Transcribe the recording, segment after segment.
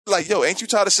Like, yo, ain't you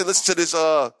tired of listen to this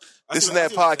this and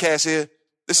that podcast here?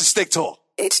 This is Stick Talk.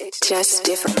 It's just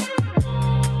different.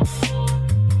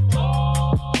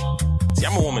 See,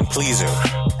 I'm a woman pleaser.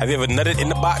 Have you ever nutted in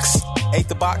the box, ate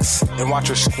the box, and watch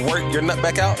her squirt your nut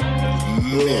back out?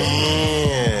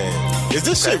 Man, is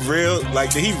this shit real?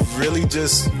 Like, did he really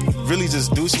just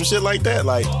do some shit like that?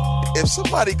 Like, if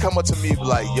somebody come up to me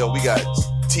like, yo, we got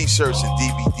T-shirts and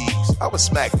DVDs, I would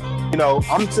smack them. You know,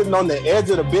 I'm sitting on the edge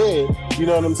of the bed, you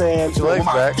know what I'm saying? With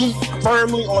my feet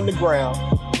firmly on the ground.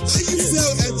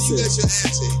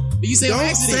 You say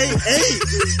don't say eight.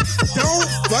 Don't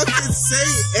fucking say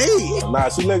eight. Nah,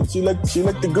 she licked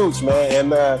the gooch,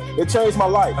 man, and it changed my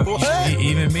life.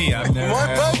 Even me, I've never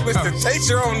One buck, Mr. Taste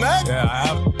your own nut. Yeah, I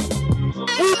have.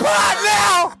 We quiet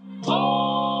now.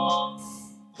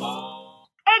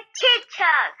 It's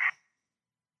TikTok.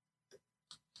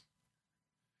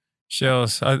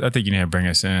 Shells, I think you need to bring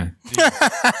us in.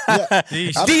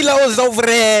 D-Lo is over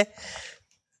there.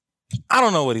 I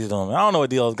don't know what he's doing. I don't know what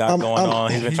D-Lo's got going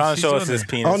on. He's been trying to show us his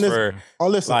penis for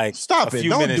like stop a it. few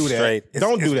Don't minutes do that. straight.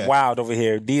 Don't do that. It's wild over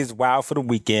here. D is wild for the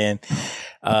weekend.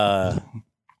 Pride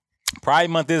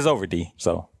Month is over, D.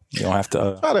 So you don't have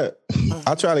to.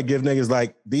 I try to give niggas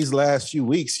like these last few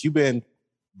weeks. You've been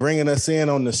bringing us in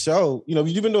on the show. You know,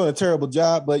 you've been doing a terrible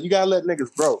job, but you gotta let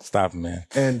niggas grow. Stop it, man.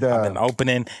 And I've been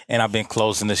opening and I've been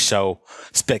closing the show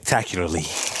spectacularly.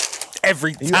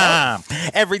 Every time.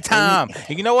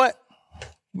 And you know what?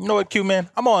 You know what, Q, man?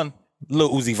 I'm on Lil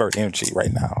Uzi Vert energy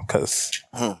right now because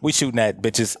we shooting at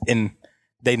bitches in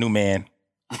they new man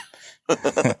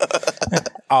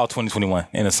all 2021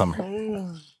 in the summer.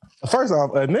 First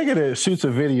off, a nigga that shoots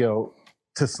a video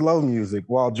to slow music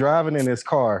while driving in his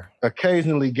car,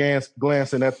 occasionally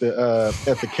glancing at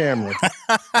the camera.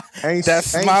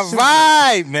 That's my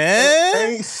vibe, man.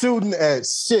 Ain't shooting at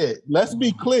shit. Let's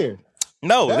be clear.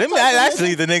 No, them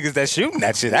actually the niggas that shooting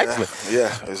that shit. Actually,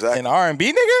 yeah, exactly. An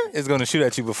R&B nigga is gonna shoot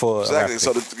at you before. Exactly.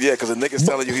 So because the nigga's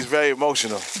telling you he's very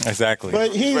emotional. Exactly.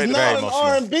 But he's very not an emotional.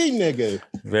 R&B nigga.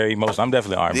 Very emotional. I'm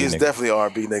definitely an R&B nigga. He's definitely an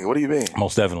R&B nigga. What do you mean?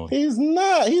 Most definitely. He's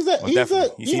not. He's a.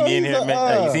 You see me in here,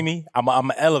 man? Hey, you see me?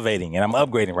 I'm elevating and I'm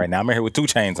upgrading right now. I'm in here with 2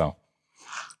 chains on.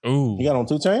 Ooh. You got on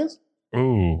 2 chains?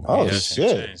 Ooh. Oh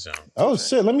shit. Oh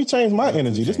shit. Let me change my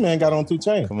energy. This man got on 2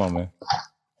 chains. Come on, man.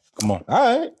 Come on.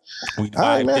 All right. We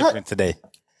vibe different today.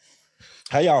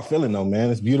 How y'all feeling though, man?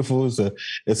 It's beautiful.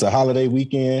 It's a holiday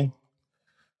weekend.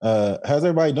 How's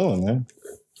everybody doing, man?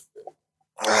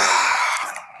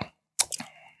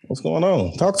 What's going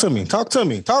on? Talk to me.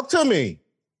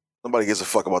 Nobody gives a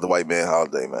fuck about the white man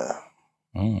holiday,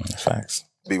 man. Facts.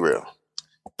 Be real.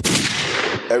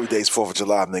 Every day's 4th of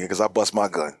July, nigga, because I bust my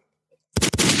gun.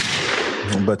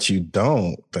 But you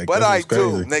don't. Like, but I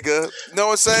do, nigga. You know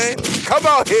what I'm saying? Come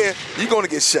out here, you're going to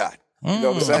get shot. You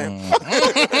know what I'm saying?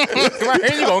 Right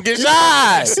here, you gonna get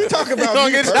shot. You talking about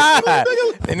gonna get shot.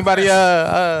 Anybody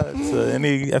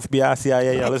any FBI,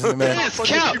 CIA, y'all listen to me? That's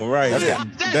cap. Right. That's cap.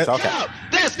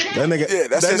 That nigga, yeah,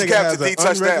 that's that his nigga cap has to D an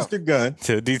touchdown. unregistered gun.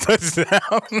 To D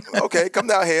touchdown. Okay, come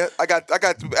down here. I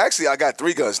got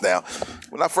 3 guns now.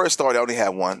 When I first started, I only had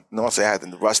one. You know what I'm saying? I had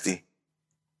the Rusty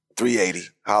 380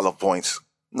 hollow points.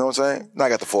 You know what I'm saying? Now I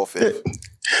got the 450.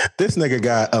 This nigga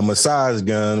got a massage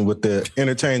gun with the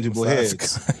interchangeable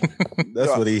heads.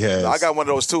 That's what he has. I got one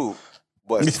of those too.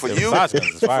 But for you,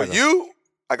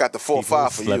 I got the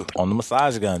 4.5 for you. On the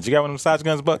massage guns. You got one of the massage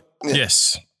guns, Buck? Yeah.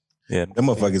 Yes. Yeah. Them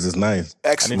motherfuckers is nice.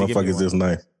 Excellent. Them motherfuckers is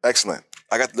nice. Excellent.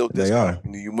 I got the little discount.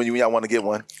 When y'all want to get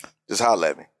one, just holler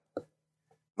at me.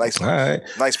 Nice. All right.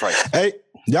 Nice price. Hey,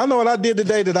 y'all know what I did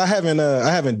today that I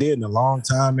haven't did in a long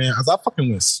time, man? I fucking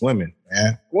went swimming,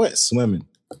 man. Went swimming.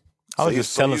 I was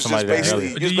just telling somebody that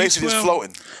earlier. You basically just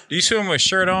floating. Do you swim with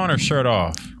shirt on or shirt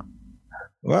off?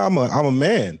 Well, I'm a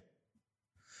man.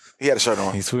 He had a shirt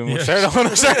on. He swim with shirt on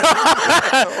or shirt off?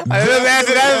 That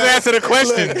doesn't answer the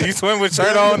question. Do you swim with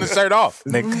shirt on or shirt off?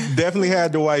 Definitely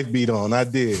had the wife beat on. I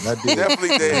did.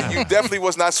 Definitely did. You definitely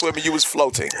was not swimming. You was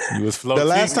floating. You was floating.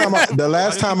 The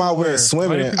last time I went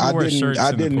swimming, I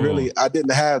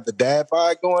didn't have the dad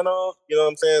vibe going on. You know what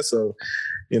I'm saying? So,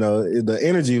 you know, the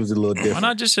energy was a little different. Why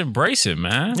not just embrace it,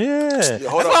 man? Yeah. That's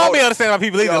why I don't understand why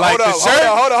people either like the shirt.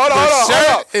 Hold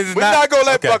on. We're not going to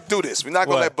let Buck do this. We're not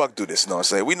going to let Buck do this. You know what I'm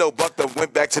saying? We know Buck done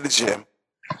went back to the gym.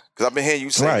 Because I've been hearing you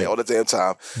say it all the damn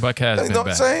time. Buck has been You know what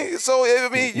I'm back. saying? So, I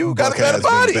mean, you got a better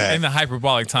body. You In the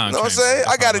hyperbolic time. know what I'm saying?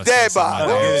 I got a dad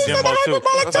body.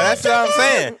 That's what I'm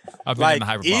saying. I've been in the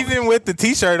hyperbolic. Even with the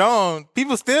t-shirt on,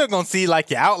 people still gonna see like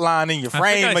your outline and your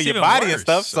frame of your body and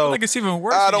stuff. So I think it's even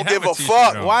worse. I don't give a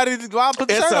fuck. why put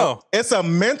the shirt on? It's a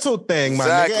mental thing, my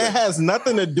nigga. It has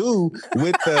nothing to do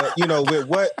with the, with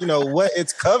what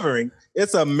it's covering.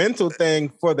 it's a mental thing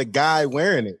for the guy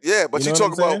wearing it. Yeah, but you know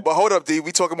talking what I'm saying? about, but hold up, D.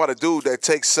 We talking about a dude that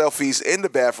takes selfies in the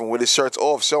bathroom with his shirts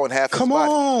off, showing half Come his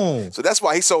body. on. So that's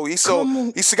why he's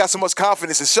got so much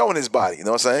confidence in showing his body. You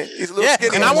know what I'm saying? He's a little Yeah,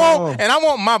 skinny. and I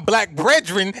want my black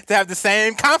brethren to have the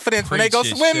same confidence when they go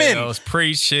Preach it, swimming. Shells.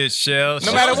 Preach it, Shells.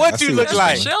 No matter I what see you what look you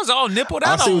like. mean. Shells all nippled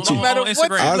I out see on, what you- No matter on what Instagram.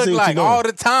 you I see look what like, you're doing. all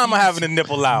the time I'm having a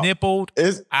nipple out. Nippled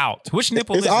It's out. Which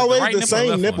nipple it's is it? always right the nipple or same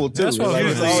left nipple, one? too. That's what Like, I'm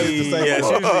it's usually- always the same Yeah, it's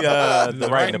one. usually The the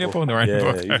right right nipple nipple. and the right Yeah,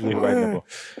 nipple. usually the right nipple.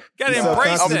 Gotta You feel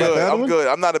embrace confident I'm about that. that good. I'm one? good.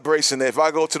 I'm not embracing it. If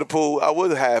I go to the pool, I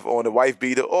would have on a wife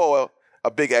beater or a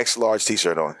big X large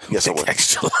T-shirt on. Yes, I would.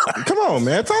 Extra large. Come on,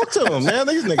 man. Talk to him, man.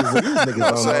 These niggas don't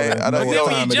know saying, that. I don't know know. what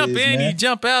When time you it jump is, in, man. you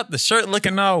jump out, the shirt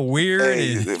looking all weird.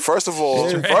 Hey, and first of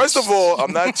all,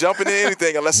 I'm not jumping in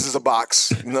anything unless it's a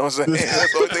box. You know what I'm saying?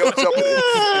 That's the only thing I'm jumping in. You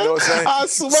know what I'm saying? I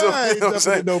swear I ain't you know what I'm jumping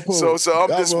saying? in no pool. So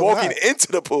I'm I just will walking not.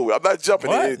 into the pool. I'm not jumping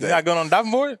in What? anything. You not going on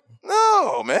diving board?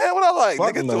 No, man. What I like?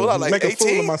 Fuck Nigga, no. what I like? Make a 18?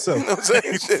 fool of myself. You know what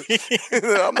I'm saying? Shit.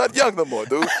 I'm not young no more,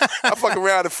 dude. I fuck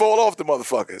around and fall off the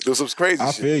motherfucker. Do some crazy I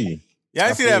shit. feel you. Yeah, I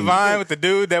I see feel that you. Vine with the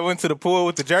dude that went to the pool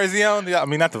with the jersey on. I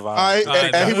mean, not the Vine. All right,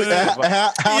 Alright, and he was yeah.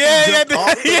 how Yeah, he yeah, jumped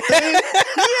off the yeah. thing.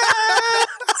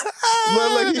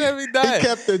 Look, Every he day.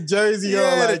 kept the jersey Yeah,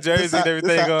 on. the Like, jersey this and how-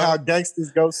 everything this on. how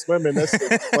gangsters go swimming. That's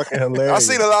fucking hilarious.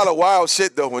 I seen a lot of wild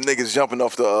shit though when niggas jumping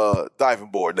off the diving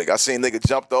board. Nigga, I seen nigga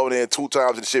jumped over there 2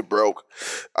 times and shit broke.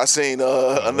 I seen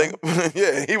a nigga,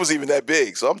 yeah, he was even that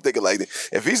big. So I'm thinking like,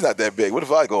 if he's not that big, what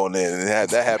if I go in there and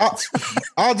that happens?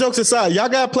 All jokes aside, y'all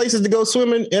got places to go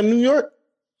swimming in New York?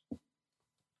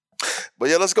 But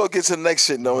yeah, let's go get to the next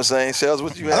shit. Know what I'm saying? Shells,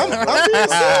 what you have? I'm being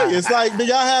serious. Like, do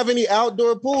y'all have any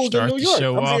outdoor pools start in New to York?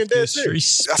 show I'm off being dead this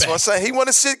serious. That's what I'm saying. He want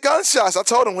to sit gunshots. I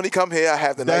told him when he come here, I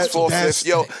have the nice That's- 4/5.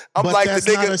 Yo, I'm but like the that's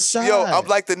not a nigga. shot. Yo, I'm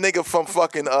like the nigga from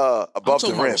fucking above the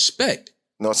talking about rim. respect.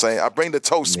 You know what I'm saying? I bring the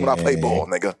toast when I play Man. ball,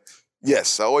 nigga.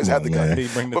 Yes, I always have the gun. man. He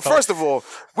bring the But toast. first of all,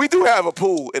 we do have a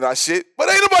pool in our shit,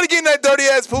 but ain't nobody getting that dirty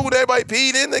ass pool that everybody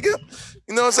peed in, nigga.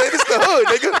 You know what I'm saying? This the hood,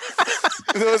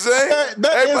 nigga. You know what I'm saying?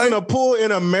 That Everybody- isn't a pool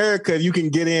in America you can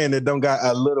get in that don't got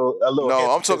a little.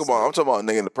 No, I'm talking about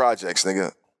nigga in the projects,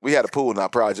 nigga. We had a pool in our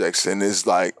projects, and it's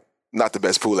like not the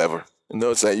best pool ever. You know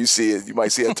what I'm saying? You see it, you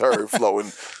might see a turd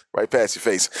flowing right past your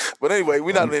face. But anyway,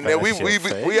 we not in there. We Past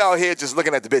your we out here just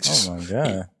looking at the bitches. Oh my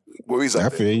god. Where he's I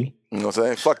at. feel you. You know what I'm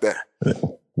saying? Fuck that.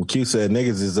 Well, Q said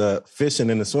niggas is fishing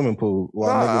in the swimming pool. While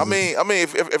Nah, niggas I mean,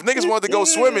 if niggas wanted to go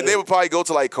swimming, they would probably go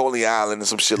to like Coney Island or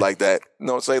some shit like that. You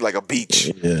know what I'm saying? Like a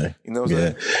beach. yeah. You know what I'm Yeah.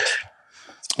 saying?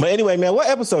 But anyway, man, what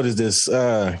episode is this?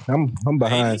 I'm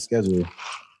behind schedule.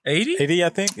 80? 80, I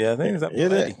think. Yeah, I think it's up Is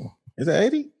to it 80.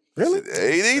 80? Really?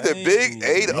 80, the big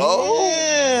 80. Damn.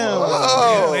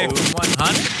 Oh, Wait, from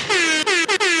 100?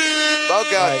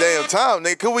 about goddamn time,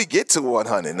 nigga. Could we get to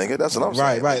 100, nigga? That's what I'm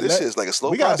saying. Right. This shit's like a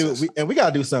slow We gotta process. we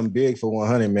gotta do something big for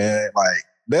 100, man.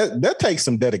 Like that takes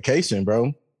some dedication,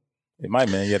 bro. It might,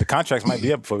 man. Yeah, the contracts might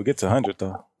be up before we get to 100,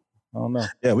 though. I don't know.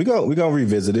 Yeah, we gonna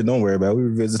revisit it. Don't worry about it. We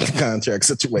revisit the contract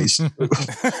situation. We'll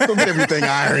get everything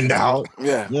ironed out.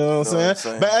 Yeah. You know what I'm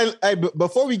saying? But hey,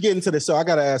 before we get into the show, I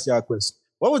gotta ask y'all a question.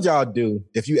 What would y'all do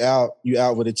if you out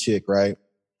with a chick, right?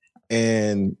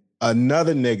 And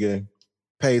another nigga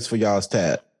pays for y'all's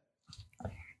tab?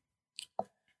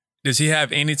 Does he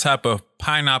have any type of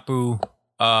pineapple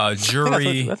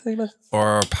jury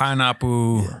or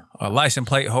pineapple license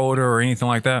plate holder or anything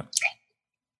like that?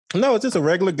 No, it's just a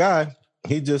regular guy.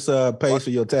 He just pays for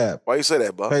your tab. Why you say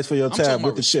that, Bob? Pays for your I'm talking tab about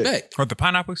with the chick. respect. Or the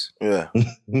pineapples? Yeah.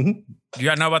 Mhm. Do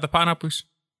y'all know about the pineapples?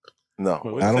 No.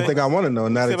 I don't think I want to know.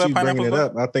 Now say that you about bringing it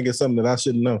pineapple, up, I think it's something that I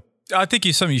shouldn't know. I think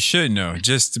it's something you should know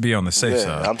just to be on the safe Yeah,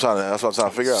 side. that's what I'm trying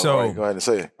to figure out. So- All right, go ahead and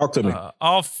say it. Talk to me.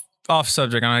 Off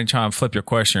subject, I'm not trying to flip your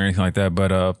question or anything like that,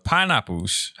 but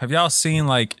pineapples. Have y'all seen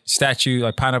like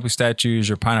pineapple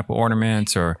statues or pineapple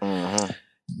ornaments or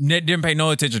didn't pay no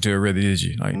attention to it really, did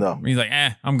you? Like, No. He's like,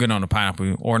 I'm good on the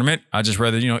pineapple ornament. I just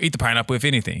rather, eat the pineapple if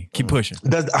anything. Keep pushing.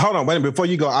 Hold on, wait a minute. Before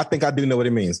you go, I think I do know what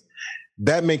it means.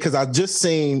 That means because I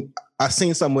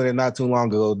seen something with it not too long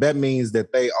ago. That means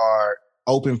that they are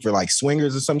open for like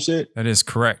swingers or some shit. That is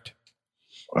correct.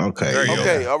 Okay. There you go.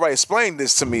 Okay, all right. Explain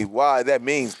this to me. Why that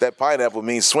means that pineapple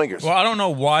means swingers? Well, I don't know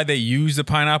why they use the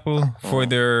pineapple for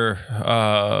their,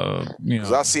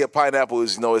 Because I see a pineapple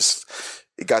is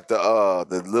it got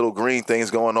the little green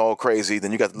things going all crazy.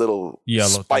 Then you got the little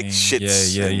yellow spiked thing.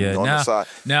 shits. Yeah. On the side.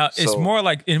 Now it's So- more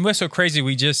like, and what's so crazy?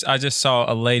 I just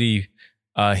saw a lady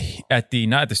at the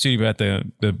not at the studio, but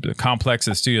at the complex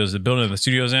of the studios, the building of the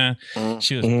studios in.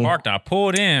 She was parked. I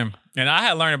pulled in, and I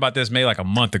had learned about this maybe like a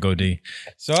month ago, D.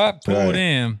 So I pulled Right.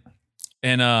 in,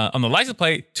 and on the license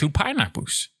plate, 2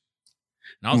 pineapples.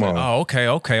 And I was like, oh,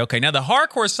 okay. Now the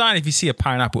hardcore sign, if you see a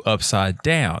pineapple upside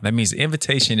down, that means the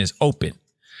invitation is open.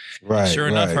 Right. Sure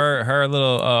enough, her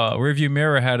little rearview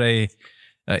mirror had a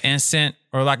incense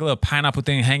or like a little pineapple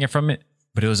thing hanging from it,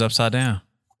 but it was upside down.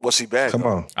 Was she bad? Come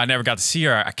on. I never got to see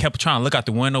her. I kept trying to look out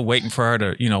the window, waiting for her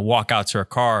to, walk out to her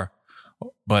car,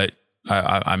 but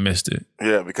I missed it.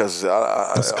 Yeah, because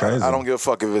That's crazy. I don't give a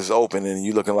fuck if it's open and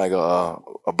you looking like a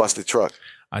busted truck.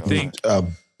 I think A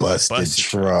busted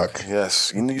truck.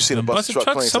 Yes, you see the busted truck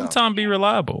trucks playing time. sometimes be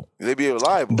reliable. They be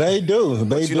reliable. They do.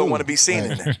 But you don't want to be seen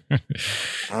in there.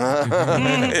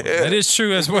 That is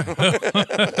true as well.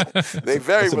 They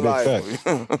very That's a big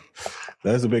reliable.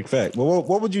 That's a big fact. Well,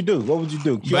 what would you do? What would you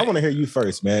do? Q, I But- want to hear you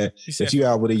first, man. said- If you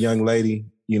out with a young lady,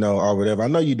 or whatever. I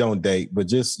know you don't date, but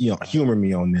just, humor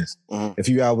me on this. Mhm. If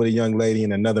you out with a young lady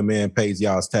and another man pays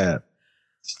y'all's tab.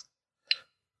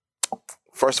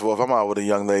 First of all, if I'm out with a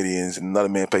young lady and another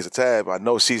man pays a tab, I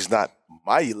know she's not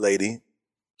my lady,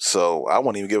 so I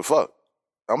won't even give a fuck.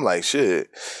 I'm like, shit,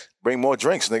 bring more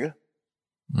drinks, nigga.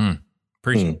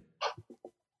 Appreciate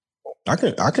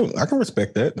it. I can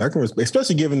respect that.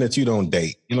 Especially given that you don't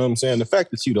date. You know what I'm saying? The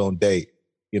fact that you don't date,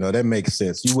 that makes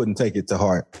sense. You wouldn't take it to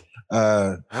heart.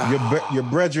 Your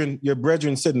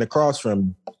brethren sitting across from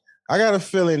you, I got a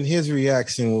feeling his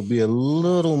reaction will be a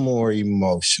little more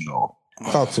emotional.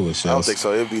 Talk to us, I don't Shells. think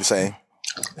so. It'll be the same.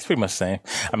 It's pretty much the same.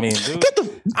 I mean, dude, Get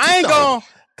the- I ain't no. going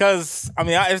because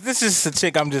if this is a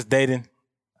chick I'm just dating,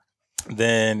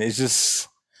 then it's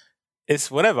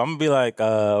whatever. I'm gonna be like,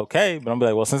 okay, but I'm gonna be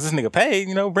like, well, since this nigga paid,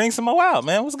 bring some more out,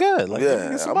 man. What's good? Like, Yeah,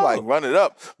 get some I'm like, more. run it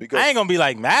up because. I ain't gonna be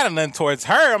like mad or nothing towards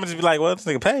her. I'm gonna just be like, well, this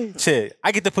nigga paid. Shit,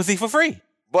 I get the pussy for free.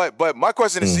 But my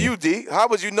question is to you, D. How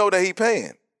would you know that he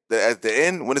paying? That at the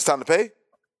end, when it's time to pay,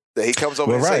 that he comes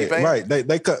over Well, and say he paying? right.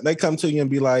 They come to you and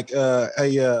be like,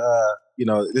 hey,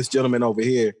 this gentleman over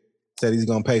here said he's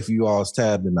gonna pay for you all's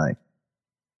tab tonight.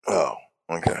 Oh,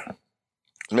 okay.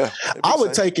 Yeah, I would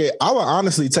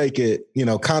honestly take it,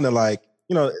 kind of like,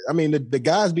 the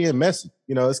guy's being messy.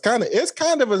 It's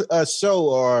kind of a show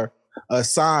or a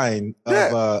sign of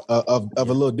a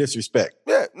little disrespect.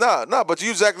 Yeah, no, but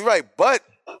you're exactly right. But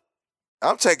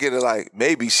I'm taking it like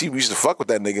maybe she used to fuck with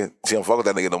that nigga. She don't fuck with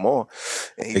that nigga no more.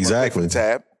 And he Exactly. Pay for the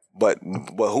tab. But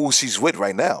who she's with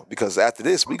right now? Because after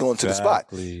this, we going to the spot.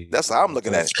 Exactly. That's how I'm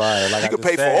looking at it. Spot. Like You I can just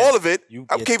pay said, for all of it. you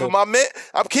I'm get keeping the-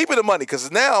 I'm keeping the money because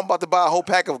now I'm about to buy a whole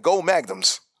pack of gold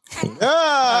magnums. That's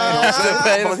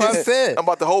what I said. I'm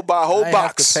about to buy a whole I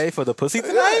box. have to pay for the pussy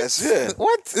tonight. Yes, yeah.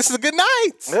 What? This is a good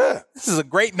night. Yeah. This is a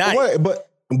great night. What?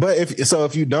 But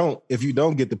if you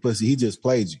don't get the pussy, he just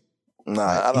played you.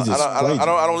 Nah, Like, he just I played you.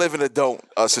 don't live in a don't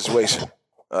situation.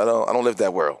 I don't live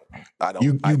that world. I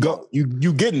don't. I don't.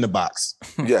 You get in the box.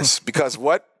 Yes, because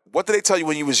what did they tell you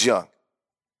when you was young?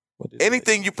 What did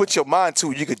Anything you put your mind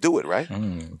to, you could do it, right?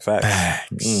 Facts.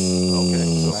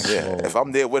 Mm. Okay. So, yeah. If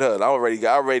I'm there with her, I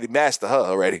already master her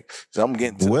already. So I'm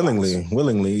getting to the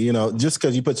willingly, just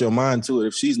because you put your mind to it.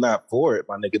 If she's not for it,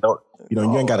 my nigga, don't you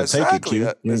ain't got to exactly.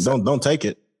 take it, Q. Don't take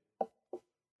it.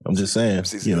 I'm just saying.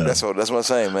 See, that's what I'm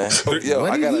saying, man. Yo,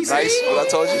 I got a nice. What I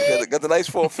told you, got the nice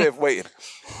 4/5 waiting.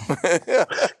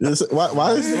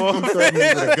 Why does he keep threatening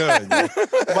me with a gun? man?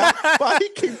 Why he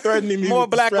keep threatening me? More with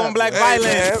the black strap, on black man? Hey,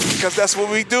 violence. man, because that's what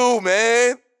we do,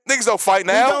 man. Niggas don't fight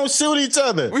We now. don't shoot each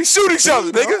other. We shoot each other,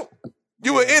 We nigga. don't.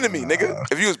 You an enemy, nigga.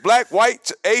 If you was black,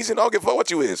 white, Asian, I don't give a fuck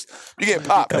what you is. You getting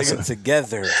popped, Coming nigga.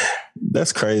 together.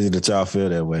 That's crazy that y'all feel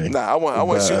that way. Nah, I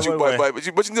want to shoot you,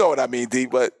 but you know what I mean, D.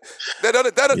 But Yeah.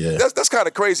 that's kind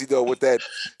of crazy though with that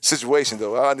situation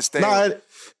though. I understand. No,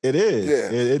 it is. Yeah.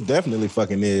 It definitely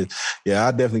fucking is. Yeah, I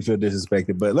definitely feel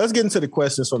disrespected. But let's get into the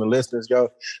questions from the listeners, yo.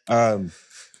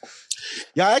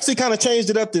 Y'all actually kind of changed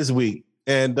it up this week,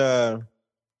 and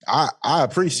I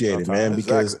appreciate it, man.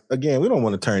 Because again, we don't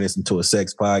want to turn this into a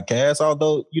sex podcast.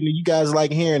 Although you guys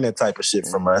like hearing that type of shit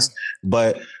from us,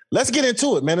 but let's get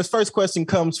into it, man. This first question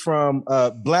comes from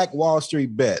Black Wall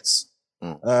Street Bets.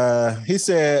 He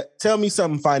said, "Tell me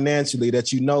something financially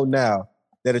that you know now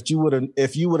that if you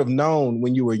would have known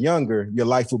when you were younger, your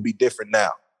life would be different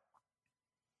now."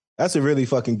 That's a really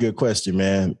fucking good question,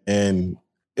 man. And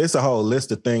it's a whole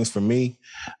list of things for me.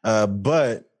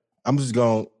 But I'm just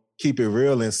gonna keep it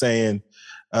real and saying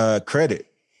credit.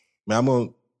 Man, I'm gonna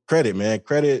credit, man.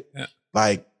 Credit,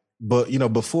 like, but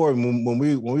before when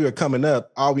we were coming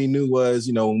up, all we knew was,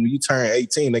 when you turn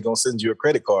 18, they're gonna send you a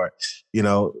credit card. You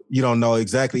don't know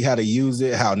exactly how to use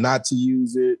it, how not to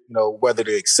use it, whether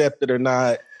to accept it or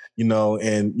not,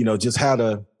 and just how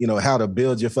to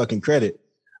build your fucking credit.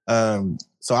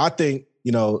 So I think,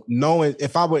 knowing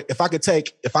if I could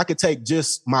take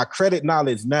just my credit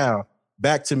knowledge now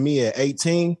back to me at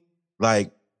 18,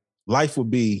 like life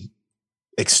would be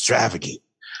extravagant.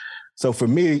 So for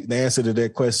me, the answer to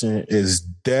that question is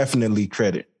definitely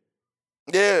credit.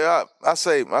 Yeah, I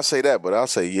say that, but I'll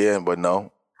say yeah, but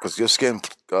no, because your skin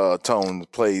tone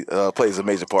plays a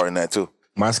major part in that too.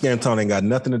 My skin tone ain't got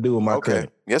nothing to do with my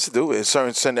credit. Yes, it do. In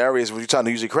certain areas where you're trying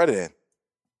to use your credit in.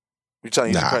 You're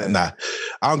trying to use your credit. Nah.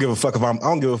 I don't give a fuck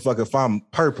if I'm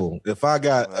purple. If I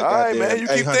got all right, man, you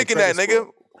keep thinking that, nigga.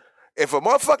 If a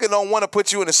motherfucker don't want to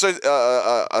put you in a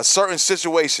certain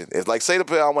situation, it's like say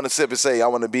I want to sip and say I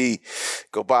want to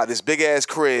go buy this big ass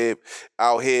crib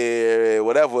out here,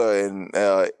 whatever, and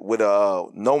with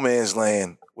no man's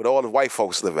land, where all the white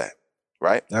folks live at,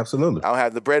 right? Absolutely. I don't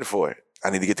have the bread for it. I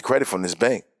need to get the credit from this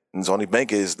bank. And the only bank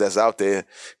that's out there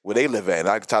where they live at. And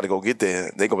I can try to go get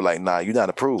there. They gonna be like, nah, you're not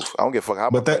approved. I don't give a fuck how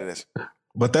much credit is.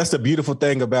 But that's the beautiful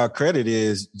thing about credit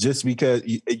is just because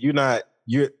if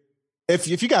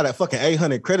you got a fucking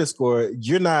 800 credit score,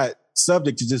 you're not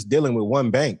subject to just dealing with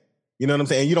one bank. You know what I'm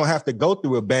saying? You don't have to go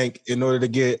through a bank in order to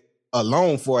get a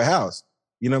loan for a house.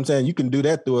 You know what I'm saying? You can do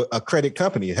that through a credit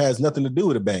company. It has nothing to do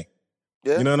with a bank.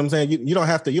 Yeah. You know what I'm saying? You don't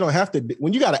have to.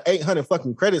 When you got an 800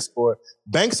 fucking credit score,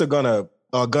 banks are gonna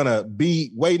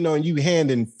be waiting on you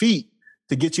hand and feet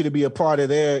to get you to be a part of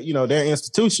their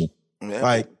institution. Yeah.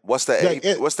 Like what's the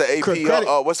APR? What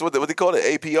they call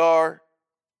it? APR,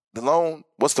 the loan.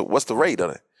 What's the rate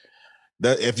on it?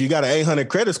 That if you got an 800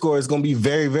 credit score, it's gonna be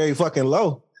very, very fucking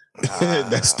low.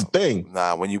 That's the thing.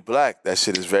 Nah, when you black, that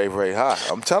shit is very, very high.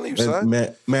 I'm telling you, son.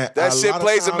 Man, that shit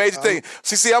plays a major thing.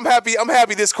 See, I'm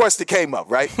happy this question came up,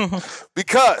 right?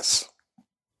 Because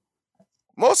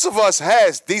most of us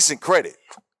has decent credit.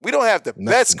 We don't have the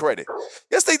best credit.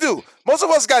 Yes, they do. Most of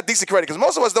us got decent credit because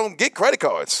most of us don't get credit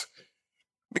cards.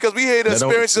 Because we hear the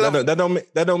experience of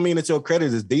that don't mean that your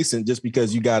credit is decent just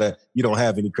because you don't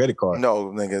have any credit card. No,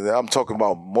 nigga. I'm talking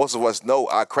about most of us know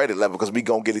our credit level because we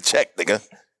gonna get it checked, nigga.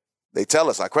 They tell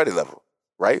us our credit level,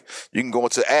 right? You can go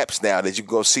into apps now that you can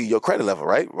go see your credit level,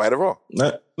 right? Right or wrong?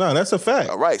 No, that's a fact.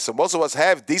 All right. So most of us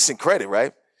have decent credit,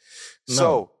 right? No.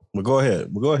 So Well, go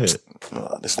ahead.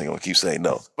 This nigga gonna keep saying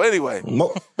no. But anyway,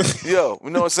 yo, you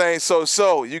know what I'm saying?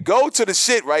 So you go to the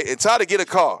shit, right, and try to get a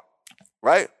car,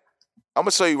 right? I'm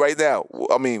gonna show you right now.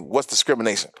 I mean, what's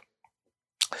discrimination?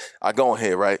 I go in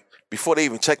here, right, before they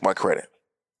even check my credit.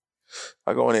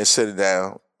 I go in there and sit it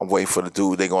down. I'm waiting for the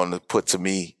dude they're gonna put to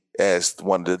me as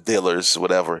one of the dealers,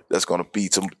 whatever, that's gonna be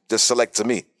to just select to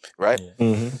me, right?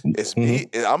 Mm-hmm. It's me.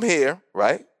 I'm here,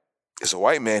 right? It's a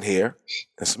white man here.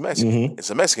 It's a Mexican. Mm-hmm.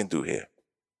 It's a Mexican dude here,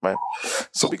 right?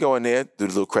 So we go in there, do the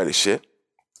little credit shit.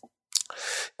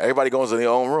 Everybody goes in their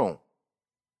own room.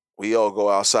 We all go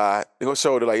outside. They're gonna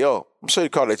show. They're like, yo, I'm show you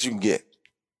the car that you can get.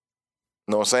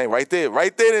 You know what I'm saying? Right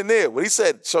there and there. What he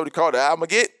said, show the car that I'm gonna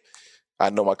get.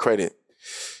 I know my credit,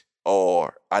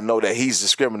 or I know that he's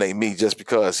discriminating me just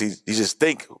because he just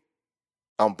think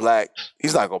I'm black.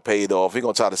 He's not gonna pay it off. He's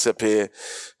gonna try to sit here,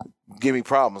 give me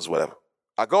problems, whatever.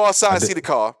 I go outside and see the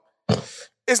car.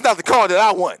 It's not the car that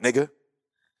I want, nigga.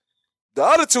 The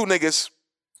other two niggas,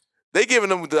 they giving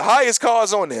them the highest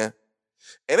cars on there,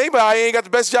 and they ain't got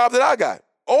the best job that I got.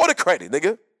 All the credit,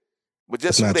 nigga. But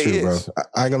just that's who not they true, is. bro.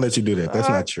 I ain't gonna let you do that. That's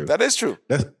not true. That is true.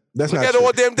 That's Look not at true.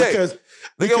 all damn day.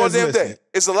 Look at all damn day.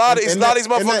 It's a lot of these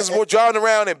motherfuckers driving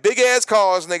around in big ass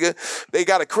cars, nigga. They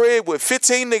got a crib with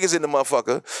 15 niggas in the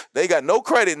motherfucker. They got no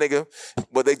credit, nigga.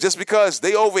 But they just because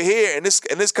they over here in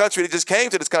this country, they just came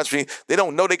to this country, they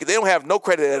don't know they don't have no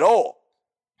credit at all.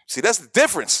 See, that's the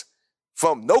difference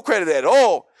from no credit at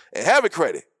all and having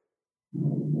credit.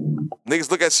 Niggas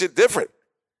look at shit different.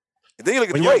 And then you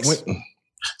look at the race.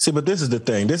 See, but this is the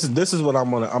thing. This is what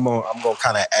I'm gonna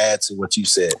kind of add to what you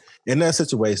said. In that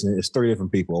situation, it's three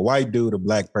different people: a white dude, a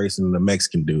black person, and a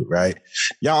Mexican dude. Right?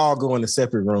 Y'all all go into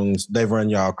separate rooms. They run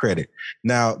y'all credit.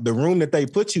 Now, the room that they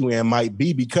put you in might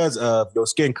be because of your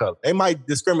skin color. They might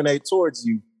discriminate towards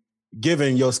you,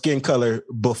 given your skin color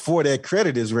before that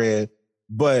credit is ran.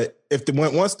 But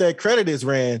once that credit is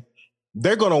ran,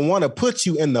 they're gonna want to put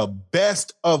you in the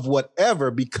best of whatever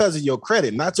because of your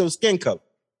credit, not your skin color.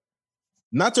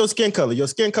 Not your skin color. Your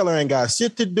skin color ain't got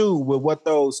shit to do with what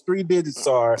those 3 digits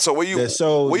are. So where you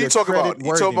talking about?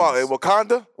 You talking about in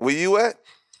Wakanda? Where you at?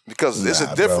 Because there's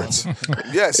a difference.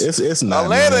 Yes. It's not.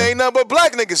 Atlanta ain't nothing but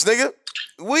black niggas, nigga.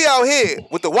 We out here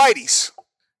with the whiteys.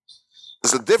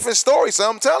 It's a different story,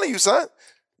 son. I'm telling you, son.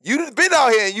 You been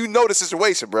out here and you know the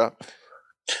situation, bro.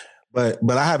 But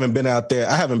I haven't been out there.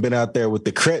 I haven't been out there with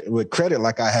credit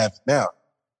like I have now.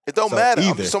 It don't matter.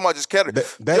 I'm just talking about just credit.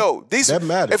 That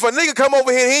matters. If a nigga come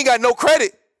over here and he ain't got no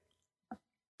credit,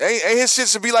 ain't his shit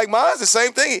should be like mine. It's the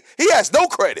same thing. He has no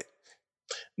credit.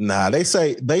 Nah, they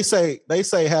say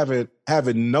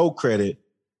having no credit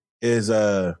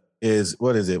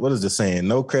what is it? What is the saying?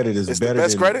 No credit is It's the better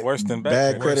best than credit? Worse than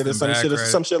bad bad credit or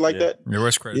some shit like that. Your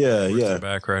worst credit. Yeah, worse yeah. than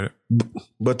bad credit.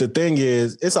 But the thing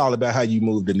is, it's all about how you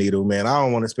move the needle, man. I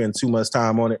don't want to spend too much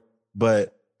time on it,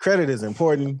 but credit is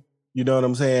important. You know what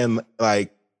I'm saying?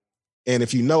 Like, and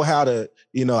if you know how to,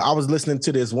 I was listening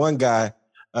to this one guy.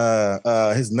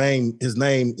 His name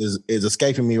is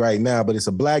escaping me right now, but it's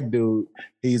a black dude.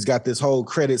 He's got this whole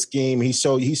credit scheme. He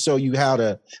show you how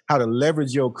to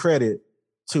leverage your credit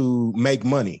to make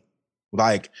money.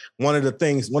 Like one of the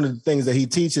things that he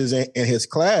teaches in his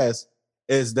class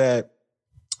is that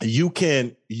you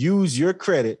can use your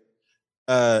credit.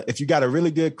 If you got a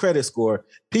really good credit score,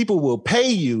 people will pay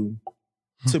you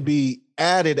to be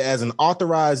added as an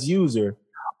authorized user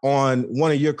on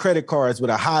one of your credit cards with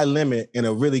a high limit and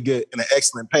a really good and an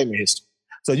excellent payment history.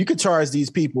 So you could charge these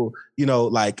people,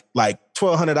 like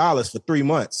 $1,200 for 3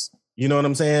 months. You know what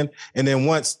I'm saying? And then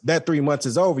once that 3 months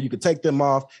is over, you can take them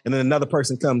off, and then another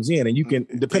person comes in, and you can,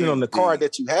 depending on the card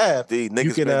that you have,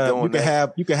 you can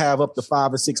have up to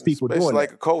 5 or 6 people It's doing like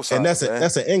that. a cosigner, And that's man.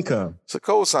 that's an income. It's a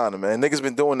cosigner, man. Niggas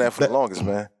been doing that for the longest,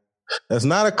 man. That's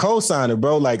not a cosigner,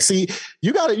 bro. Like, see,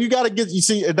 you gotta get. You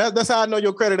see, that's how I know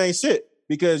your credit ain't shit,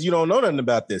 because you don't know nothing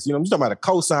about this. I'm talking about a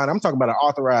cosigner. I'm talking about an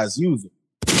authorized user.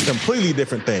 Completely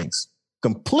different things.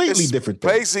 Completely different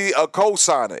things. Basically, a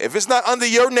cosigner. If it's not under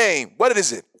your name, what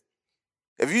is it?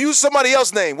 If you use somebody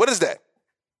else's name, what is that?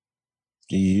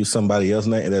 You use somebody else's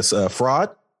name. That's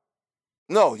fraud.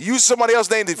 No, you use somebody else's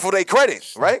name for their credit,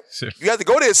 right? You have to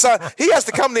go there and sign. He has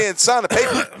to come there and sign the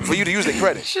paper for you to use their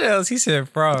credit. Shells, he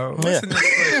said, bro. Yeah.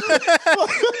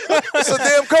 It's a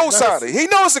damn cosigner. He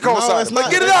knows it's a cosigner. it's But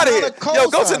not- get it it's out of not here. a Yo,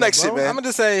 go to the cosigner, next bro. shit, man. I'm gonna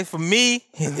just say, for me,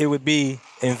 it would be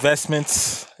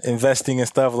investments, investing in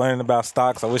stuff, learning about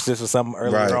stocks. I wish this was something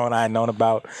earlier Right. on I had known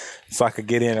about, so I could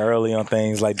get in early on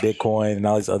things like Bitcoin and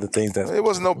all these other things. That It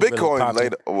wasn't no really Bitcoin popular.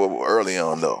 later, early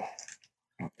on, though.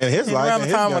 In his life, around in the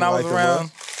his time young when I was life, it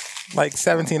around, like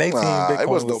 17, 18, Nah, Bitcoin it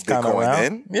was no kinda Bitcoin around.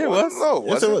 then. Yeah, it was. No,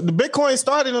 Yes, the Bitcoin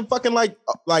started in fucking what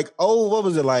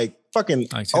was it, like fucking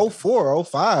Like 04,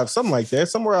 05, something like that,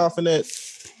 somewhere off in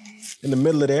the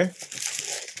middle of there.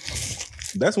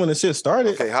 That's when the shit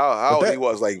started. Okay, how old that- he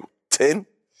was? Like 10?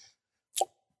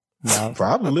 No.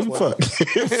 Probably. Fuck.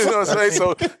 You know what I'm saying?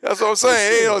 So that's what I'm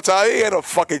saying. He ain't no time. He ain't no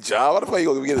fucking job. Why the fuck you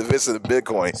gonna get invested in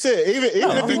Bitcoin? Shit, even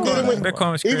if he did it with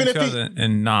Bitcoin was even created if he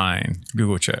 2009.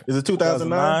 Google check. is it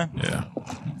 2009? 2009?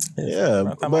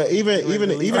 Yeah, but even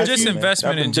Or if just you,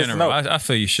 investment in Just general. know. I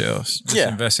feel you, Shells. Just Yeah.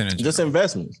 investing in general.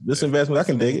 just investments, I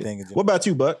can dig Anything it. in What about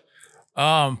you, Buck?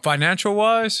 Financial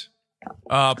wise,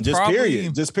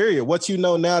 Just period. What you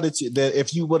know now that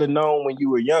if you would have known when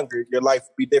you were younger, your life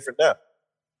would be different now.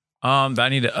 I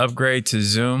need to upgrade to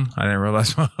Zoom. I didn't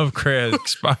realize my upgrade had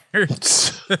expired.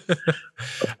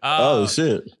 Oh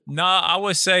shit. No, I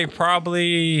would say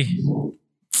probably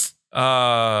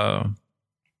I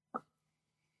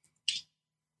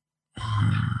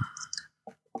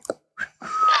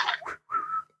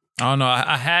don't know.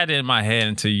 I had it in my head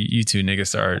until you two niggas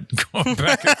started going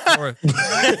back and forth.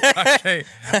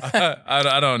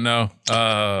 I don't know.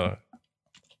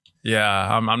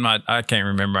 Yeah, I'm not. I can't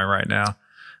remember right now.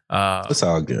 It's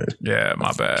all good. Yeah,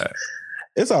 my bad.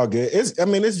 It's all good. It's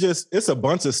a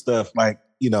bunch of stuff. Like,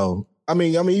 you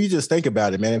just think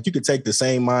about it, man. If you could take the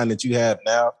same mind that you have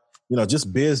now,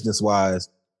 just business wise,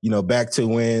 back to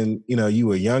when, you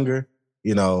were younger,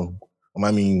 you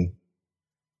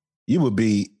would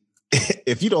be,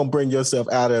 if you don't bring yourself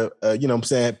out of,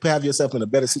 have yourself in a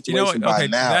better situation by Okay,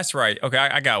 now. that's right. Okay,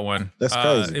 I got one. That's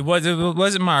crazy. It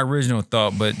wasn't my original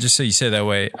thought, but just so you said that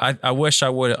way, I wish I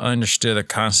would have understood the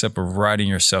concept of writing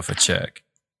yourself a check.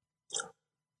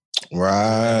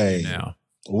 Right. Now,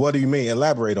 What do you mean?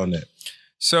 Elaborate on that.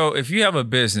 so if you have a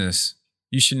business,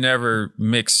 you should never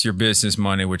mix your business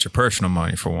money with your personal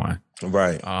money, for one.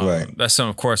 Right. Right. That's something,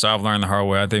 of course, I've learned the hard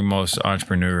way. I think most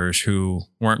entrepreneurs who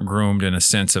weren't groomed in a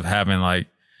sense of having like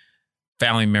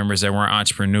family members that weren't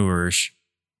entrepreneurs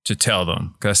to tell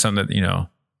them, because that's something that,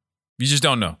 you just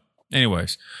don't know.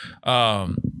 Anyways,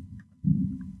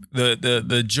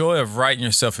 the joy of writing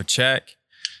yourself a check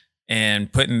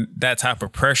and putting that type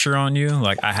of pressure on you,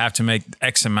 like I have to make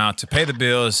X amount to pay the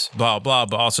bills, blah, blah,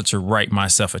 but also to write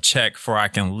myself a check for I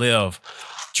can live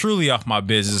truly off my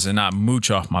business and not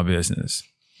mooch off my business.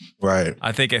 Right.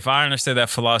 I think if I understood that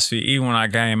philosophy, even when I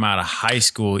came out of high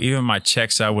school, even my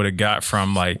checks I would have got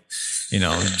from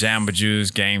Jamba Juice,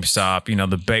 GameStop,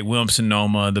 the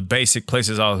Williams-Sonoma, the basic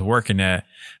places I was working at.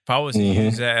 If I was to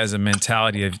use that as a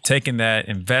mentality of taking that,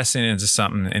 investing into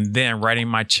something, and then writing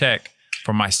my check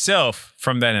for myself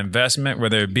from that investment,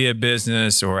 whether it be a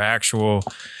business or actual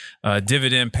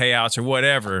dividend payouts or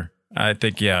whatever, I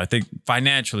think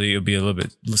financially it would be a little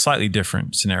bit slightly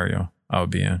different scenario I would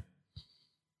be in.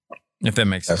 If that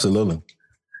makes sense.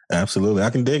 Absolutely. I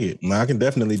can dig it. I can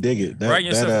definitely dig it. Writing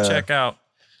yourself a check out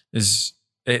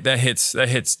that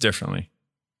hits differently.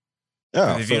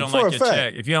 Yeah, if you don't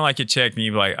like your check, then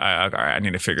you be like, all right, I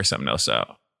need to figure something else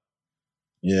out.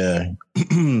 Yeah.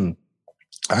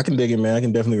 I can dig it, man. I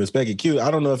can definitely respect it. Q,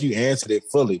 I don't know if you answered it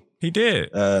fully. He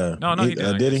did. No, he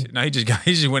didn't. Did he? No, he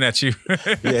just went at you.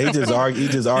 Yeah, he just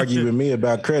argued with me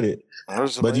about credit.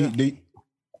 But you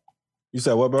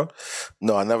said what, bro?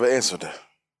 No, I never answered that.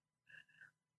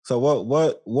 So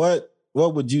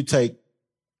what would you take?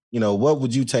 What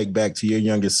would you take back to your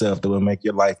younger self that would make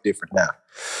your life different now?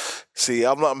 See,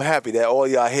 I'm happy that all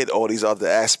y'all hit all these other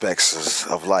aspects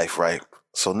of life, right?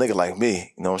 So nigga like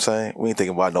me, you know what I'm saying? We ain't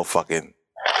thinking about no fucking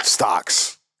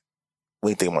stocks.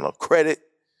 We ain't thinking about no credit.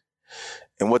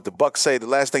 And what the Buck say, the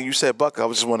last thing you said, Buck, I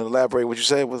just want to elaborate what you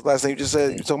said. What's the last thing you just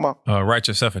said? You talking about? Write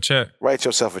yourself a check. Write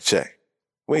yourself a check.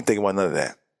 We ain't thinking about none of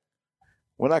that.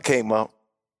 When I came up,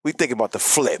 we thinking about the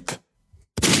flip.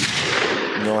 You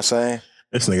know what I'm saying?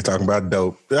 This nigga talking about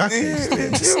dope. I can't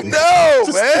stand this You know,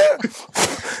 man.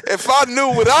 If I knew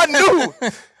what I knew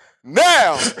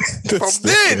now, from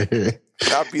then,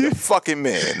 I'd be the fucking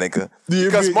man, nigga.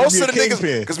 Because most of the niggas,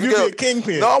 because we go,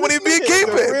 no, I wouldn't even be a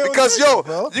kingpin. Because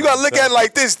you gotta look at it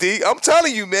like this, D. I'm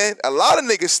telling you, man. A lot of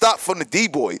niggas started from the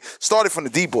D-boy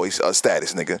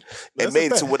status, nigga, and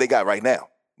made it to what they got right now.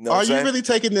 You know Are you really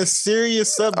taking this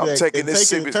serious subject I'm taking this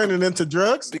serious, turning it into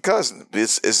drugs? Because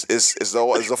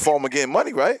it's a form of getting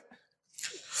money, right?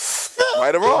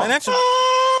 Right or wrong?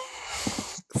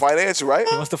 Financial, right?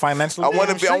 What's the financial? I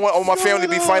want my family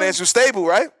to be financially stable,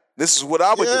 right? This is what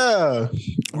I would do.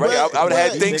 Right? I would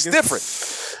have had things different.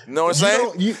 You know what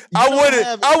I'm saying? I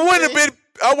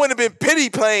wouldn't have been pity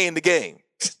playing the game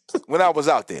when I was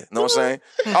out there. You know what I'm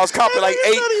saying? I was copping like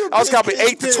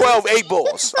 8 to 12 8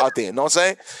 balls out there. You know what I'm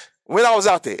saying? When I was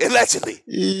out there, allegedly.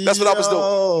 That's what I was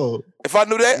doing. If I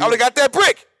knew that, I would have got that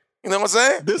brick. You know what I'm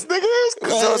saying? This nigga is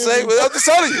crazy. You know what I'm saying? But I'm just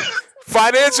telling you.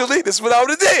 Financially, this is what I would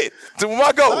have did to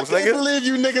my goals, I can't believe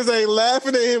you niggas ain't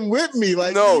laughing at him with me.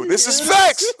 Like, no, this is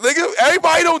facts, nigga.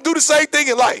 Everybody don't do the same thing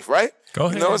in life, right? Go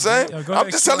ahead. You know what I'm saying? I'm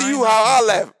just telling you how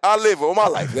I live all my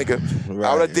life, nigga.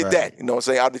 I would have did that. You know what I'm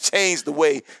saying? I would have changed the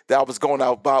way that I was going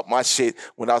out about my shit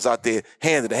when I was out there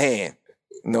hand in hand.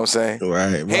 You know what I'm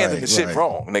saying? Handing the shit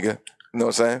wrong, nigga. You know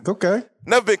what I'm saying? Okay.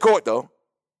 Never been caught though.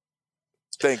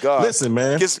 Thank God. Listen,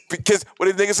 man. Kiss. What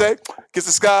did the nigga say? Kiss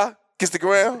the sky. Kiss the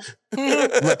ground.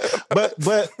 but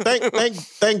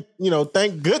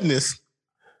thank goodness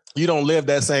you don't live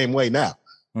that same way now.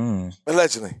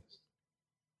 Allegedly.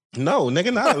 No,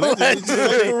 nigga, not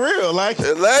allegedly. For real, like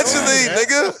allegedly,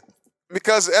 nigga.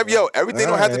 Because everything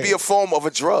don't have to be a form of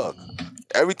a drug.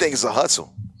 Everything is a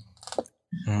hustle.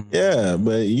 Yeah,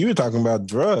 but you were talking about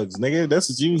drugs, nigga. That's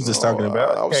what you was just talking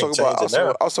about. I was talking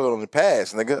on the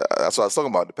past, nigga. That's what I was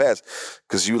talking about, the past.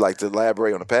 Because you like to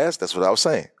elaborate on the past. That's what I was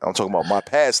saying. I'm talking about my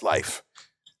past life.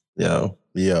 Yo,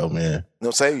 man. You know what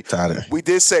I'm saying? Tyler. We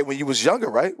did say when you was younger,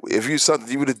 right? If you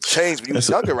something you would have changed when you was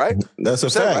younger, right? That's a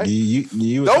fact. Right?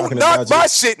 You don't knock my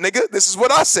shit, nigga. This is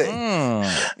what I say. You know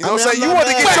what I'm saying? You want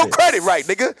to get your credit right,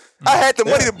 nigga. I had the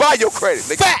money to buy your credit,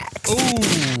 nigga. Fact.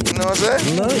 You know what I'm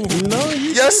saying? No,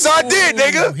 yes, I did,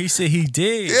 nigga. He said he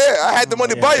did. Yeah, I had the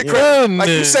money to buy your credit. Like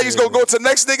you say, he's gonna go to the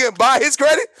next nigga and buy his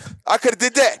credit. I could have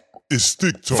did that. It's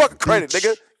stick talk. Fuck credit,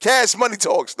 nigga. Cash money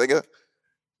talks, nigga.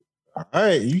 All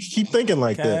right, you keep thinking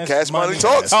like that. Cash money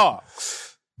talks. I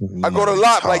go to the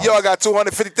lot, like, yo, I got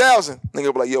 250,000.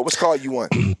 Nigga be like, yo, which car you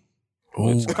want?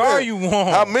 Which car you want?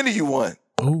 How many you want?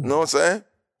 You know what I'm saying?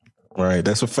 Right,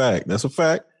 that's a fact.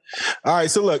 All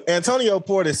right, so look, Antonio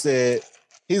Porter said,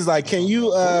 he's like, can you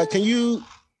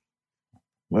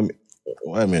wait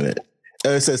a minute.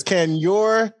 It says, can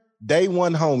your day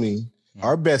one homie,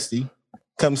 our bestie,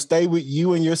 come stay with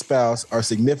you and your spouse or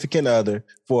significant other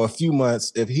for a few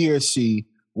months if he or she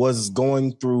was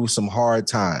going through some hard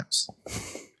times?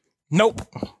 Nope.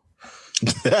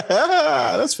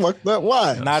 That's fucked up.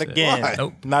 Why? Not again. Why?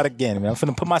 Nope. Not again, man. I'm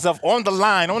finna put myself on the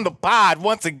line, on the pod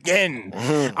once again.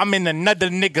 I'm in another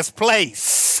nigga's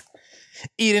place.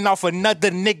 Eating off another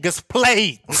nigga's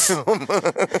plate.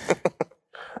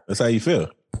 That's how you feel.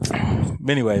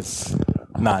 Anyways,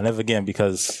 never again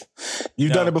because...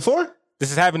 You've done it before? This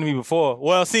has happened to me before.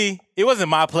 Well, see, it wasn't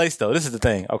my place, though. This is the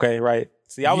thing, okay, right?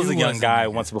 See, I was a young guy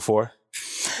once before.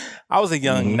 I was a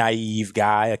young, naive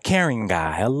guy, a caring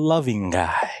guy, a loving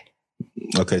guy.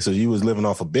 Okay, so you was living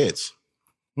off a bitch.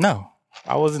 No,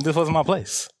 I wasn't. This wasn't my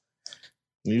place.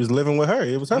 You was living with her.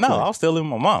 It was her place. I was still living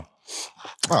with my mom.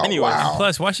 Oh, Anyways. wow.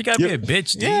 Plus, why she gotta be a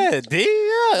bitch, D? Yeah, D.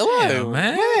 Yeah, look, Damn,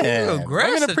 man. man. You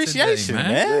aggressive Women appreciation, today,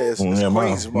 man. man. Yeah, it's Yeah,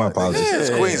 Queens my month. apologies. Yeah, it's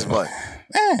Yeah. Queens month.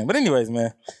 Man, but anyways,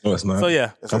 man. No, it's not. So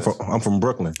yeah, I'm from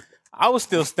Brooklyn. I was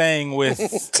still staying with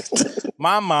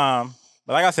my mom.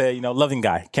 But like I said, you know, loving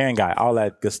guy, caring guy, all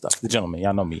that good stuff. The gentleman,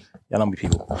 y'all know me. Y'all know me,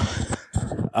 people.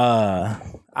 I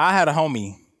had a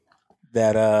homie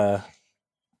that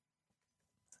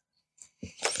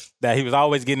he was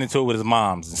always getting into it with his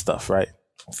moms and stuff, right?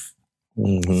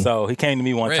 Mhm. So he came to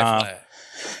me one Red time flag.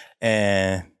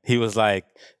 and he was like,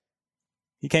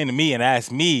 he came to me and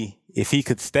asked me if he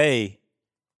could stay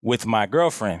with my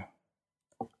girlfriend.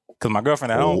 Because my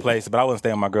girlfriend had her own place, but I wasn't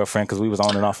staying with my girlfriend because we was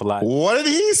on and off a lot. What did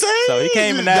he say? So he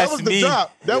came and that asked was the me-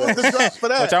 drop. That was the drop for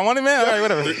What that. y'all wanted, man? All right,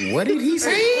 whatever. What did he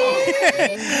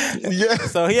say? Yeah.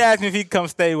 So he asked me if he could come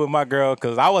stay with my girl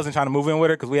because I wasn't trying to move in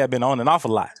with her because we had been on and off a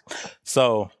lot.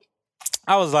 So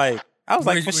I was like, for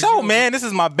Was sure, you- man. This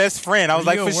is my best friend. I was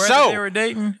Were like, you for aware that they sure. were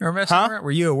dating or messing Huh? around?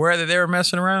 Were you aware that they were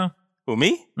messing around? Who,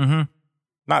 me? Mm-hmm.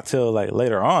 Not till like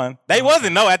later on. They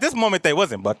wasn't. No, at this moment they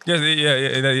wasn't. Buck. Yeah,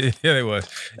 they was.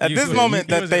 At this moment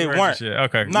that they weren't. Shit.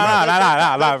 Okay. No,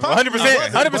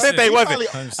 100% they wasn't.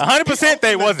 100%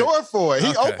 they wasn't. Door for it.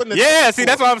 He opened the Yeah, door see, for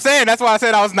that's it. what I'm saying. That's why I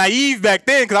said I was naive back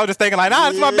then because I was just thinking like, nah,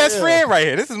 this is my best Yeah. friend right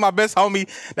here. This is my best homie.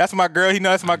 That's my girl. He know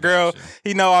that's my girl.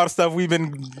 He know all the stuff we've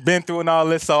been through and all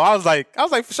this. So I was like,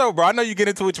 for sure, bro. I know you get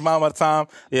into it with your mom all the time.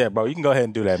 Yeah, bro, you can go ahead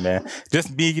and do that, man.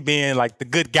 Just being like the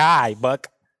good guy, Buck.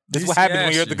 This is what happens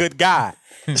when you're the good guy.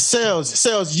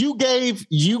 Sales, you gave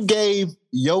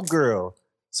your girl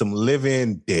some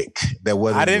live-in dick that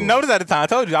wasn't I didn't yours. notice at the time. I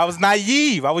told you I was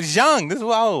naive. I was young. This is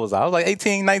what I was. I was like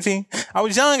 18, 19. I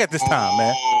was young at this time,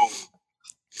 man.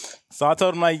 So I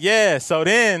told him like, yeah. So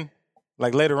then,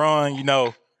 like later on, you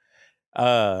know,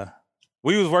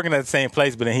 we was working at the same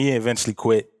place, but then he eventually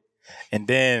quit, and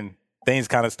then things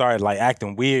kind of started like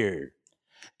acting weird.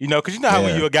 You know, because you know how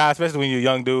when Yeah. you're a guy, especially when you're a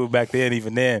young dude back then,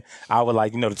 even then, I would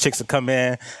like, you know, the chicks would come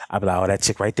in. I'd be like, oh, that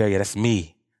chick right there, yeah, that's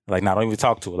me. Like, nah, don't even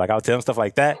talk to her. Like, I would tell him stuff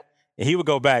like that. And he would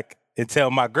go back and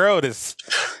tell my girl this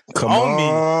Come on me.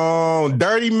 on,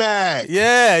 Dirty Mac.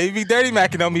 Yeah, he'd be dirty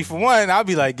macking on me for one. I'd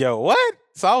be like, yo, what?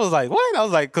 So I was like, what? I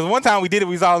was like, because one time we did it,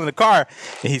 we was all in the car,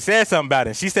 and he said something about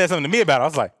it. And she said something to me about it. I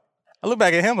was like, I look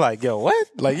back at him like, yo, what?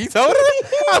 Like, you told her?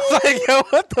 I was like, yo,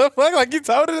 what the fuck? Like, you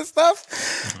told her this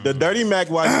stuff? The Dirty Mac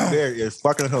while he's there is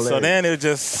fucking hilarious. So then it was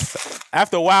just,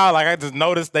 after a while, like, I just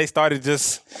noticed they started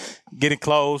just getting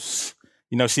close.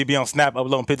 You know, she'd be on Snap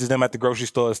uploading pictures of them at the grocery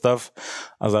store and stuff.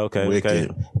 I was like, okay,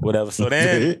 Wicked. whatever. So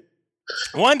then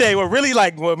one day, what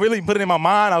really put it in my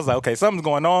mind, I was like, okay, something's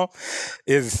going on.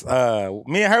 Is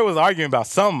me and her was arguing about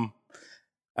something.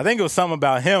 I think it was something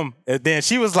about him. And then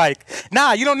she was like,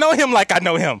 nah, you don't know him like I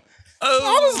know him.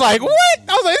 I was like, what?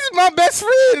 I was like, this is my best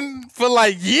friend for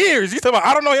like years. You talking about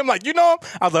I don't know him like you know him?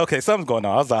 I was like, okay, something's going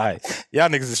on. I was like, all right, y'all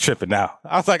niggas is tripping now.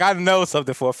 I was like, I know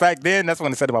something for a fact. Then that's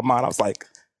when it said in my mind. I was like,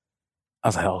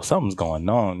 oh, something's going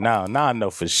on now. Now I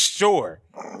know for sure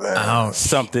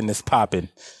something is popping.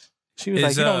 She was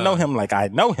like, you don't know him like I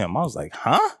know him. I was like,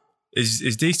 huh?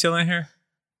 Is D still in here?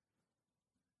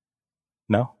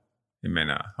 No. He may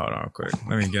not. Hold on real quick.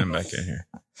 Let me get him back in here.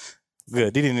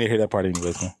 Good. He didn't hear that part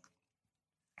anyways, man.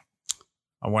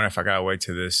 I wonder if I gotta wait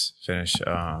till this finish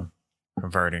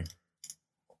converting.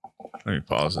 Let me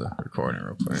pause the recording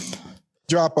real quick.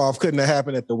 Drop off couldn't have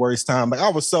happened at the worst time. Like, I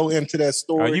was so into that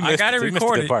story. Oh, you I missed got it it. You missed the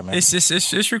recorded. good part, man.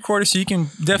 It's recorded, so you can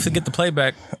definitely get the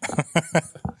playback.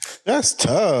 That's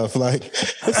tough. Like,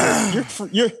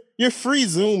 your free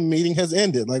Zoom meeting has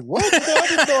ended. Like, what?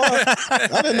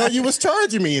 I didn't know you was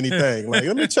charging me anything. Like,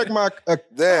 let me check my.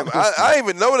 Damn, I didn't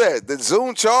even know that. The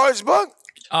Zoom charge, Buck?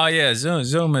 Oh yeah,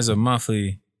 Zoom is a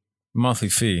monthly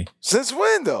fee. Since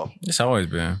when, though? It's always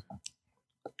been.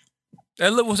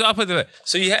 And look, so I'll put that.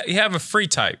 So you have a free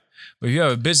type, but if you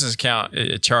have a business account,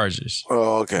 it charges.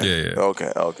 Oh, okay. Yeah.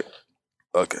 Okay.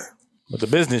 But the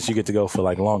business you get to go for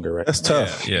like longer, right? That's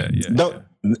tough. Yeah.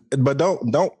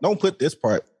 Don't put this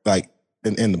part like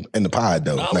in the pod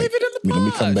though. I'll Like, leave it in the pod. let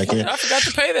me come back in. I forgot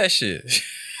to pay that shit.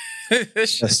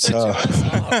 That's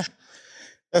tough.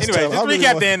 That's Anyway, tough. just I really recap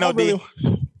want- the end, I though, D.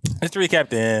 really- Let's recap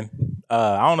the end.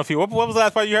 I don't know if you. What was the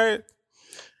last part you heard?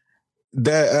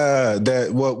 That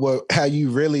what how you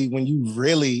really when you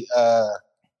really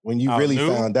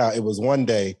knew? found out, it was one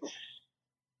day.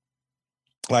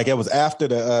 Like, it was after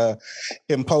the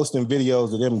him posting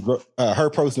videos of them, her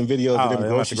posting videos of them they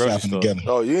went grocery to grocery shopping store. together.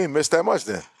 Oh, you ain't missed that much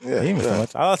then. Yeah. He missed so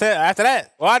much. I said after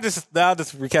that. Well, I'll just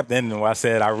recap the ending where I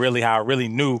said how I really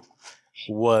knew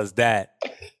was that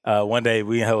one day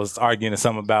we was arguing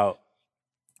something about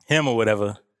him or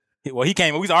whatever, Well, he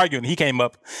came. We was arguing. He came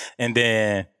up, and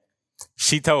then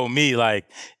she told me like,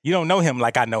 "You don't know him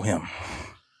like I know him."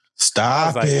 Stop I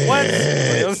was like, it. "What?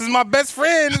 This is my best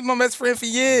friend. This is my best friend for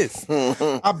years."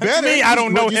 I better. me, I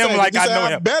don't know him like I know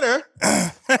him. Better.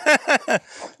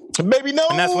 Maybe no.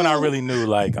 And that's when I really knew,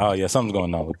 like, oh yeah, something's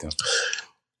going on with him.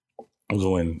 It was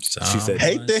when she said,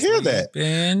 Hate to hear that.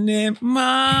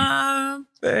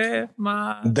 That's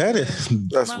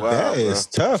wild, That is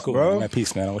tough, "Cool, bro. man.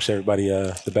 Peace, man. I wish everybody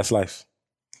the best life."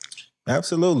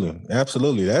 Absolutely.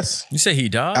 That's You say he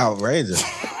died? outrageous.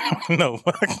 No.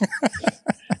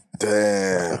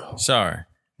 Damn. Sorry.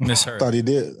 Misheard. I thought he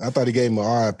did. I thought he gave him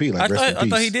an RIP. Like, rest in I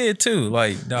thought he peace. did too.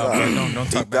 Like, no, bro, don't He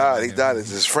talk died. about He died. It's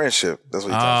his friendship. That's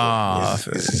what he Ah, talks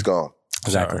about. He's gone.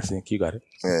 Exactly. See, you got it.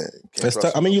 Yeah. Can't That's trust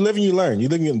tough. I mean, you live and you learn.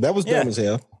 That was dumb Yeah. as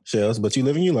hell, Shells, but you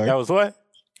live and you learn. That was what?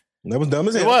 That was dumb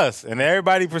as It hell. was. And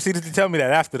everybody proceeded to tell me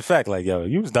that after the fact. Like, yo,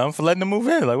 you was dumb for letting them move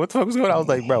in. Like, what the fuck was going on? I was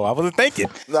like, bro, I wasn't thinking.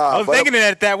 Nah, I was but- thinking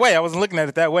it that way. I wasn't looking at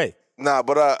it that way. Nah,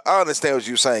 but I understand what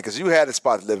you're saying because you had a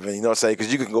spot to live in. You know what I'm saying?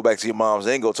 Because you can go back to your mom's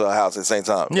and go to her house at the same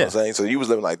time. You know what I'm saying? So you was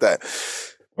living like that.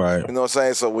 Right. You know what I'm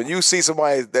saying? So when you see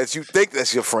somebody that you think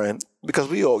that's your friend, because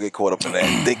we all get caught up in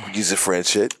that, think we a friend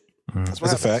shit. That's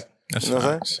That's a fact. That's You know what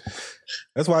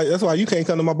I'm That's why you can't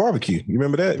come to my barbecue. You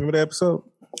remember that? Remember that episode?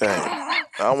 Hey, I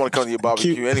don't want to come to your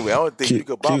barbecue Cute. anyway. I don't think you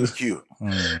could barbecue.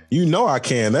 You know I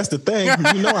can. That's the thing.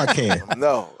 You know I can.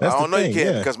 No, That's I don't the know thing, you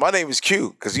can yeah. because my name is Q.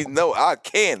 Because you know I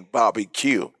can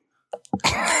barbecue.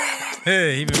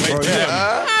 Hey, he been waiting. Bro,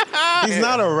 yeah. He's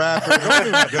not a rapper. Don't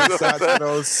even go outside to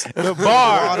those The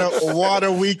bar.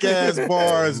 water weak ass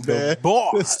bars, man.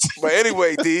 Bar. But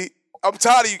anyway, D, I'm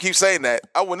tired of you keep saying that.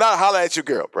 I will not holler at your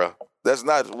girl, bro. That's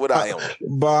not what I am.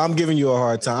 But I'm giving you a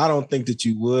hard time. I don't think that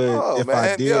you would if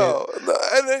I did.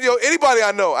 Anybody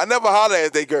I know, I never holler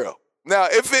at their girl. Now,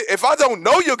 if I don't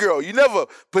know your girl, you never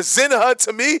presented her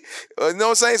to me, you know what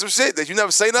I'm saying, some shit that you never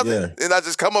say nothing, Yeah. and I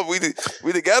just come up, we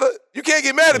together, you can't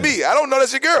get mad at me. I don't know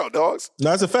that's your girl, dogs.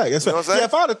 No, that's a fact. That's a You know fact.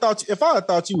 what I'm Yeah, if I had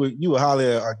thought you would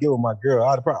holler or get with my girl,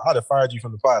 I'd have fired you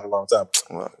from the pod a long time.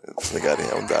 Well, this nigga out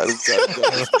here, I'm dying.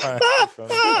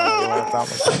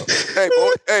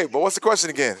 Hey, but what's the question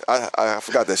again? I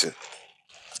forgot that shit.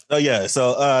 Oh yeah,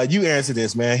 so you answer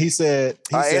this, man. He said,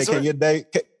 answer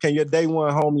can your day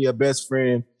one homie or best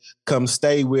friend come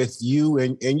stay with you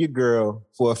and your girl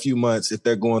for a few months if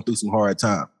they're going through some hard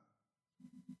time?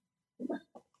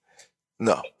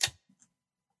 No.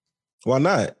 Why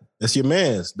not? It's your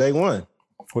man's day one.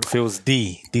 What if it was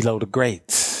D-Lo the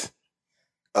Great?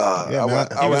 Yeah, man.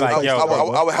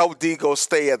 I would help D go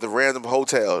stay at the random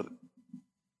hotel.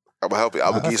 I would help you. I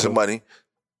would give you some money.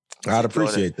 I'd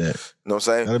appreciate that. You know what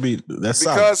I'm saying? That's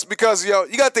solid. Because yo,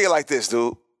 you gotta think it like this,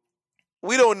 dude.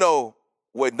 We don't know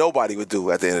what nobody would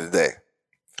do at the end of the day.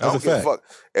 I That's don't a give a fact. fuck.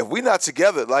 If we not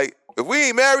together, like if we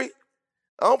ain't married,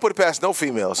 I don't put it past no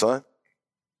female, son.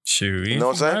 Shoot, You know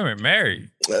what I'm saying? I'm married.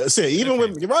 See, even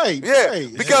with right, Yeah,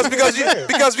 right. because you gotta look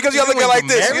at it like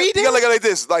this. You gotta look at it like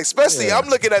this. Like especially, Yeah. I'm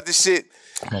looking at this shit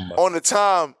on the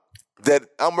time that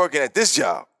I'm working at this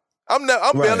job. I'm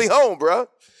Right. barely home, bro.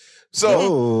 So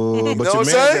Oh, but know your what man's I'm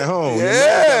saying? at home. Yeah. Your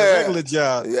man got a regular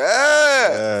job. yeah,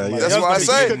 Yeah, that's yeah. what I Y'all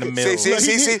say. gonna be in the middle.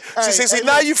 See.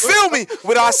 Now you feel me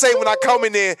when I say when I come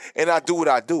in there and I do what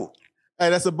I do. Hey,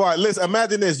 that's a bar. Listen,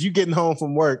 imagine this: you getting home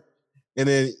from work, and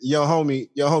then your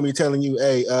homie telling you,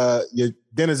 "Hey, your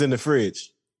dinner's in the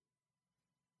fridge."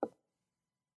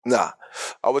 Nah,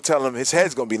 I would tell him his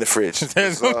head's gonna be in the fridge.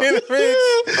 There's something in the fridge.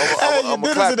 I'm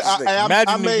gonna clap this nigga.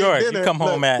 Imagine New York. You come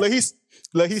home at he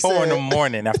 4 in the said,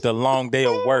 morning after a long day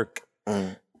of work,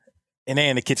 Mm. and they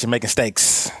in the kitchen making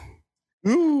steaks.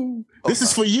 "Ooh, this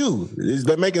is for you.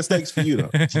 They're making steaks for you,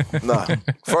 though." Nah.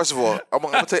 First of all, I'm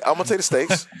gonna take the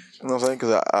steaks. You know what I'm saying?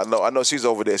 Because I know she's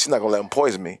over there. She's not gonna let him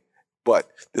poison me. But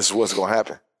this is what's gonna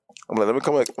happen. I'm like,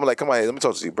 come out here. Let me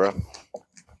talk to you, bro.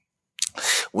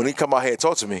 When he come out here and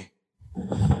talk to me,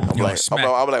 I'm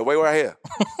like, wait right here.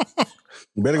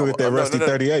 You better go get that No, rusty no.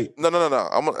 38. No.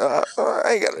 I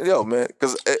ain't got yo, man.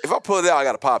 Because if I pull it out, I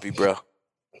got to pop you, bro.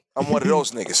 I'm one of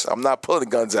those niggas. I'm not pulling the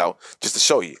guns out just to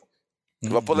show you.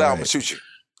 If I pull it out, I'm gonna shoot you.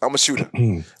 I'm gonna shoot her.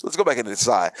 Let's go back into the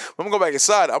side. When I'm gonna go back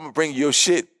inside, I'm gonna bring your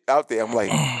shit out there. I'm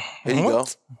like, here you go.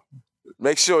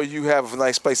 Make sure you have a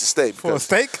nice place to stay For a because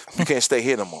steak? you can't stay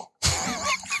here no more.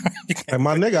 Hey,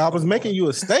 my nigga, I was making you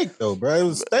a steak though, bro. It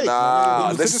was a steak. Nah, It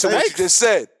was a listen to what you steak. just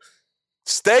said.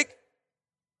 Steak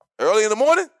early in the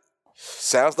morning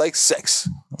sounds like sex.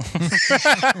 You know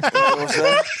what I'm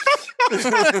saying?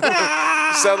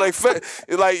 Sound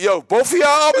like yo, both of y'all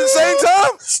up at the same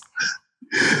time?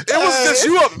 It wasn't just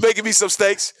you up making me some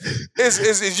steaks.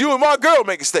 It's you and my girl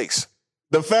making steaks.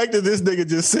 The fact that this nigga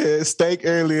just said steak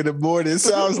early in the morning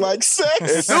sounds like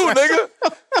sex. Dude, nigga.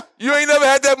 You ain't never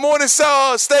had that morning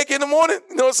steak in the morning?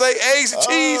 You know what I'm saying? Eggs and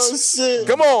cheese. Oh, shit.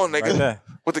 Come on, nigga. Right there.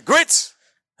 With the grits.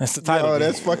 That's the title. Oh,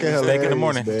 that's fucking hilarious. Steak in the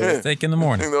morning. Man. Steak in the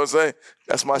morning. You know what I'm saying?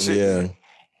 That's my shit.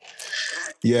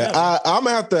 Yeah. I'm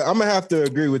gonna have to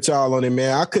agree with y'all on it,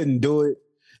 man. I couldn't do it.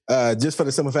 Just for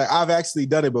the simple fact, I've actually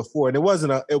done it before, and it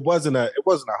wasn't a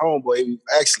homeboy. It was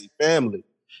actually family.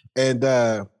 And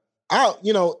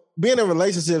being in a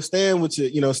relationship, staying with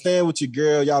your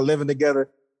girl, y'all living together,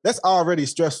 that's already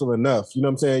stressful enough. You know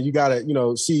what I'm saying? You gotta,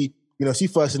 she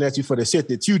fussing at you for the shit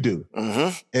that you do,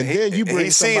 and then you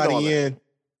bring somebody in,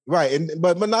 right?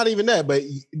 But not even that. But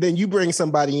then you bring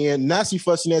somebody in. Now she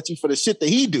fussing at you for the shit that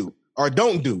he do or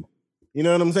don't do. You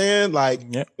know what I'm saying? Like,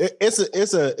 it's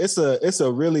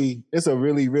a really,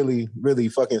 really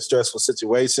fucking stressful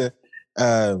situation.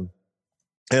 And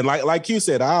like you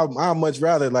said, I'd much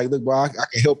rather look, bro, I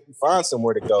can help you find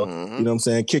somewhere to go. Mm-hmm. You know what I'm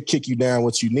saying? Kick you down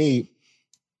what you need.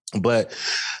 But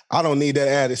I don't need that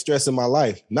added stress in my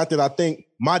life. Not that I think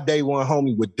my day one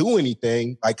homie would do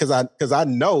anything, cause I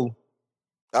know.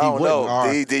 I don't know.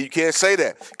 You can't say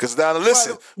that. Cause now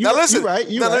listen. Listen what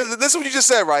you just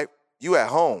said, right? You at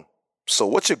home. So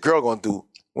what's your girl gonna do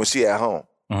when she at home?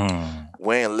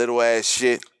 Wearing little ass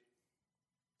shit.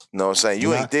 You know what I'm saying?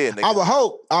 You ain't there, nigga. I would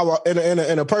hope.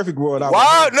 In a perfect world.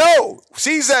 No,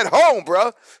 she's at home,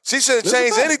 bro. She shouldn't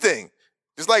change anything.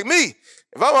 Just like me.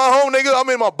 If I'm at home, nigga, I'm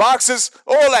in my boxes,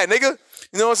 all that, nigga.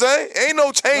 You know what I'm saying? Ain't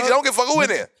no change. I don't give a fuck who in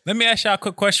there. Let me ask y'all a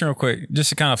quick question real quick,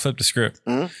 just to kind of flip the script.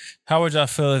 Mm-hmm. How would y'all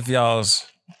feel if y'all's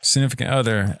significant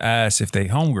other asked if they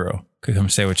homegirl could come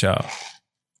stay with y'all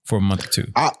for a month or two?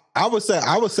 I would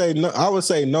say no. I would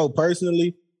say no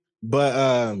personally,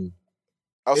 but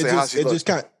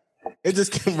it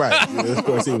just came right. Of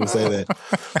course, he would say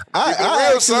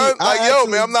that. Son.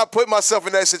 Man, I'm not putting myself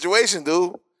in that situation,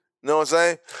 dude. You know what I'm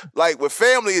saying? Like with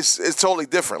family, it's totally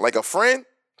different. Like a friend,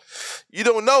 you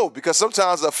don't know because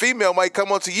sometimes a female might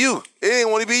come up to you. It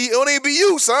ain't be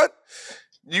you, son.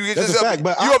 You That's just a fact,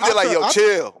 but you up there like, yo,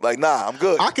 chill. Like, nah, I'm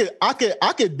good. I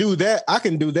could do that. I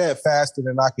can do that faster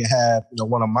than I can have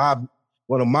one of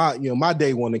my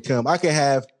day one to come. I can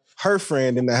have her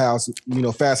friend in the house,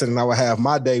 faster than I would have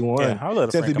my day one.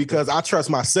 Simply because I trust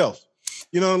myself.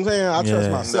 You know what I'm saying? I trust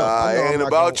myself. Nah, ain't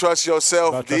about trust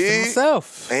yourself, D.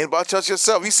 Ain't about trust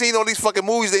yourself. You seen all these fucking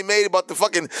movies they made about the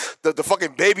fucking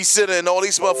babysitter and all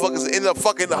these motherfuckers end up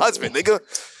fucking the husband, nigga.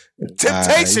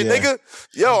 Temptation, nigga.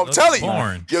 Yo, I'm telling you,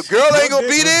 your girl ain't gonna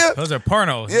be there. Those are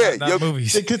pornos. Yeah, not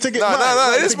movies. Nah,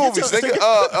 it is movies, nigga.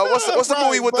 What's the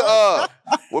movie with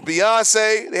with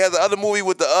Beyonce? They had the other movie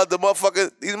with the other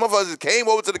motherfucker. These motherfuckers just came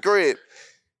over to the crib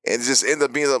and just ended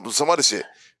up being some other shit.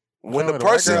 When the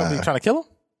person trying to kill him?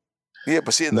 Yeah,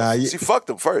 but she fucked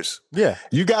him first. Yeah.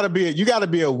 You gotta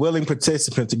be a willing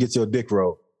participant to get your dick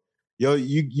rolled. Yo,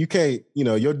 you can't,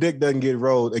 your dick doesn't get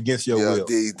rolled against your will.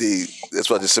 That's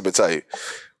what I just simply tell you.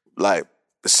 Like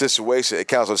the situation, it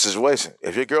counts on the situation.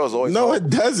 If your girl's always it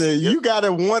doesn't. You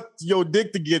gotta want your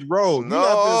dick to get rolled.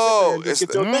 No, get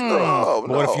your dick rolled.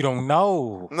 What if you don't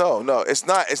know? No, it's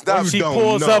not. When she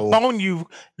pulls up on you,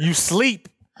 you sleep.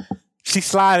 She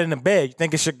slide in the bed. You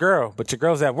think it's your girl, but your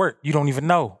girl's at work. You don't even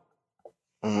know.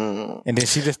 Mm-hmm. And then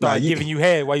she just started giving you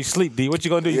head while you sleep, D. What you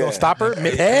gonna do? You gonna stop her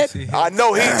mid-head? I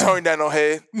know he turned down no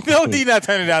head. No, D not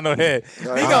turning down no head. He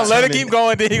gonna let her keep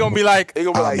going, then he gonna be like,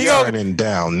 turning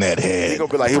down that head. He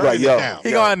gonna be like, yo. He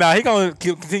gonna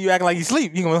continue acting like he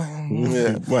sleep. He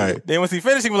gonna, right. Then once he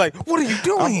finished, he be like, what are you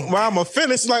doing? I'm gonna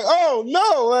finish like, oh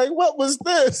no, like what was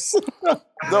this?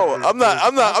 No, I'm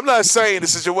not saying the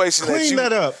situation Clean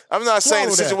that up. I'm not saying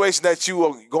the situation that you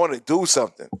are going to do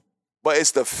something, but it's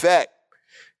the fact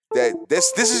that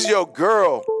this is your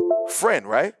girl friend,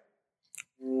 right?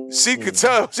 She could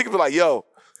tell. She could be like, yo,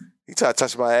 he tried to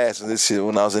touch my ass and this shit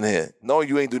when I was in here. No,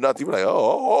 you ain't do nothing. You be like,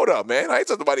 oh, hold up, man. I ain't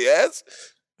touch nobody's ass.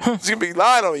 She could be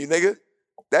lying on you, nigga.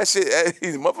 That shit,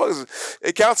 motherfuckers.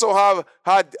 It counts on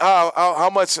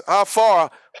how far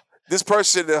this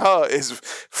person and her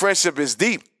friendship is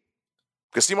deep,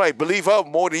 because she might believe her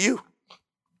more than you.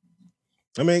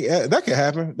 I mean, that could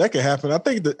happen.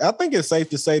 I think it's safe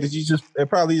to say that it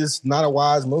probably is not a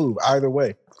wise move either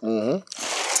way.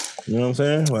 Mm-hmm. You know what I'm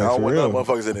saying? Like, I don't want no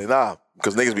motherfuckers in there,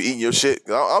 because niggas be eating your shit.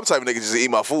 I'm the type of nigga just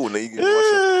eat my food and then you get more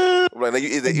shit. I'm like,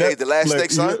 you ate the last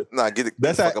steak, son? Nah, get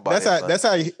the fuck up out of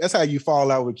here. That's how you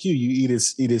fall out with Q. You eat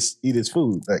his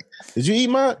food. Like, did you eat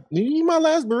my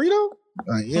last burrito?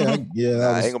 Yeah.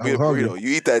 I ain't gonna be a burrito.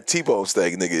 You eat that T-bone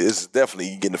steak, nigga. It's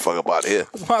definitely you getting the fuck up out of here.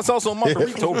 It's also my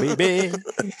burrito, baby.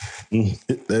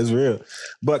 That's real.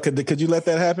 But could you let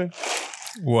that happen?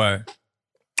 What?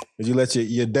 Would you let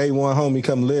your day one homie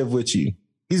come live with you?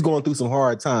 He's going through some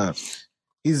hard times.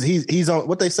 He's on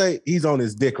what they say. He's on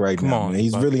his dick right now. Man.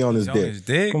 He's really on his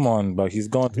dick. Come on, Buck. He's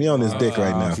going. He on his dick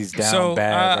right now. He's down So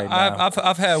bad right now.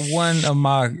 I've had one of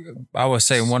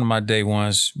my day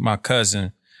ones. My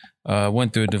cousin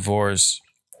went through a divorce,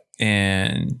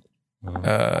 and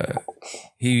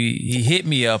he hit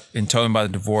me up and told me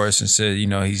about the divorce and said, you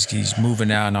know, he's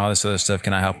moving out and all this other stuff.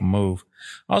 Can I help him move?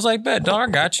 I was like, bet, dog,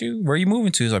 I got you. Where are you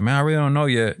moving to? He's like, man, I really don't know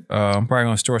yet. I'm probably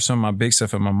gonna store some of my big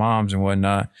stuff at my mom's and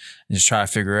whatnot and just try to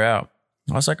figure it out.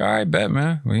 I was like, all right, bet,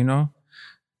 man. Well, you know,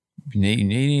 if you need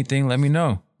anything, let me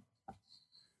know.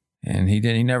 And he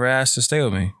never asked to stay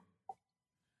with me.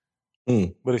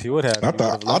 But if you would have, I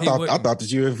thought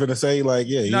that you were gonna say like,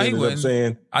 yeah, he ended up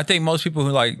saying. I think most people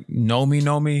who like know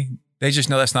me, they just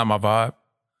know that's not my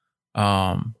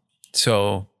vibe.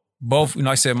 So both, you know,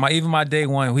 like I said, even my day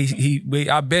one,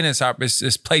 I've been in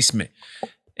his placement,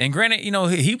 and granted, you know,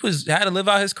 he had to live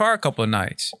out his car a couple of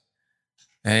nights,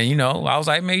 and you know, I was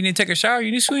like, man, you need to take a shower. You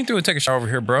need to swing through and take a shower over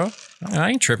here, bro. I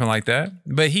ain't tripping like that.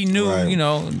 But he knew, you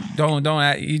know,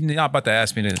 he's not about to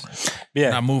ask me to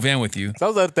not move in with you.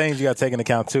 Those are the things you got to take into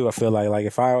account too. I feel like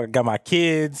if I got my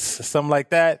kids, something like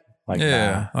that. Like,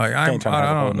 yeah, nah, like I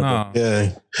don't know.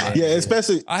 Yeah,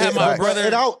 especially I had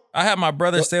my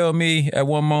brother stay with me at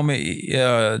one moment.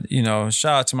 You know,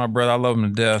 shout out to my brother. I love him to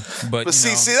death. But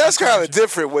see, that's kind of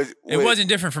different. It wasn't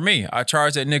different for me. I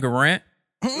charged that nigga rent.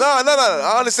 No.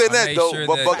 I understand that though. Sure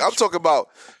but I'm talking about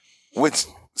with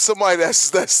somebody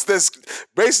that's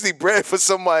basically bred for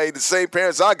somebody the same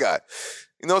parents I got.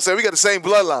 You know what I'm saying? We got the same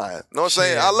bloodline. You know what I'm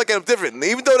saying? I look at them different,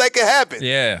 even though that can happen.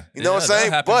 Yeah, you know what I'm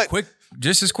saying? But quick.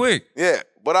 Just as quick. Yeah,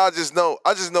 but I just know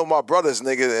my brothers,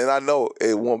 nigga, and I know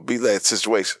it won't be that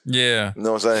situation. Yeah. You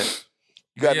know what I'm saying?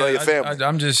 You gotta know your family.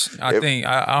 I think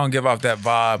I don't give off that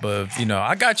vibe of, you know,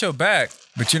 I got your back,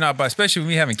 but you're not by, especially with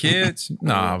me having kids.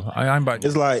 Nah, I'm by.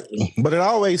 It's like, but it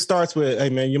always starts with, hey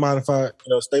man, you mind if I, you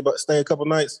know, stay a couple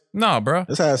nights? No, bro.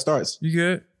 That's how it starts. You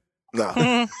good?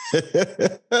 Nah.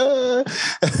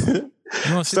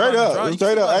 Straight up.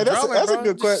 Hey, that's a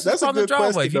good question. That's a good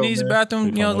question. If you need a bathroom,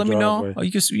 you know, let me know. Or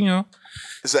you can, you know.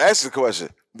 It's an excellent question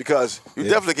because you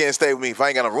definitely can't stay with me if I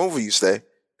ain't got no room for you to stay.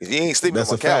 Because you ain't sleeping on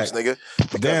my couch, nigga.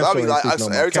 Because I'll be like,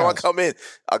 every time I come in,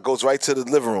 I goes right to the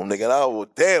living room, nigga. And I will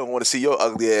want to see your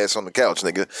ugly ass on the couch,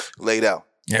 nigga, laid out.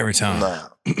 Every time. Nah.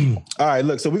 All right,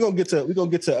 look. So we're gonna get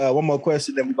to one more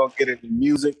question, then we're gonna get into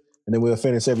music, and then we'll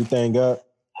finish everything up.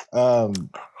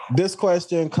 This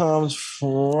question comes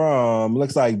from,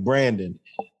 looks like Brandon.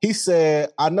 He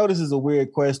said, I know this is a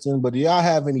weird question, but do y'all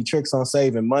have any tricks on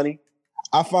saving money?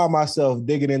 I find myself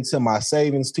digging into my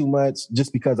savings too much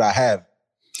just because I have.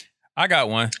 I got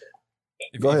one.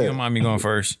 If Go ahead. you don't mind me going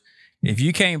first. If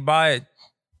you can't buy it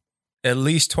at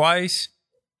least twice,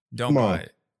 don't buy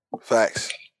it.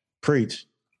 Facts. Preach.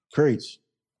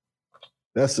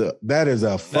 That is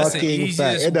a fucking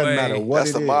fact. It doesn't matter what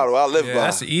that's the model I live by.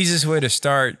 That's the easiest way to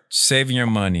start saving your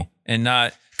money, and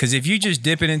not because if you just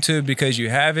dip it into it because you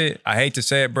have it, I hate to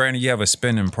say it, Brandon, you have a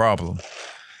spending problem.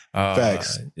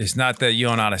 Facts. It's not that you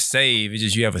don't know how to save; it's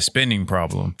just you have a spending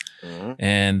problem. Mm-hmm.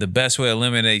 And the best way to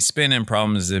eliminate spending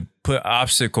problems is to put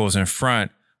obstacles in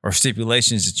front or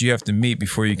stipulations that you have to meet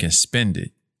before you can spend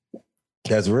it.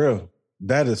 That's real.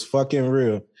 That is fucking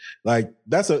real. Like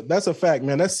that's a fact,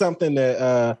 man. That's something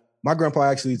that my grandpa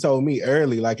actually told me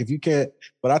early. Like if you can't,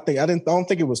 but I don't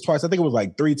think it was twice. I think it was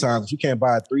like 3 times. If you can't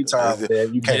buy it 3 times,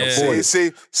 then you can't afford it.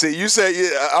 See, you said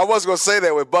I wasn't gonna say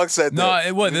that when Buck said that. No,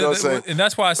 it wasn't. And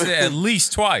that's why I said at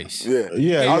least twice.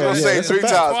 Yeah. I was gonna say 3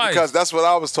 times because that's what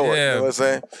I was told. Yeah. You know what I'm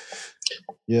saying?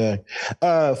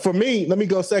 Yeah. For me, let me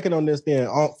go second on this then.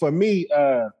 For me,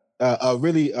 a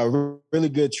really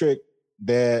good trick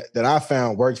that I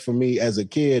found worked for me as a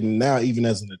kid and now even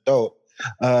as an adult.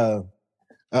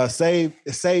 Saving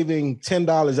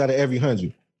 $10 out of every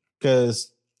 100,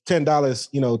 because $10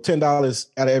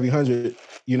 out of every 100,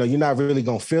 you're not really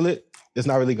gonna feel it. It's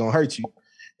not really gonna hurt you.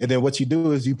 And then what you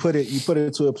do is you put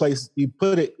it to a place.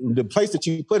 The place that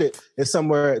you put it is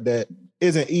somewhere that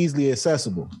isn't easily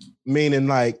accessible. Meaning,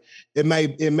 like it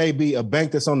may be a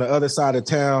bank that's on the other side of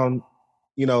town.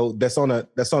 That's on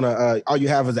a all you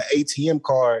have is an ATM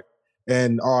card,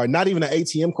 or not even an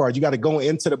ATM card. You got to go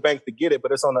into the bank to get it,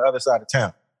 but it's on the other side of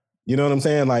town. You know what I'm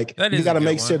saying? Like you got to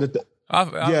make sure that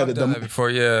I've done that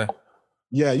before. Yeah,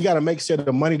 you got to make sure that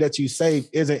the money that you save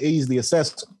isn't easily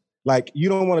accessible. Like you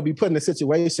don't want to be put in a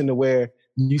situation to where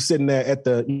you sitting there at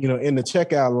the in the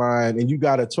checkout line and you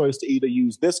got a choice to either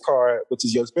use this card, which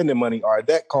is your spending money, or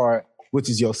that card, which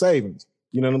is your savings.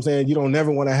 You know what I'm saying? You don't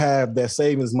never want to have that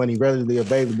savings money readily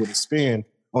available to spend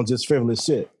on just frivolous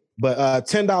shit. But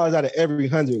 $10 out of every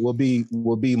 100 will be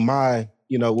my,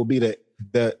 will be the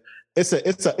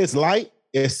it's light.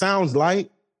 It sounds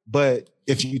light, but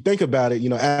if you think about it,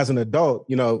 as an adult,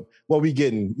 what we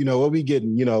getting,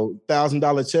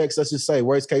 $1,000 checks, let's just say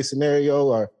worst case scenario,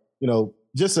 or,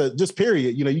 just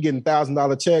period, you getting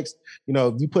 $1,000 checks,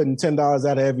 you putting $10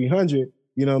 out of every 100,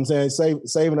 you know what I'm saying?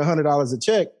 Saving $100 a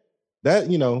check,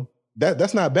 that,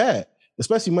 that's not bad,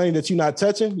 especially money that you're not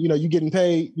touching, you getting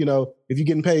paid, if you're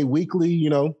getting paid weekly, you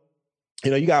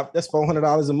got, that's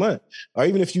 $400 a month. Or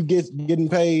even if you getting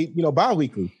paid,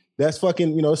 bi-weekly, that's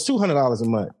fucking, it's $200 a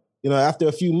month. After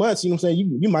a few months, you know what I'm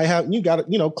saying? You might have, you got,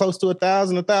 close to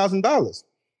 $1,000.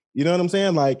 You know what I'm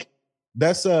saying? Like,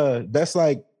 that's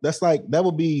like, that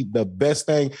would be the best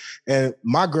thing. And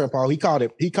my grandpa, he called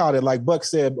it like Buck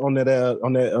said on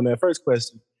that first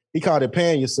question, he called it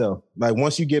paying yourself. Like,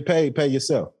 once you get paid, pay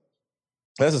yourself.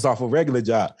 That's just off a regular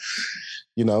job,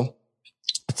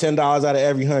 $10 out of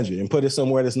every 100 and put it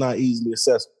somewhere that's not easily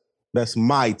accessible. That's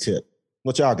my tip.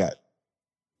 What y'all got?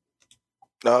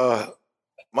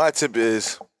 My tip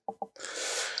is,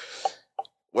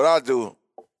 what I do,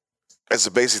 it's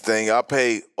a basic thing. I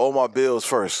pay all my bills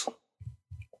first.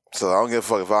 So I don't give a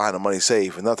fuck if I had the money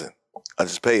saved for nothing. I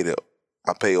just paid it.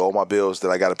 I pay all my bills that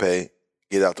I got to pay,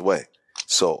 get out the way.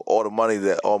 So all the money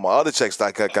all my other checks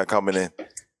that I got coming in,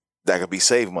 that could be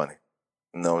saved money.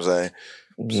 You know what I'm saying?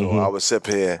 Mm-hmm. So I would sit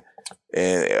here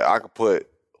and I could put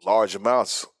large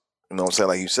amounts, you know what I'm saying?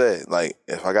 Like you said, like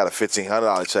if I got a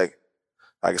 $1,500 check,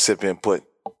 I could sit here and put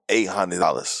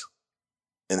 $800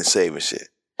 in the saving shit.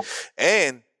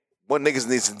 And what niggas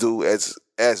needs to do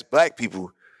as black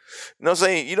people, you know what I'm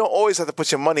saying? You don't always have to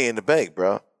put your money in the bank,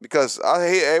 bro. Because I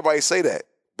hear everybody say that.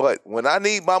 But when I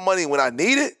need my money, when I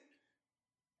need it,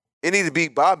 it need to be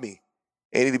by me.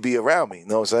 It need to be around me. You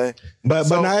know what I'm saying? But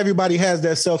not everybody has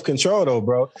that self-control though,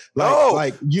 bro.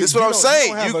 That's what I'm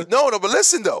saying. But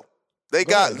listen though. They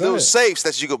got little safes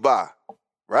that you could buy,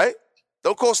 right?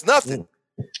 Don't cost nothing.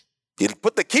 You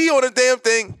put the key on the damn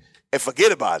thing and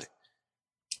forget about it.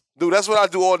 Dude, that's what I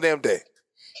do all damn day.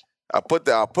 I put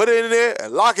it in there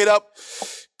and lock it up,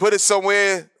 put it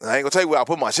somewhere. I ain't gonna tell you where I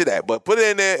put my shit at, but put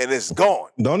it in there and it's gone.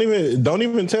 Don't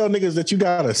even tell niggas that you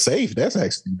got a safe. That's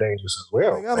actually dangerous as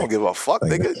well. I don't give a fuck,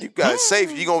 nigga. You got a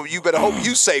safe. You better hope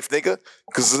you safe, nigga.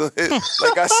 Because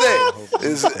like I said,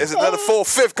 it's another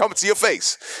 4/5 coming to your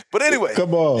face. But anyway,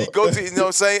 come on. You go to, you know what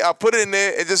I'm saying? I put it in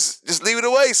there and just leave it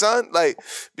away, son. Like,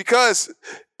 because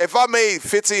if I made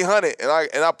 $1,500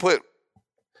 and I put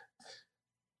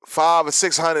 $500 or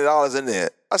 $600 in there,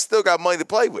 I still got money to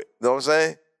play with. You know what I'm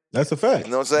saying? That's a fact.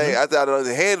 You know what I'm saying? I thought I had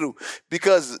to handle,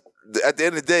 because at the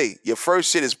end of the day, your first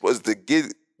shit was to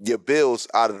get your bills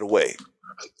out of the way.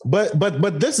 But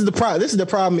this is the problem. This is the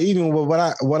problem. Even with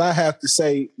what I have to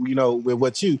say, with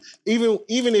what even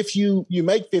if you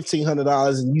make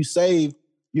 $1,500 and you save,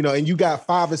 and you got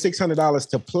 $500 or $600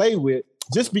 to play with,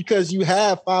 just because you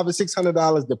have $500 or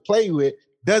 $600 to play with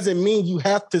doesn't mean you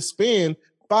have to spend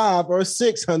 $500 or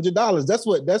 $600. That's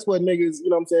what niggas, you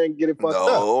know what I'm saying, get it fucked up.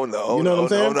 No, you know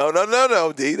what I'm saying?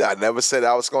 No, D. I never said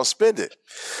I was gonna spend it.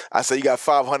 I said you got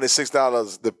 $500,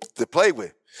 $600 to play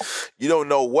with. You don't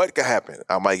know what could happen.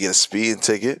 I might get a speeding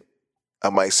ticket. I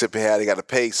might sit here and I got to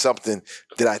pay something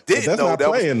that I didn't know. That's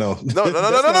not playing, though.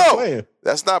 No.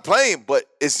 That's not playing, but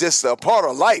it's just a part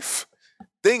of life.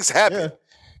 Things happen.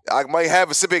 Yeah. I might have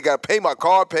a sit here, got to pay my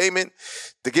car payment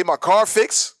to get my car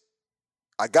fixed.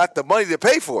 I got the money to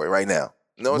pay for it right now.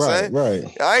 You know what I'm saying?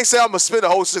 Right. I ain't saying I'm gonna spend the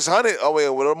whole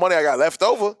 $600 with the money I got left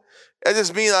over. That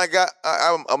just means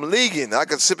I'm leaguing. I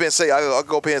can sit here and say, I'll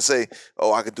go up here and say,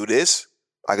 oh, I could do this,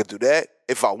 I could do that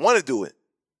if I want to do it.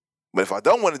 But if I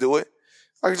don't want to do it,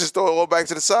 I can just throw it all back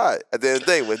to the side at the end of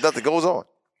the day when nothing goes on.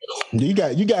 You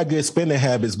got good spending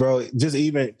habits, bro. Just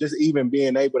even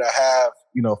being able to have,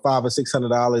 $500 or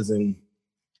 $600 and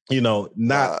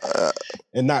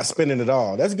not spending it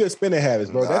all. That's good spending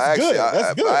habits, bro. That's good.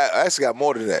 I actually got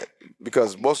more than that,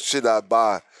 because most shit I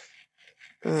buy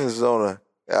is on a.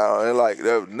 Like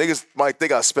niggas might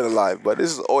think I spend a lot, but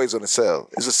this is always on a sale.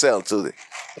 It's a sale Tuesday.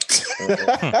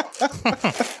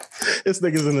 This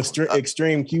nigga's an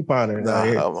extreme couponer.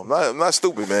 I'm not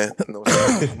stupid, man.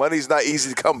 Money's not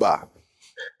easy to come by.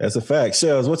 That's a fact.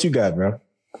 Shells, what you got, bro?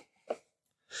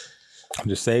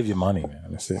 Just save your money, man.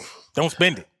 That's it. Don't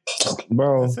spend it,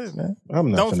 bro. That's it, man. I'm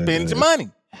not. Don't spend your money.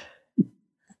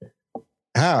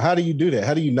 How do you do that?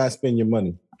 How do you not spend your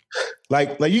money?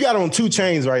 Like you got on 2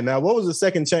 chains right now. What was the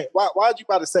second chain? Why'd you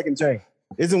buy the second chain?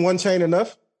 Isn't 1 chain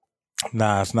enough?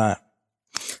 Nah, it's not.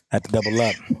 I have to double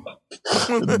up.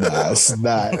 Nah, it's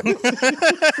not.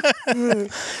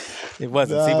 It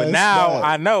wasn't. See, but now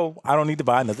I know I don't need to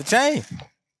buy another chain.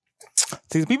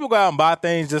 See, people go out and buy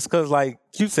things just because, like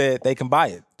you said, they can buy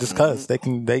it. Just because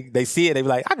they see it, they be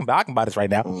like, I can buy this right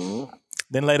now.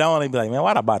 Then later on, they be like, man,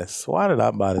 why did I buy this? Why did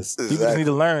I buy this? People just need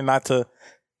to learn to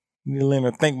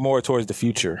think more towards the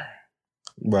future.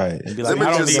 Right. And be like,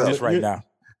 I don't need this right now.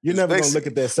 You're never gonna look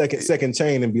at that second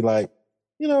chain and be like,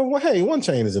 you know, well, hey, one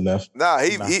chain is enough. Nah,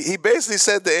 he basically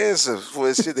said the answer for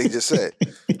his shit that he just said.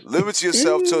 Limit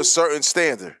yourself to a certain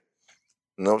standard.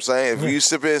 You know what I'm saying? If you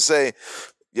sit here and say,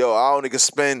 yo, I only can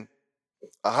spend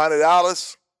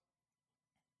 $100,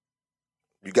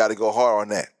 you got to go hard on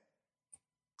that.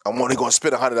 I'm only going to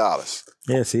spend $100.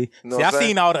 Yeah, see? You know See, what I I'm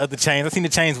seen all the other chains. I seen the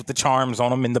chains with the charms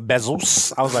on them and the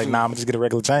bezels. I was like, nah, I'm going to just get a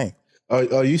regular chain.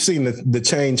 Oh, you seen the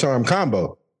chain charm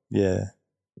combo? Yeah.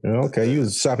 Okay, you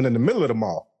was shopping in the middle of the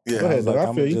mall. Yeah. Go ahead, Like, I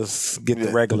I'm feel going to you. just get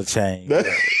the regular chain.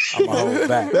 I'm going to hold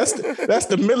back. That's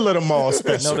the middle of the mall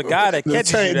special. No, the guy that The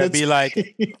catches chain you that that's- be like,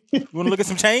 you want to look at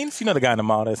some chains? You know the guy in the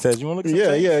mall that says, you want to look at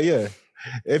some chains? Yeah.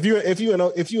 If you in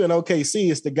OKC,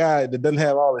 it's the guy that doesn't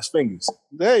have all his fingers.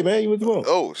 Hey man, what you want?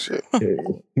 Oh, shit.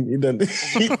 he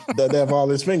doesn't have all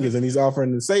his fingers, and he's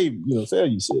offering to sell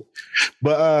you shit.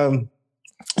 But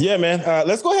yeah, man.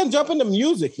 Let's go ahead and jump into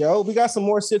music, yo. We got some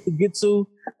more shit to get to.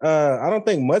 I don't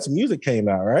think much music came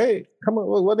out, right? Come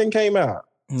on, what then came out?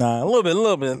 Nah, a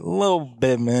little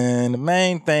bit, man. The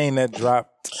main thing that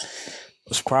dropped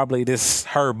was probably this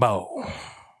Herbo.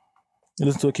 You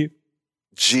listen to it, Q?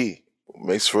 G.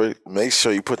 Make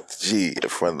sure you put the G in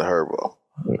front of the Herbo.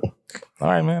 All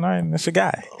right, man. All right, that's your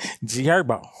guy, G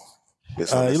Herbo.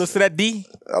 Yes, You listen to that D?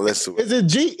 I listen to it.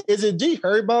 Is it G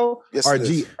Herbo Yes, or it is.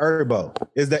 G Herbo?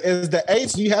 Is the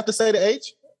H? Do you have to say the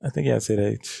H? I think you have to say the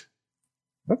H.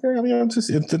 Okay, I mean, it's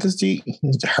just G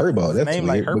Herbo. That's Name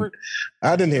weird, like Herbert? but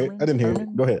I didn't hear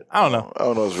it. Go ahead. I don't know. I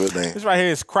don't know his real name. This right here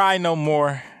is Cry No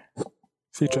More,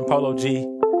 featuring Polo G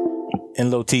and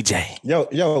Lil TJ.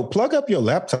 Yo, plug up your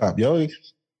laptop, yo.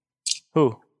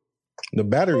 Who? The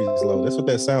battery is low. That's what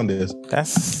that sound is. I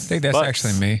think that's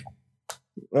actually me.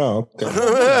 Oh,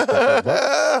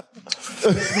 okay.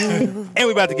 And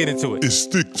we about to get into it. It's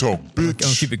Stick Talk, I'm gonna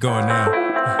bitch. keep it going now.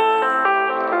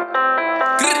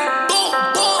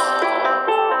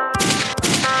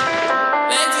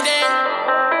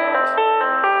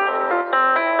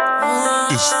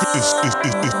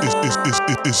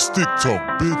 It's Stick Talk,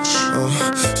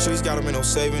 bitch. Streets got them in no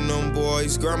saving them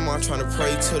boys. Grandma tryna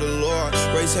pray to the Lord.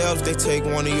 Raise hell if they take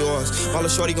one of yours. All the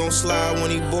shorty gon' slide when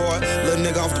he bored. Little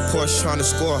nigga off the porch tryna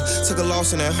score. Took a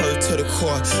loss and that hurt to the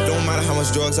core. Don't matter how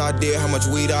much drugs I did, how much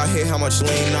weed I hit, how much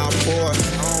lean I poured.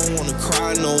 I don't wanna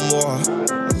cry no more.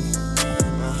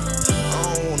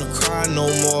 I don't wanna cry no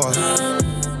more. I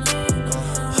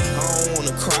don't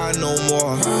wanna cry no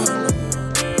more.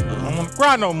 I don't want to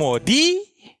cry no more, D.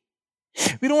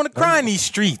 We don't want to cry in these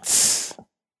streets.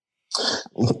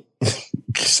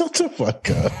 Shut the fuck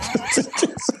up.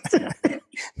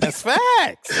 That's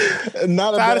facts.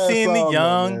 Not a Tired bad of seeing song, the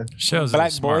young man. Shell's black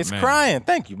a smart boys man. crying.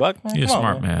 Thank you, Buck. Man. You're a Come on,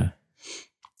 smart man.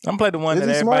 I'm playing the one Is that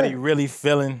he everybody smart? really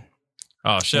feeling.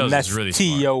 Oh, And Shell's that's is really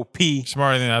smart. T.O.P.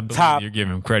 Smarter than I believe Top. you're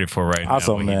giving him credit for right now.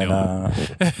 Also, what he man, doing.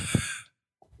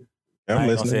 I'm I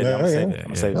ain't gonna say listening. it. I'm gonna say man. it. I'm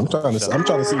gonna say it. I'm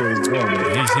trying to see where he's going with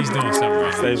it. He's doing something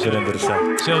right now. Save it into the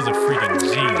show. Shell's a freaking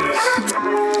genius.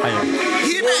 I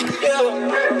am.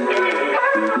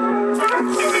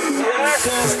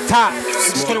 Top.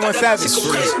 21 Savage.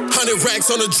 100 racks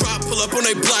on the drop, pull up on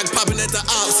they block, popping at the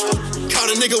ops.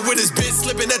 Caught a nigga with his bitch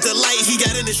slipping at the light, he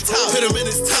got in his top. Hit him in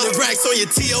his top. 100 racks on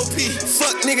your TOP.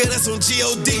 Fuck nigga, that's on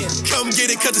GOD. Come get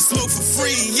it, cut the smoke for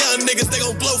free. Young niggas, they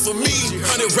gon' blow for me.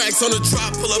 100 racks on the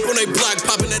drop, pull up on they block,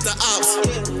 popping at the ops.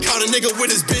 Caught a nigga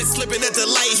with his bitch slipping at the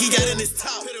light, he got in his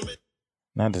top. Hit him in-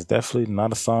 That is definitely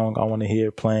not a song I want to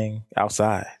hear playing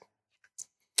outside.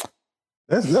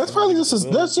 That's probably just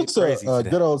We'll get crazy a for that.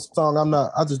 good old song.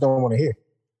 I just don't want to hear.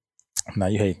 Now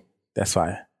you hate. That's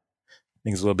fine.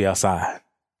 Niggas will be outside.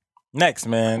 Next,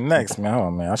 man.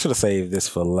 Oh, man. I should have saved this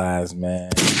for last, man.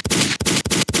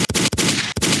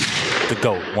 The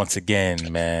GOAT once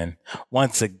again, man.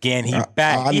 Once again, he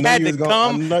back. I He know had you to was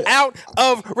gonna- come I know- out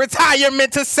of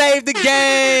retirement to save the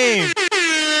game.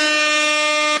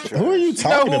 Who are you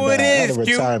talking who about? it is, Out of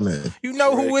Q. retirement. You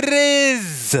know who it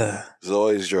is. It's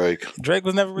always Drake. Drake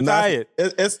was never Nah, retired.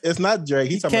 it's not Drake.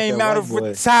 He's He talking came about out that of white boy.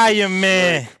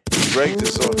 retirement. Drake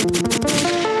just on.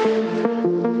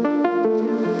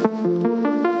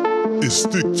 It's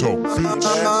Stick Talk, bitch.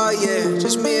 Oh yeah,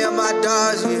 just me and my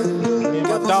dogs, yeah. Me and my Give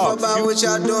a fuck dogs. about what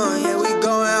y'all doing, yeah. We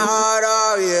going hard,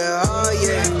 oh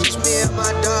yeah, just me and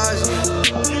my dogs, yeah.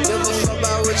 Give a fuck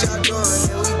about what y'all doing,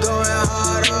 yeah. We going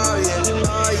hard,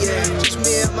 oh yeah, just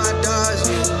me and my dogs,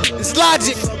 yeah. It's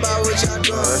Logic. Fuck about what y'all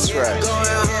doing, That's yeah. right. Going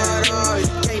hard, oh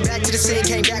scene,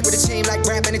 came back with a team like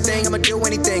rap anything. I'ma do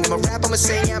anything. I'ma rap, I'ma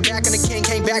sing. Yeah, I'm back on the king.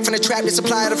 Came back from the trap to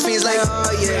supply the fiends like,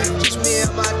 oh yeah. Just me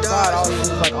and my dogs.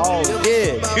 Like, oh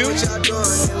yeah, Q. You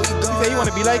said you want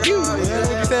to be like you. What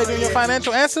you said in your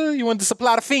financial answer? You want to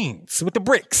supply the fiends with the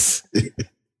bricks.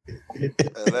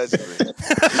 Allegedly.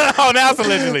 Oh, now it's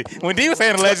allegedly. When D was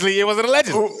saying allegedly, it wasn't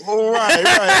allegedly. Right.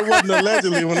 It wasn't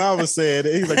allegedly when I was saying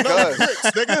it. He's like, no,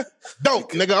 bricks, nigga. Don't,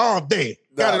 nigga, all day.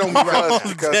 Got it on me right now.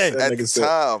 Because at the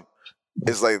time,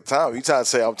 it's like the time. You trying to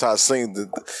say I'm trying to sing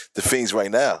the fiends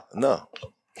right now. No.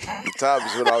 The time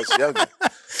is when I was younger.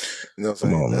 You know what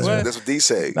I'm saying? That's what D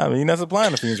said. I mean, you're not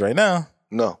supplying the fiends right now.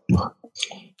 No.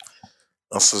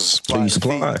 I'm supplying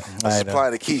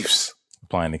the Keefs.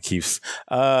 Applying the Keefs.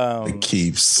 The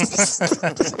Keefs.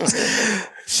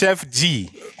 Chef G.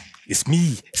 It's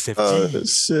me, Chef G.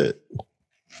 Shit.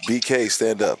 BK,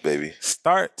 stand up, baby.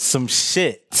 Start some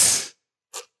shit.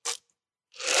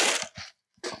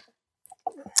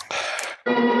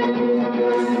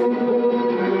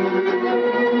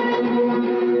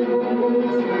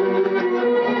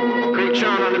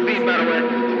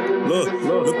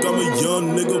 Look, I'm a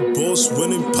young nigga, boss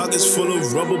winning, pockets full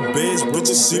of rubber bands.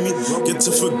 Bitches see me, get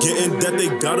to forgetting that they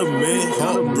got a man.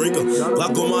 Heartbreaker,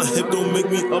 Glock on my hip, don't make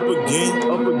me up again.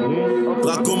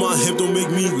 Glock on my hip, don't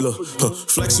make me look.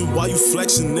 Flexing while you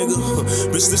flexing, nigga.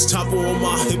 Bitch, this chopper on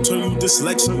my hip, turn you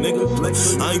dyslexic, nigga.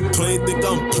 I ain't playing, think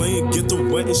I'm playing, get the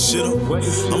wet and shit up.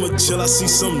 I'ma chill, I see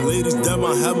some ladies that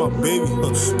might have my baby.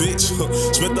 Bitch,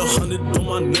 spent 100 on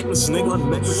my necklace, nigga.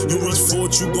 You reach for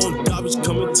it, you gon' die, bitch,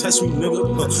 come and test me, nigga.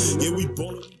 Yeah, we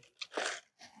bought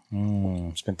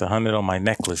it. Spent 100 on my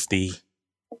necklace, D.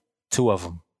 2 of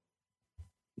them.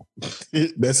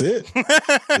 That's it.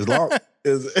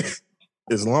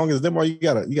 As long as them are, you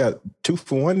got 2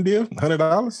 for 1 deal,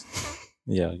 $100.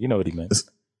 Yeah, you know what he meant.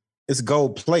 It's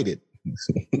gold plated,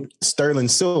 sterling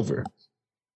silver.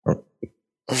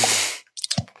 It's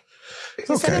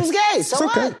okay. It was gay. So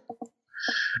okay.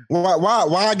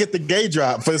 Why I get the gay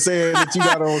drop for saying that you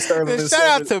got on sterling silver?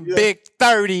 Shout out to Big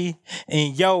 30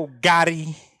 and Yo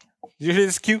Gotti. You hear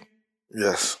this, Q?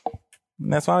 Yes.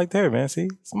 And that's why I like to hear, man. See,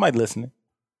 somebody listening.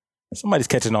 Somebody's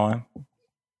catching on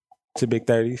to Big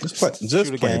 30.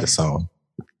 Just play the song.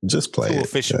 Just play it.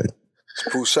 Official. Okay.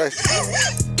 Pooh Shay.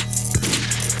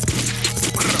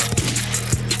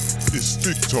 It's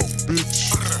TikTok,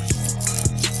 bitch.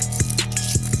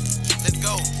 Let's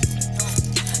go.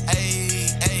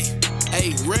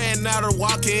 Hey, ran out of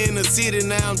walking in the city,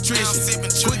 now I'm trishing.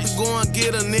 Quick to go and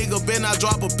get a nigga, Ben I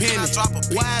drop a penny.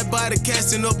 Wide body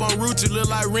casting up on route, you look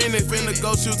like Rennie. Finna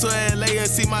go shoot to LA and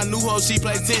see my new hoe, she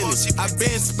play tennis. I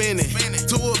been spinning,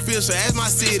 too official, that's my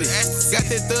city. Got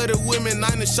that 30 women,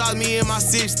 90 shots, me in my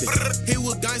 60. He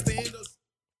was gangsta in the...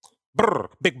 Brr,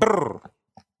 big brr.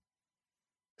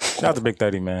 Shout out to Big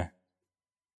 30, man.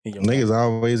 Niggas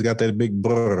always got that big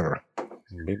brr.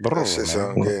 Big brr,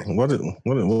 man. What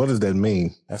does that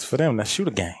mean? That's for them. That's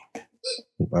Shooter Gang.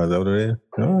 Oh, is that what it is?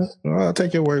 All right. Well, I'll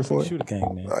take your word for it. Shooter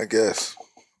Gang, man. I guess.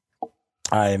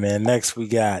 All right, man. Next, we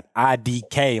got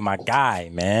IDK, my guy,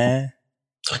 man.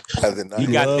 You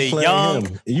got the Young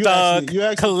Thug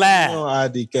collab. On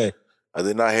IDK. I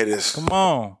did not hear this. Come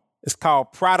on. It's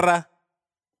called Prada.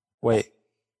 Wait.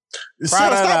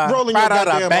 Stop rolling your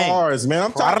goddamn bang. R's, man.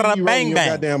 I'm tired of you rolling your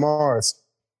bang. goddamn R's.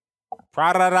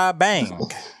 Prada bang.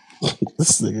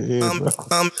 This nigga here, bro.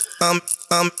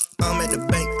 I'm at the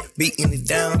bank, beating it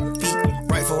down.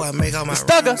 Right before I make all my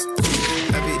Stugger.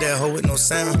 I beat that hoe with no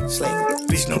sound.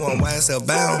 Bitch, no one why it's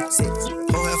bound.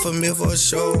 Hoe half a meal for a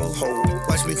show.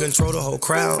 Watch me control the whole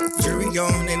crowd. Fury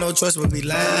on, ain't no choice but be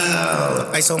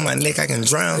loud. Ice on my neck, I can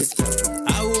drown.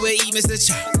 I will eat Mr.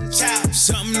 Chow.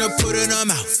 Something to put in her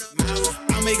mouth.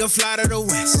 I'll make her fly to the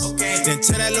west. Then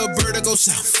tell that little bird to go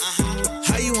south.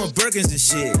 How you want Birkins and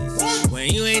shit when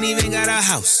you ain't even got a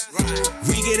house?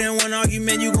 We get in one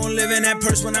argument, you gon' live in that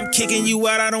purse. When I'm kicking you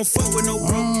out, I don't fuck with no broke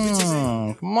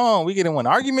bitches. Come on, we get in one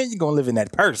argument, you gonna live in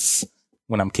that purse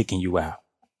when I'm kicking you out.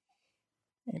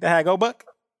 Ain't that how I go, Buck?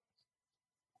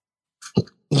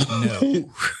 No.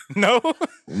 No?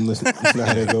 That's not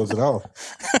how it goes at all.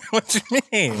 What you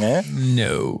mean, man?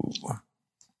 No.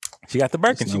 She got the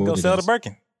Birkin. She can go sell the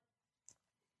Birkin.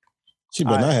 She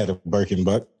better not have a Birkin,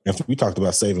 Buck. After we talked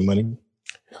about saving money.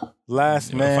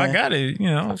 Last man. If I got it,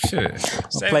 shit.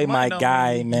 Play my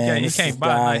guy, man. You can't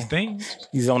buy nice things.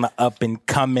 He's on the up and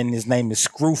coming. His name is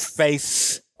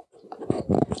Screwface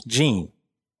Jean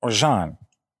or Jean.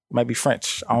 Might be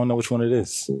French. I don't know which one it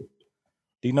is. Do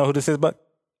you know who this is, Buck?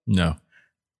 No.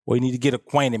 Well, you need to get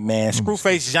acquainted, man.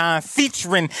 Screwface Jean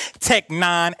featuring Tech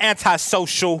 9,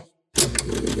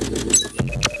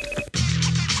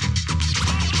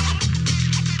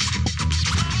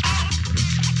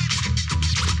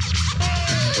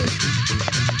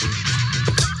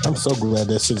 I'm so glad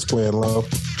that shit's playing low.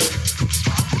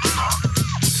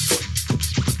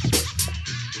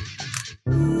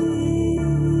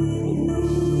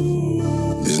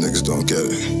 These niggas don't get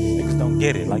it. Niggas don't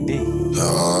get it like this.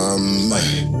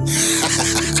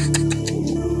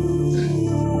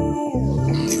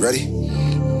 You ready?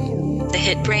 The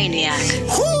hit Brainiac.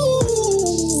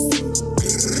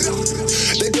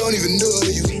 They don't even know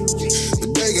you,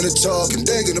 but they gonna talk and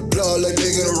they gonna applaud like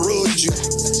they gonna roast you.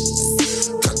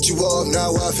 Cut you off,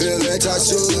 now I feel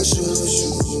anti-social.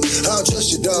 I don't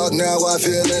trust your dog, now I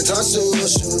feel anti-social.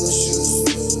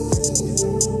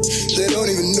 They don't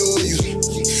even know you,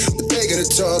 but they gonna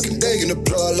talk and they gonna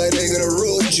applaud like they gonna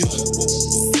roast you.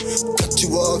 Cut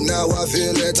you off, now I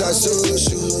feel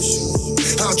anti-social.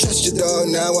 I don't trust your dog,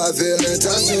 now I feel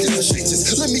anti-social.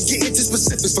 Let me get into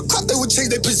specifics. For crap, they would change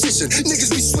their position. Niggas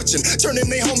be switching, turning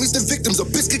their homies to victims. A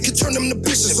biscuit can turn them to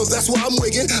bitches. So that's why I'm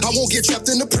wigging. I won't get trapped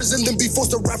in the prison, then be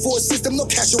forced to rap for a system. No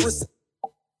cash or receipt.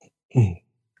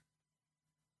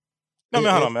 No,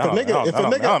 man, hold on, man. Hold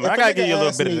on. I gotta give you a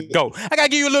little bit of the goat. I gotta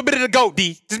give you a little bit of the goat,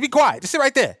 D. Just be quiet. Just sit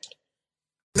right there.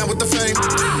 Now with the fame,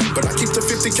 but I keep the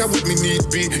 50 cal with me need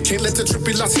be. Can't let the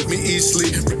trippy loss hit me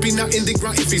easily. Ripping out in the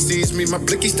ground if he sees me. My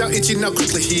blicky start itching now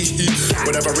quickly.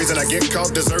 Whatever reason I get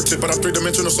caught deserted, but I'm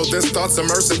three-dimensional, so this thought's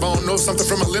immersive. I don't know if something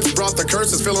from my lips brought the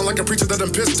curses. Feeling like a preacher that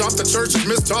done pissed off the church and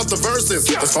mistaught the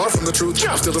verses. It's far from the truth.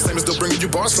 I'm still the same as still bringing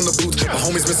you bars from the booth. My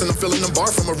homies missing, I'm feeling the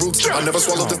bar from my roots. I never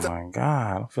swallowed this. Oh my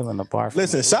God, I'm feeling the bar.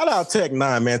 Listen, shout out Tech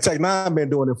Nine, man. Tech Nine been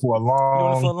doing it for a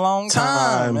long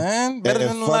time, man. Better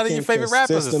than a lot of your favorite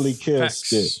rappers. Consistently kills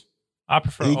shit. I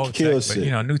prefer He old Tech, kills but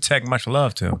shit. new Tech, much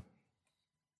love to him.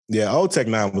 Yeah, old Tech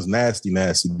Nine was nasty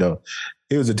though.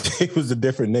 He was a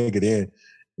different nigga then.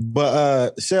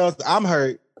 But Shells, I'm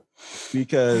hurt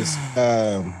because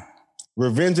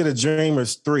Revenge of the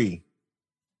Dreamers 3.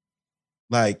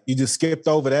 Like you just skipped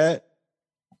over that.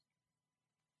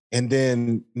 And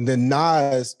then the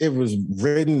Nas, it was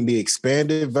written the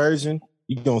expanded version.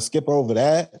 You gonna skip over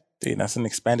that? Dude, that's an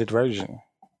expanded version.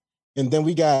 And then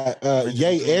we got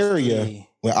Ye Area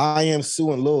with I Am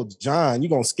Sue and Lil Jon. You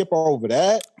gonna skip over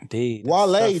that? Indeed.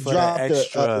 Wale dropped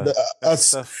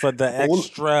for the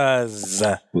extras.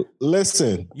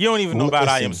 Listen, you don't even know about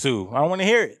I Am Sue. I don't want to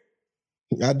hear it.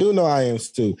 I do know I Am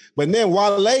Sue, but then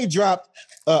Wale dropped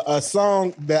a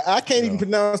song that I can't even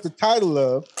pronounce the title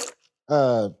of.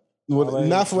 With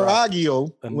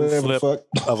Naufragio, whatever the fuck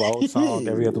of an old song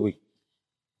every other week.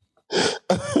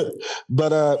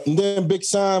 But then Big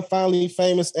Sean Finally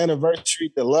Famous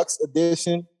Anniversary Deluxe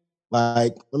Edition.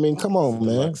 Like, I mean, come on,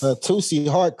 man. Tusi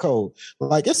Hard Code.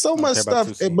 Like, it's so much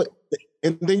stuff. But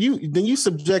and then you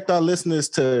subject our listeners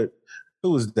to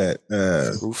who's that?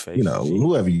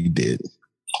 Whoever you did.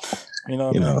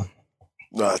 Tusi.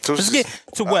 Let's get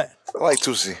to what I like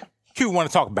Tusi. Q want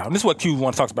to talk about. And this is what Q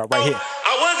want to talk about right here.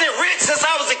 I wasn't rich since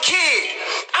I was a kid.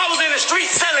 I was in the street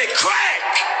selling crack.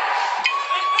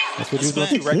 That's what you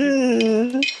doing, right?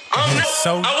 I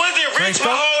wasn't rich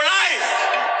my whole life.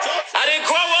 I didn't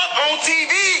grow up on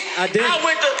TV. I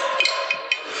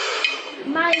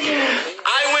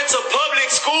went to public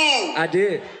school. I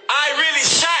did. I really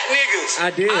shot niggas.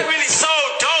 I did. I really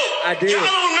sold dope. I did. Y'all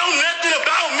don't know nothing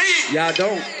about me. Y'all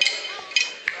don't.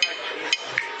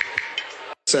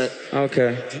 Set.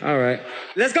 Okay. All right.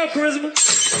 Let's go, Charisma.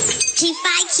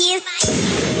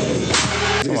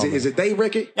 Is it they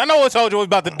record? Y'all know what Soulja was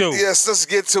about to do. Yes, let's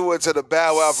get to it, to the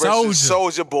Bow Wow versus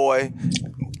Soulja Boy.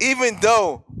 Even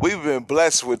though we've been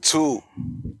blessed with two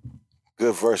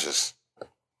good verses.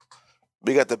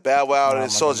 We got the Bow Wow and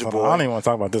Soulja Boy. I don't even want to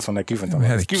talk about this one that Q was talking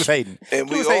about. Q was hating. And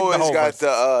we always got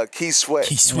the Keith Sweat.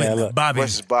 Keith Sweat, Bobby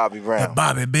versus Bobby Brown.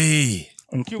 Bobby B.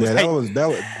 Yeah,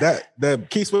 that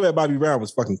Keith Sweat Bobby Brown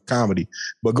was fucking comedy.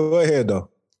 But go ahead though.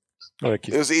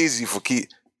 It was easy for Keith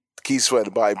Sweat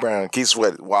and Bobby Brown. Keith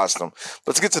Sweat watched them.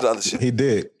 Let's get to the other shit. He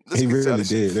did. He really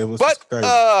did. It was crazy.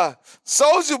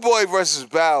 Soulja Boy versus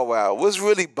Bow Wow was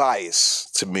really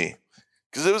biased to me.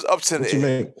 Because it was up to the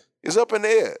air. It was up in the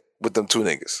air with them two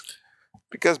niggas.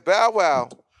 Because Bow Wow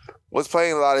was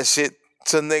playing a lot of shit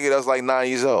to a nigga that was like 9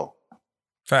 years old.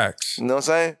 Facts. You know what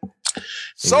I'm saying?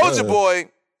 Soulja Boy,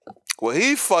 what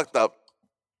he fucked up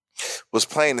was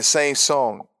playing the same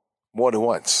song more than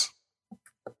once.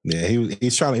 Yeah, he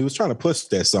was trying to push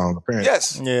that song, apparently.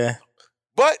 Yes. Yeah.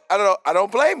 But I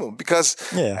don't blame him because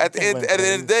at the end of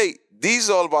the day, these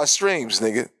are all about streams,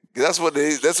 nigga. That's what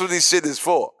this shit is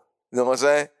for. You know what I'm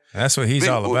saying? That's what he's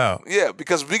all about. Yeah,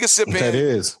 because we can sit here. That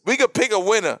is. We could pick a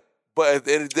winner, but at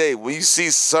the end of the day, when you see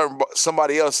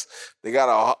somebody else, they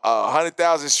got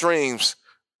 100,000 streams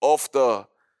off the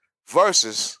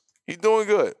verses, you're doing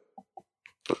good.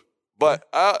 But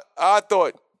I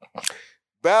thought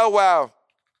Bow Wow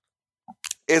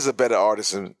is a better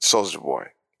artist than Soulja Boy.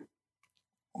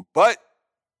 But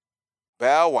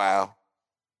Bow Wow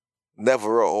never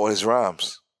wrote all his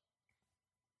rhymes.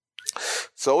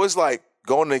 So it's like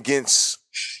going against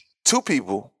two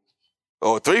people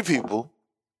or three people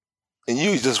and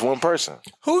you just one person.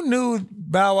 Who knew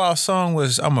Bow Wow's song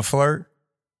was "I'm a Flirt"?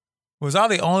 Was I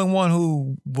the only one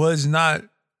who was not?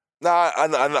 Nah,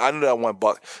 I knew that one,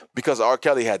 but because R.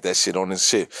 Kelly had that shit on his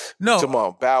shit. No, come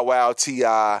on, Bow Wow,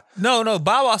 T.I. No,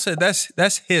 Bow Wow said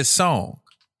that's his song.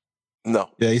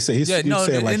 No, yeah, he said saying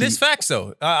like and it's facts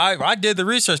though. I did the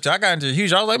research. I got into a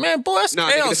huge. I was like, man, boy, that's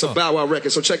nigga, it's a Bow Wow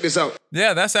record. So check this out.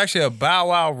 Yeah, that's actually a Bow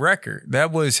Wow record.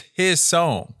 That was his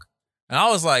song, and I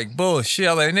was like, bullshit.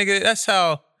 I was like, nigga, that's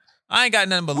how I ain't got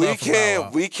nothing but love for Bow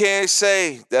Wow. We can't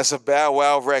say that's a Bow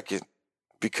Wow record.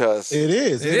 Because it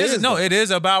is. It is. No, it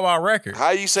is a Bow Wow record. How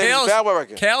you say it's a Bow Wow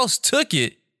record? Kels took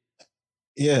it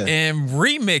and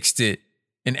remixed it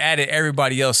and added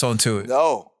everybody else onto it.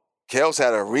 No. Kels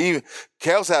had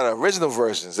original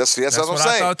versions. That's what I'm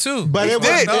saying. I thought too. But it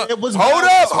was Hold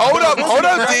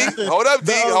up,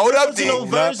 D. I'm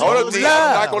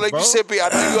not gonna let you sit here. I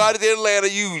know you out of Atlanta.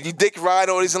 You dick ride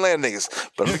all these Atlanta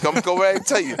niggas. But I'm gonna go right and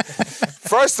tell you.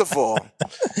 First of all,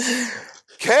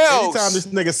 Kels. Anytime this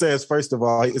nigga says first of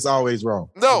all, it's always wrong.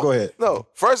 No, so go ahead. No,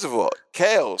 first of all,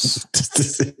 Kels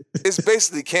is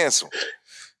basically canceled.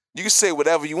 You can say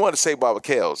whatever you want to say about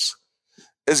Kels.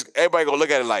 Everybody gonna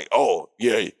look at it like, oh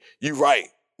yeah, you right.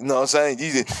 You know what I'm saying?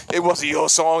 It wasn't your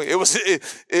song. It was a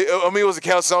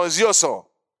Kels song. It's your song.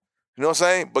 You know what I'm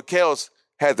saying? But Kels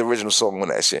had the original song on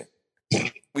that shit.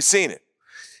 We seen it.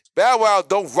 Bow Wow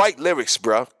don't write lyrics,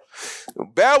 bro.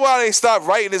 Bow Wow ain't stopped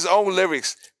writing his own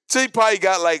lyrics. He probably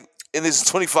got like in his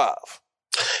 25.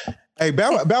 Hey,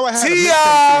 Bow Wow had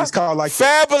T.I. It's called like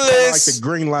Fabulous. Like the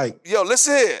green light. Yo,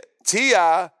 listen here.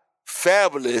 T.I.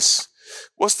 Fabulous.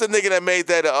 What's the nigga that made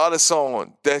that other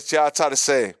song that y'all try to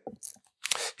say?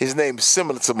 His name is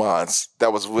similar to mine.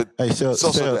 That was with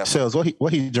Shells,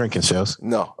 what he drinking, Shells?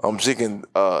 No, I'm drinking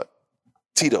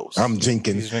Tito's. I'm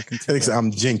jinking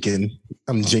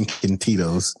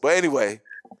Tito's. But anyway,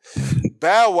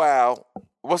 Bow Wow.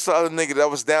 What's the other nigga that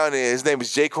was down there? His name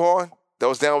is Jake Horn. That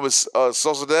was down with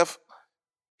Social Def.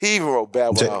 He even wrote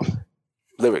Bow Wow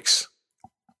lyrics.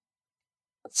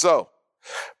 So,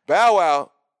 Bow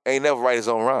Wow ain't never write his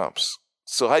own rhymes.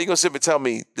 So how you gonna sit and tell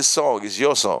me this song is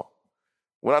your song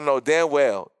when I know damn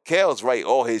well Kels write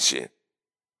all his shit?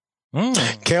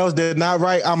 Kels did not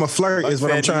write "I'm a Flirt" is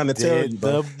what I'm trying to tell you,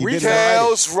 bro.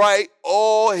 Kels write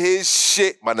all his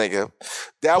shit, my nigga.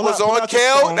 That was on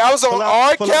Kel. That was on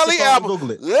R. Kelly album.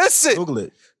 Google it. Listen. Google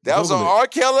it. That was on R.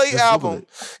 Kelly album.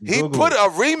 He put a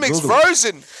remix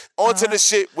version onto the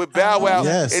shit with Bow Wow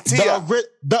and T.I.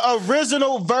 The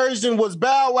original version was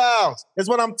Bow Wow's. Is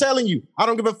what I'm telling you. I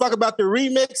don't give a fuck about the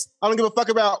remix. I don't give a fuck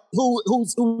about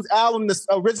whose album the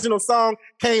original song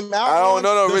came out. I don't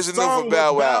know the original for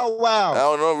Bow Wow. I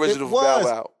don't know the original for Bow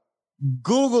Wow.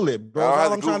 Google it, bro. I That's don't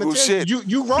have to all I'm Google trying to tell shit.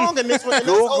 You wrong in this one.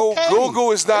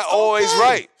 Google is not always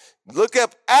right. Look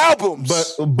up albums.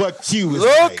 But Q is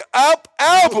Look up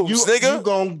albums,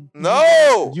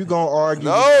 nigga. You gonna argue?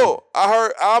 No. I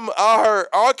heard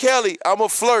R. Kelly, "I'm a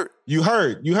Flirt." You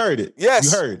heard it. Yes.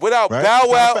 You heard. Without right? Bow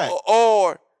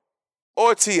Wow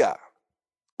or T.I.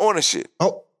 on the shit.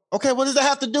 Oh, okay. What does that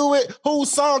have to do with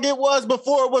whose song it was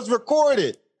before it was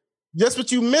recorded? That's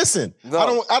what you missing.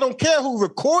 No. I don't care who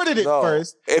recorded it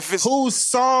first. If it's whose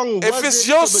song, if it's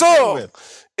your song,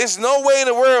 it's no way in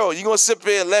the world you're gonna sit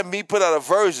there and let me put out a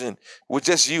version with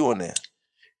just you on there.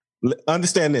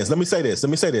 Understand this. Let me say this.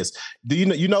 Do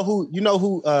you know who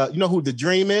The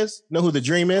Dream is? Know who The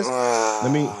Dream is?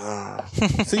 Let me.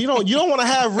 So you don't want to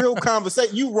have real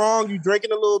conversation. You wrong. You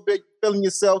drinking a little bit, feeling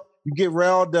yourself. You get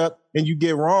riled up and you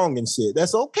get wrong and shit.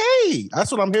 That's okay.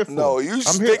 That's what I'm here for. No, you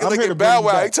speaking like a Bow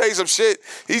Wow. He tell you some shit.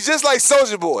 He's just like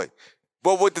Soulja Boy,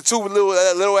 but with the two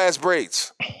little ass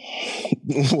braids.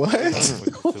 What?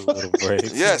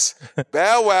 Yes,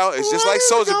 Bow Wow is just like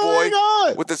Soulja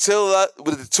Boy with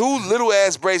the two little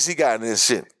ass braids he got in this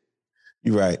shit.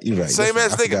 You're right. Same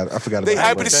ass nigga. I forgot. They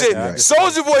hyping the shit.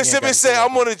 Soulja Boy simply and said,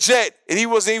 "I'm on a jet," and he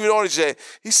wasn't even on the jet.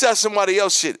 He shot somebody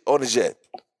else shit on the jet.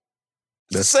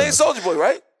 That's same Soulja Boy,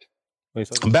 right?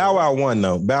 Bow Wow won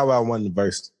though. Bow Wow won the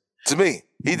verse. To me,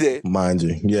 he did. Mind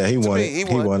you, yeah, he won it. He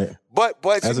won it. But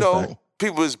you know,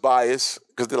 people is biased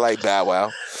because they like Bow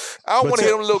Wow. I don't want to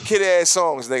hear them little kid ass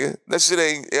songs, nigga. That shit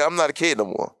ain't. I'm not a kid no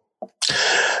more.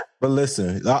 But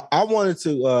listen, I wanted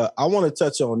to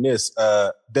touch on this.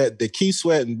 That the Keith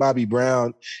Sweat and Bobby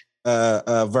Brown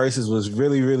verses was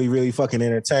really, really, really fucking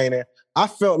entertaining. I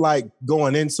felt like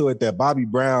going into it that Bobby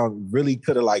Brown really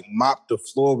could have like mopped the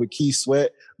floor with Keith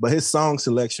Sweat, but his song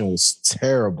selection was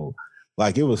terrible.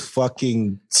 Like it was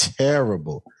fucking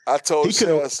terrible. I told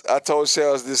Shells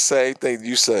the same thing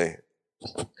you say.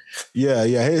 Yeah.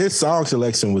 His song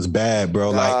selection was bad,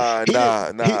 bro. Nah.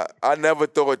 I never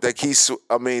thought that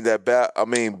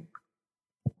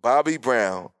Bobby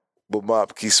Brown would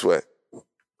mop Keith Sweat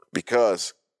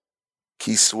because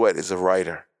Keith Sweat is a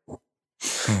writer.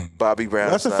 Bobby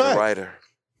Brown is not a writer.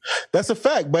 That's a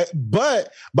fact, but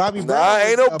Bobby Brown. Nah,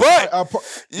 ain't no but.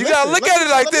 You gotta look at it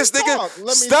like this, nigga.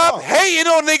 Stop hating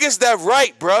on niggas that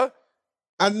right, bruh.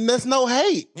 And there's no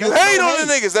hate. You hate on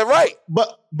the niggas that right.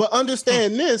 But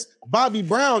understand this: Bobby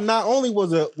Brown not only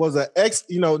was a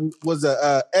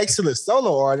excellent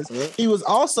solo artist, he was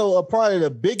also a part of the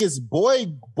biggest boy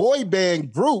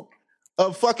band group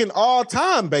of fucking all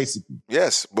time, basically.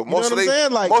 Yes, but most of their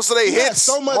hits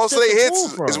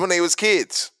is when they was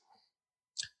kids.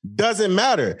 Doesn't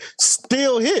matter.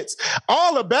 Still hits.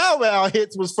 All the Bow Wow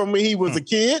hits was from when he was a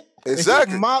kid.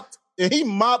 Exactly. And he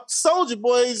mopped Soulja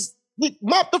Boy's. He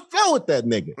mopped the floor with that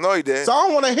nigga. No, he didn't. So I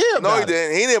don't want to hear about it. No, he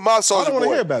didn't. He didn't mop Soulja Boy. I don't want to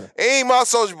hear about it. He ain't mop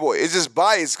Soulja Boy. It's just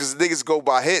biased because the niggas go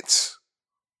by hits.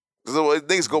 Because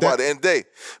niggas go by the end of the day.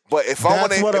 But if I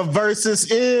want to... That's what a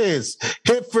versus is.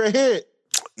 Hit for hit.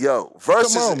 Yo,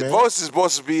 versus is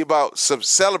supposed to be about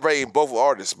celebrating both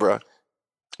artists, bro.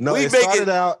 No, it started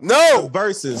out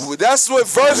versus. That's what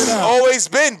versus always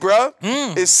been, bro.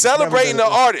 It's celebrating the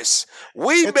artists.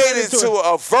 We made it to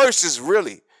a versus,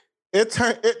 really.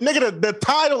 Nigga, the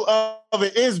title of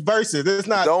it is versus. It's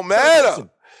not. Don't matter.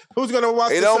 Who's gonna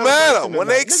watch? It don't matter. When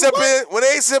they step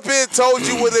in, told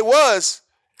you what it was.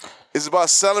 It's about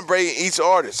celebrating each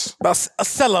artist. About a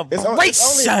celebration.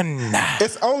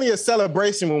 It's only a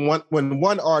celebration when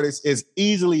one artist is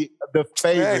easily the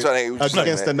favorite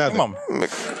against another. Come on.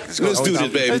 Let's do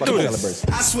this, baby. Let's do this.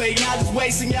 I swear y'all just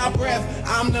wasting y'all breath.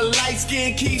 I'm the light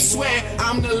skin Keith Sweat.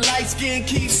 I'm the light skin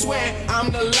Keith Sweat.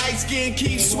 I'm the light skin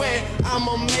Keith Sweat.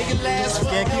 I'ma make it last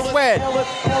forever.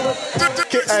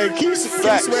 Hey, Keith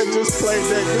Sweat just played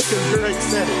that. This is Drake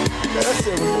said it. That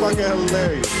shit was fucking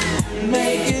hilarious.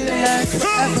 Make it last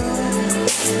forever.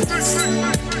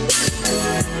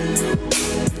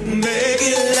 Make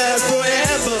it last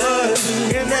forever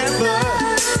and ever.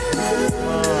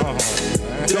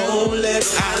 Don't let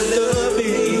I love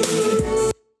you.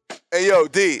 Hey, yo,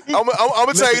 D, I'm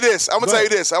gonna tell you this. I'm gonna tell you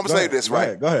this,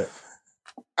 right? Go ahead.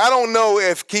 I don't know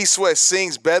if Keith Sweat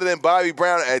sings better than Bobby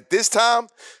Brown at this time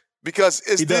because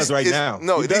he does right now.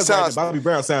 No, these times Bobby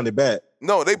Brown sounded bad.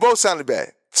 No, they both sounded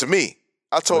bad to me.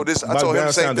 I told him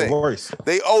the same thing. Worse.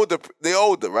 They older,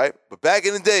 right? But back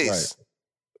in the days,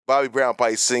 Bobby Brown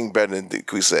probably sing better than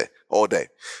Keith Sweat all day.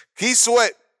 Keith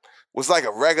Sweat was like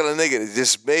a regular nigga that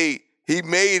just made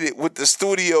it with the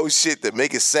studio shit that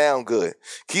make it sound good.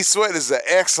 Keith Sweat is an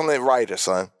excellent writer,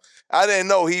 son. I didn't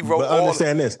know he wrote I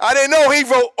didn't know he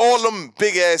wrote all them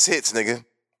big ass hits, nigga.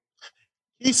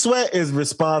 Keith Sweat is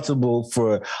responsible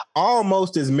for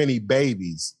almost as many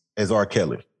babies as R.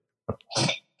 Kelly.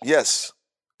 Yes.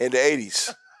 In the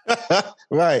 80s.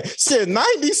 Right. Shit,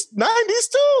 90s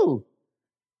too.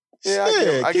 Yeah,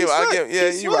 I give him.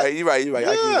 Yeah, you're right. Yeah.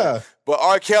 I give him. But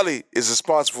R. Kelly is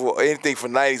responsible for anything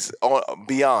from 90s on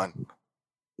beyond.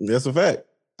 That's a fact.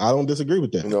 I don't disagree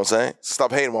with that. You know what I'm saying?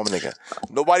 Stop hating on my nigga.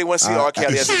 Nobody wants to see R.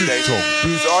 Kelly as a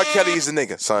nigga. R. Kelly is a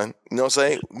nigga, son. You know what I'm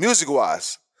saying?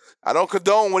 Music-wise. I don't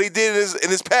condone what he did in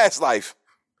his past life.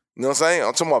 You know what I'm saying?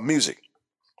 I'm talking about music.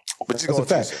 But that's a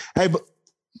fact. Hey,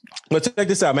 but check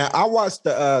this out, man. I watched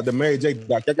the Mary J.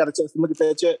 doc. Y'all got a chance to look at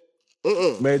that yet?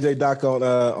 Mary J. doc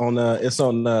on it's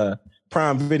on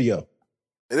Prime Video.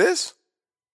 It is?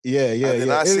 Yeah. I did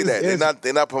not see that.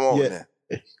 They're not promoting that.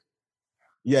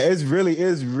 Yeah, it's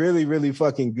really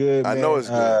fucking good. I know it's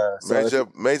good.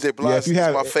 Mary J. Blige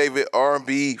is my favorite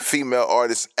R&B female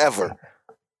artist ever.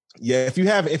 Yeah, if you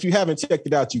haven't checked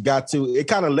it out, you got to. It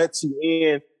kind of lets you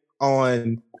in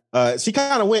on. She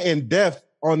kind of went in depth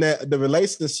on the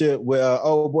relationship with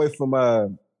old boy from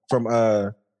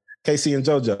Casey and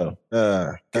JoJo.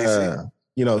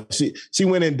 You know, she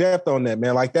went in depth on that,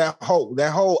 man. Like that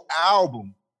whole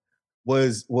album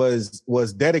was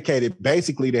dedicated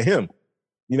basically to him.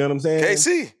 You know what I'm saying?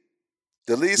 KC,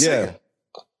 the lead singer.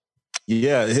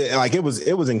 Yeah, like it was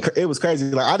crazy.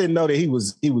 Like I didn't know that he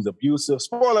was abusive.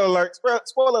 Spoiler alert,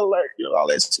 you know all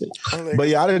that shit. But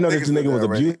yeah, I didn't know that this nigga was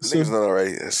abusive. Niggas not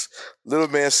already. It's little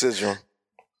man syndrome.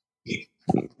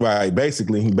 Right,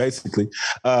 basically.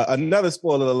 Another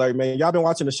spoiler alert, man. Y'all been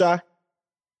watching The Chi?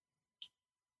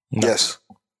 Yes.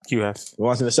 You have.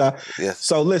 Watching The Chi? Yes.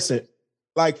 So listen,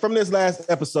 like from this last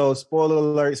episode, spoiler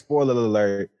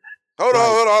alert. Hold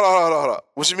on.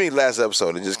 What you mean last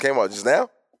episode? It just came out just now?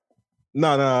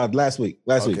 No, last week.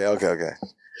 Okay.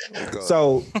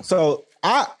 So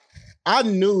I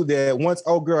knew that once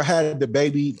old girl had the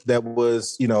baby that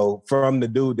was, from the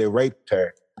dude that raped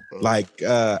her,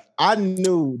 I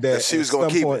knew that she was going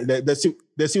to keep it.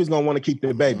 that she was going to want to keep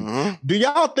the baby. Mm-hmm. Do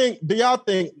y'all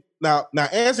think now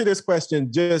answer this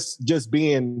question just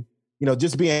being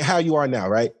how you are now,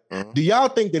 right? Mm-hmm. Do y'all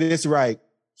think that it's right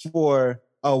for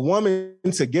a woman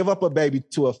to give up a baby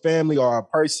to a family or a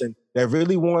person that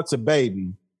really wants a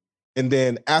baby, and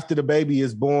then after the baby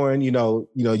is born,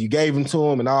 you gave him to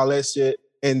him and all that shit,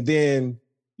 and then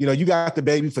you got the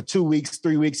baby for 2 weeks,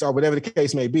 3 weeks, or whatever the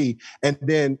case may be, and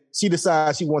then she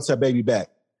decides she wants her baby back?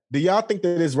 Do y'all think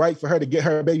that it's right for her to get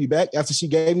her baby back after she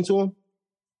gave him to him?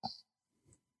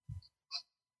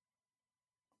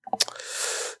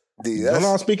 D, I'm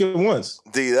not speaking at once.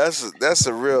 D, that's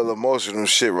a real emotional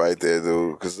shit right there,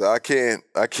 dude. Because I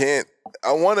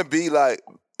want to be like,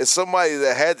 if somebody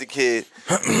that had the kid,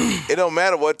 it don't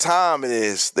matter what time it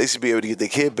is, they should be able to get their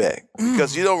kid back.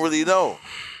 Because you don't really know.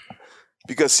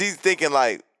 Because she's thinking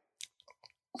like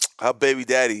her baby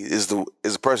daddy is the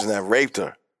person that raped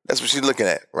her. That's what she's looking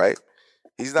at, right?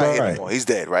 He's not here anymore. He's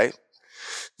dead, right?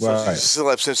 So she's still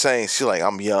like saying, she's like,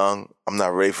 I'm young, I'm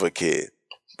not ready for a kid.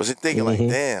 But she's thinking like,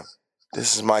 damn,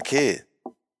 this is my kid.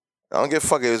 I don't give a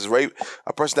fuck if it's rape.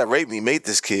 A person that raped me made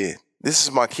this kid. This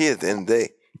is my kid at the end of the day.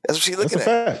 That's what she's looking at.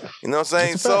 Fact. You know what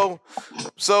I'm saying? So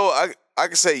I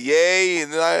can say yay,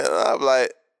 and then I'm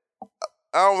like,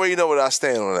 I don't really know where I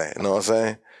stand on that. You know what I'm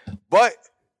saying? But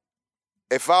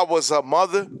if I was her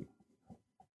mother,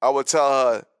 I would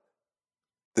tell her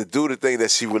to do the thing that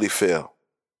she really feel.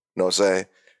 You know what I'm saying?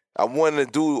 I wanted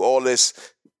to do all this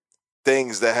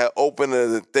things that have opened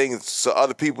the things to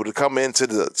other people to come into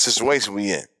the situation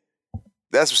we in.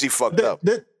 That's what she fucked up.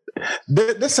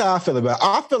 That's how I feel about it.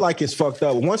 I feel like it's fucked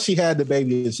up. Once she had the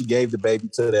baby and she gave the baby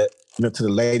to that, to the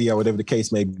lady or whatever the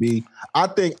case may be, I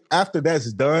think after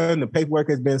that's done, the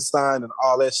paperwork has been signed and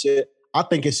all that shit, I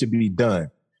think it should be done.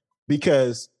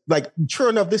 Because, like, true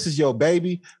enough, this is your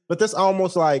baby, but that's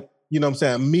almost like, what I'm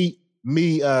saying, me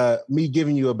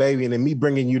giving you a baby and then me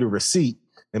bringing you the receipt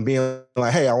and being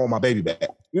like, hey, I want my baby back.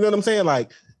 You know what I'm saying?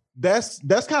 Like, that's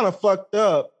kind of fucked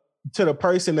up to the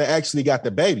person that actually got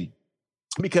the baby.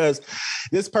 Because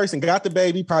this person got the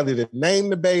baby, probably didn't name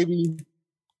the baby.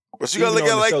 But you gotta look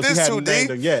at it like this too,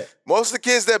 D. Most of the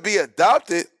kids that be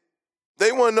adopted,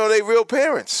 they want to know they real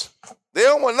parents. They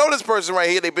don't want to know this person right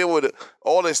here they've been with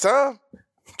all this time.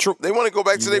 True. They want to go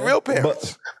back to their real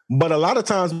parents. But a lot of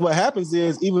times what happens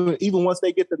is even once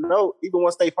they get to know, even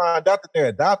once they find out that they're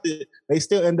adopted, they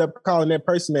still end up calling that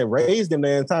person that raised them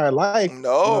their entire life.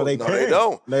 No, they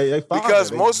don't.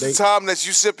 Because most of the time that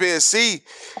you sit here and see,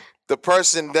 the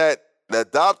person that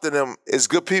adopted them is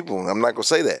good people. I'm not gonna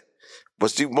say that,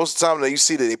 but most of the time that you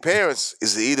see that their parents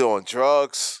is either on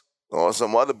drugs or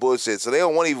some other bullshit, so they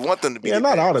don't even want them to be. Yeah,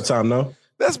 not all the time, though.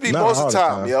 That's most of the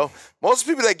time, yo. Most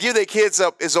people that give their kids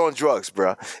up is on drugs,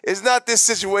 bro. It's not this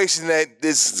situation that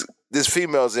this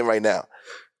female's in right now.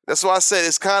 That's why I said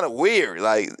it's kind of weird.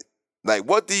 Like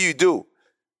what do? You know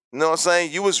what I'm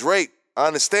saying? You was raped. I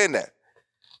understand that,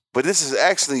 but this is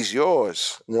actually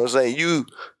yours. You know what I'm saying?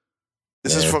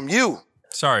 This is from you.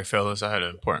 Sorry, fellas. I had an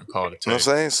important call to take. You know what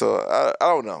I'm saying? So, I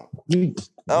don't know. You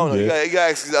got to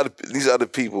ask these other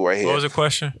people right here. What was the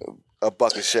question? A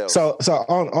bucket shell. So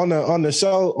on the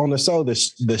show,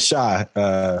 the Shy,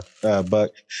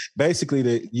 Buck, basically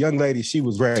the young lady, she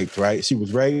was raped, right? She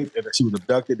was raped and she was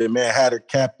abducted. The man had her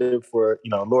captive for,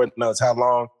 Lord knows how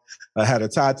long, had her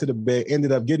tied to the bed,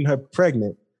 ended up getting her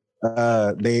pregnant.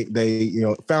 They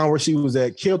found where she was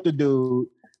at, killed the dude.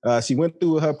 She went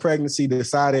through her pregnancy,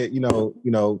 decided,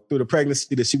 through the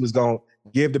pregnancy that she was going to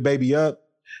give the baby up.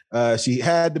 She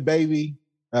had the baby,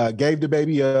 gave the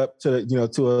baby up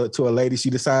to a lady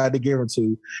she decided to give her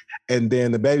to. And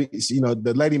then the baby,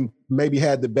 the lady maybe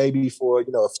had the baby for,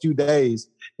 a few days.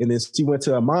 And then she went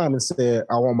to her mom and said,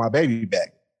 I want my baby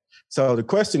back. So the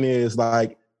question is,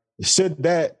 like, should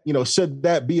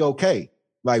that be okay?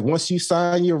 Like, once you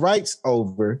sign your rights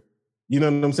over, you know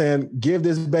what I'm saying? Give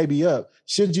this baby up.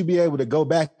 Should you be able to go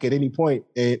back at any point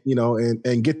and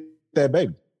and get that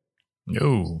baby?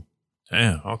 No.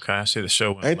 Damn. Okay, I see the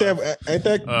show. Ain't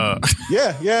that?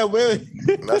 Yeah. Really.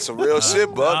 That's some real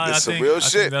shit, Buck. It's some real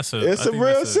shit. It's some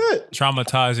real shit.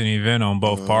 Traumatizing event on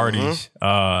both parties.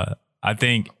 I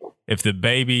think if the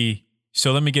baby.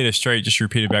 So let me get it straight. Just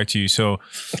repeat it back to you. So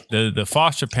the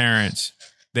foster parents,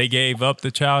 they gave up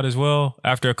the child as well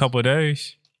after a couple of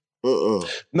days. No,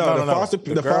 the foster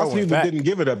people didn't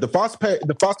give it up. The foster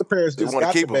parents just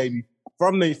got the baby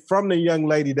from the young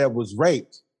lady that was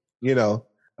raped. You know,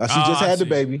 she just had the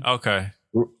baby. Okay.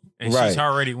 And Right, she's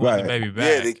already wanting the baby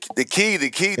back. Yeah, the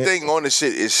key thing on this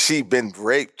shit is she been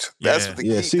raped. That's what the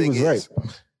key she thing was is. raped.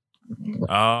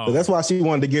 Oh, So that's why she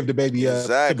wanted to give the baby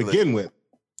to begin with.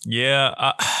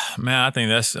 yeah, man. I think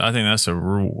that's a That's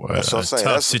what I'm saying.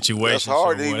 tough situation. That's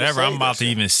hard So to even whatever say I'm about that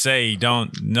to even say,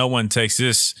 no one takes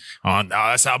this on. Oh,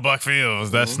 that's how Buck feels.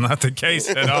 That's not the case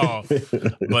at all.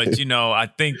 But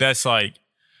I think that's like.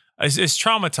 It's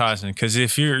traumatizing because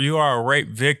if you are a rape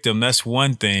victim, that's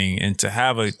one thing, and to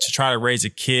try to raise a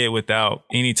kid without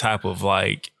any type of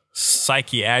like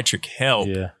psychiatric help,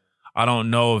 I don't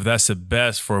know if that's the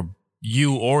best for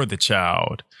you or the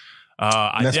child.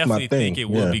 I definitely think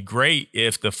it would be great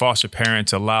if the foster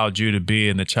parents allowed you to be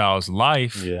in the child's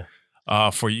life,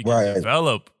 for you to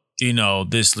develop,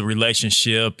 this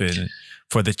relationship, and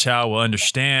for the child will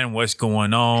understand what's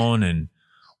going on and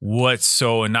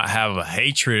and not have a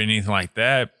hatred or anything like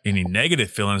that, any negative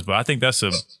feelings. But I think that's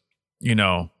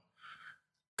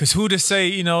because who to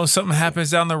say, something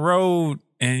happens down the road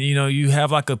and, you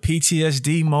have like a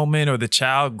PTSD moment or the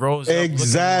child grows up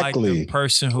looking like the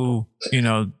person who,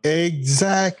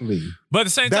 Exactly. But at the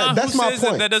same time, that's who my says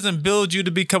point. that doesn't build you to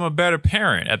become a better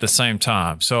parent at the same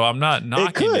time? So I'm not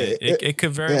knocking it. It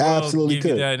could very well give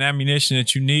you that ammunition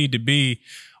that you need to be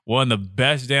one of the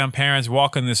best damn parents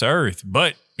walking this earth.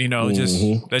 But,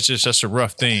 that's just a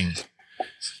rough thing.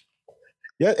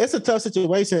 Yeah, it's a tough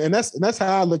situation. And that's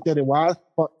how I looked at it. Why I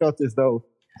felt as though,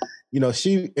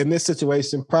 she in this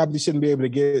situation probably shouldn't be able to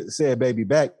get said baby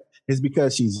back is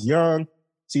because she's young,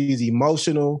 she's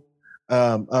emotional.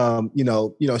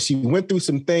 She went through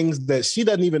some things that she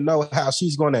doesn't even know how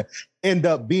she's going to end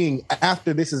up being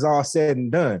after this is all said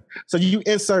and done. So you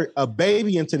insert a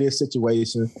baby into this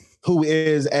situation who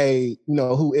is a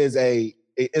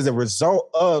result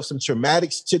of some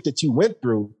traumatic shit that you went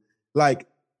through. Like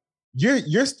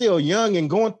you're still young and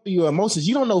going through your emotions.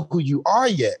 You don't know who you are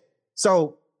yet.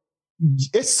 So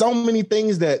it's so many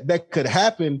things that could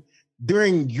happen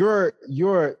during your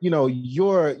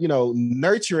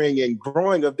nurturing and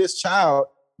growing of this child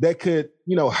that could,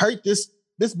 hurt this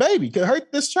baby, could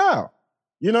hurt this child.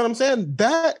 You know what I'm saying?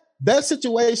 That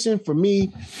situation for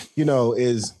me,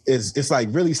 is it's like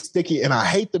really sticky. And I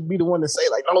hate to be the one to say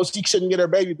like, oh, she shouldn't get her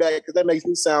baby back, because that makes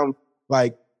me sound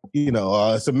like,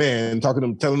 it's a man telling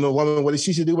a woman what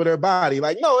she should do with her body.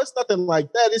 Like, no, it's nothing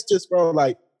like that. It's just, bro,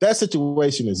 like that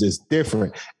situation is just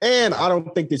different. And I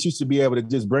don't think that you should be able to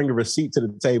just bring a receipt to the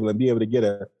table and be able to get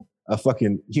a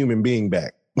fucking human being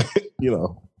back.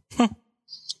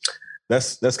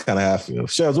 That's kind of how I feel.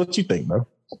 Shells, what you think, bro?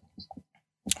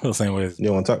 I feel the same way as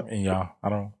you want to talk? And y'all, I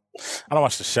don't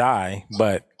watch The Shy,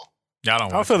 but I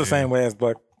don't feel the same way as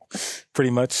Buck.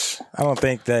 Pretty much. I don't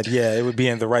think that, it would be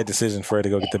in the right decision for her to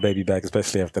go get the baby back,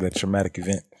 especially after that traumatic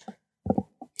event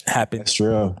happened. That's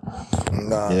true.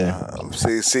 Nah.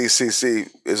 See.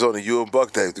 It's only you and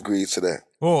Buck that agree to that.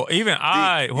 Well, even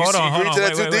hold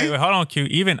on, Q.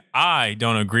 Even I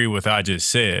don't agree with what I just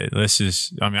said. I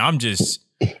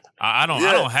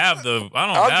don't have the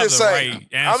right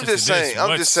answer I'm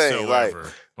just saying, like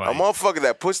a motherfucker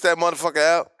that puts that motherfucker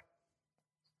out,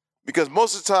 because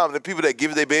most of the time the people that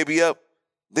give their baby up,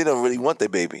 they don't really want their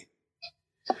baby.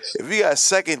 If you got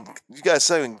second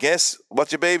guess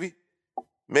about your baby,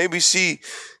 maybe she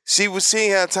ain't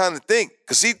had time to think,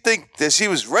 because she think that she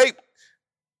was raped.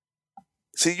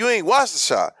 See, you ain't watched The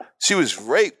Shot. She was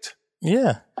raped.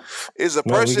 Yeah. It's a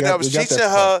person that was teaching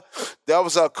her, that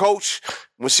was her coach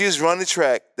when she was running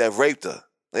track, that raped her.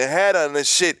 They had her in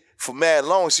this shit for mad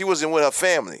long. She wasn't with her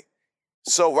family.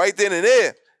 So right then and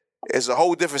there, it's a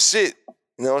whole different shit.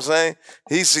 You know what I'm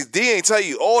saying? D ain't tell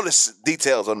you all the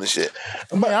details on the shit.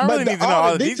 But I really need to know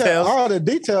all the details. All the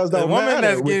details don't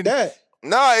matter with that.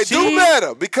 Nah, it do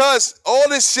matter, because all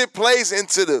this shit plays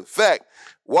into the fact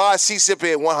why she sit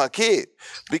here and want her kid.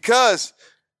 Because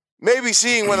maybe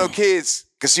she ain't want her kids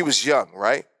because she was young,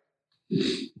 right?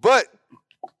 But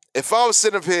if I was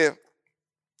sitting up here,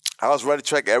 I was running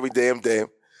track every damn day.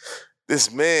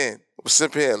 This man was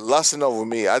sitting here lusting over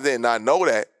me. I did not know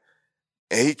that.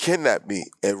 And he kidnapped me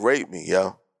and raped me,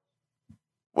 yo.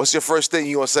 What's your first thing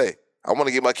you gonna say? I want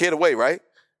to get my kid away, right?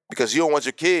 Because you don't want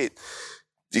your kid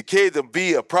to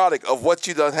be a product of what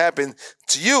you done happened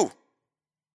to you.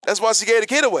 That's why she gave the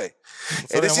kid away.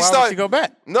 So and then she started. She go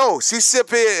back? No, she sit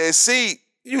here and see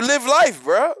you live life,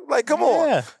 bro. Like, come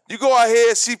on. You go out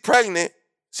here, she pregnant.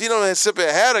 She don't sit here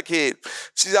and have a kid.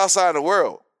 She's outside in the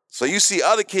world. So you see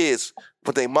other kids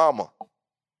with their mama.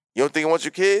 You don't think you want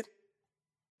your kid?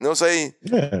 You know what I'm saying?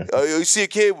 Yeah. You see a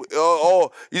kid,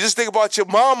 or you just think about your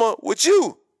mama with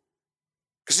you.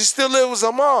 Because she still lives with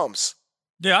her moms.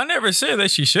 Yeah, I never said that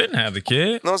she shouldn't have the kid.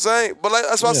 You know what I'm saying? But like,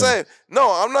 that's what I'm saying.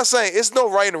 No, I'm not saying it's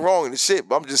no right and wrong in the shit,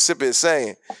 but I'm just simply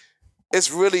saying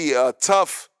it's really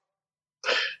tough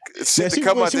shit to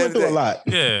come out the end of the day. A lot.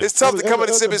 Yeah. It's tough to come out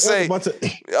and simply say, I want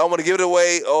to give it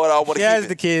away or I want to keep it. She has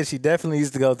the kid. She definitely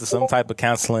needs to go to some type of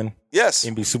counseling. Yes.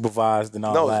 And be supervised and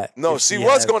all that. No, she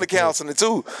was going to counseling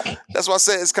too. That's why I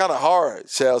said it's kind of hard,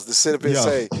 Shells, to sit up and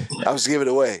say, I was giving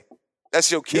it away.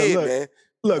 That's your kid, man.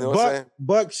 Look, you know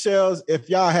Buck Shells, if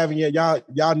y'all haven't yet,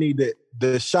 y'all need it.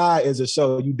 The Shy is a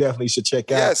show you definitely should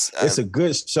check out. Yes, it's a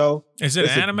good show. Is it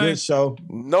anime? A good show.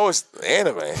 No, it's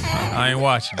anime. I ain't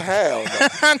watching. Hell no.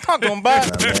 I'm talking about.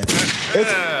 It's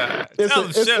a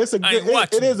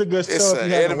good. It is a good show. It's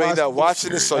an anime. Not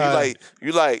watching it, so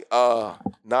you like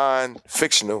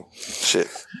non-fictional shit.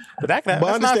 But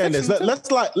understand this. Let's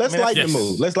like the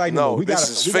move. Let's like the move. This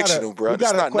is fictional, bro.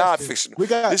 It's not non-fictional.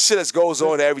 This shit that goes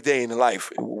on every day in the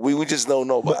life. We just don't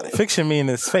know about it. Fiction mean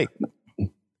it's fake.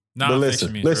 Nah,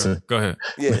 listen. Go ahead.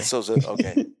 Yeah, so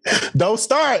okay. Don't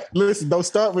start. Listen, don't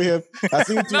start with him. I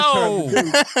see what you're trying to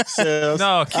do, Shells.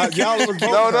 No, y'all was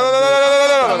No.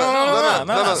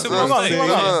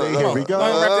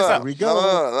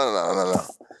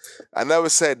 I never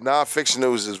said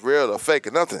non-fictional is real or fake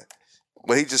or nothing.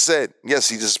 But he just said, yes,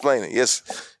 he just explained it. Yes,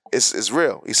 it's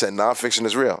real. He said non-fiction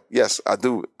is real. Yes, I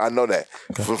do. I know that.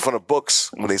 From the books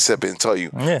when they sit and tell you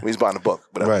when he's buying the book.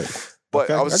 But right. But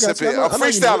I was sipping. I'm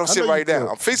freestyling shit right now.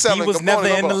 I'm freestyling. He was never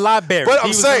in the library. But he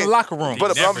was in the locker room.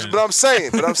 But I'm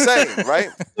saying, right?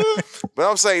 But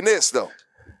I'm saying this though.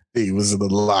 He was in the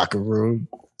locker room.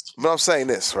 But I'm saying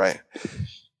this, right?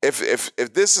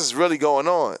 If this is really going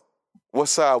on, what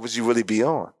side would you really be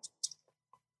on?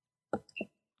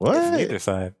 What? Neither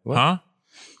side. What? Huh?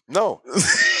 No.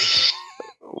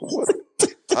 What?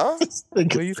 Huh?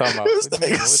 What are you talking about? What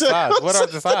sides? What are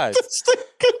the sides?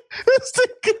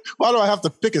 Why do I have to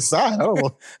pick a side? I don't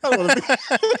want to be.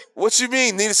 What you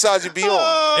mean? Neither side you be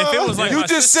on? If it was like you my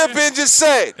just sister, sip in, just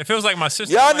say. If it was like my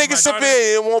sister, y'all like niggas sip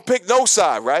in and won't pick no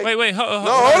side, right? Wait, hold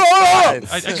on.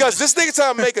 Because this nigga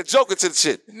trying to make a joke into the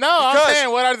shit. No, I'm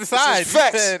saying what are the sides?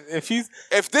 Facts.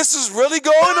 If this is really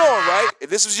going on, right? If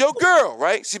this was your girl,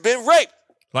 right? She been raped.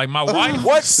 Like my wife.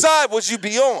 What side would you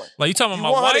be on? Like you talking about you my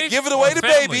want wife? To give it away to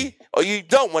baby, or you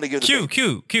don't want to give it to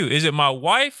baby? Q. Is it my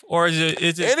wife or is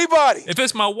it anybody? If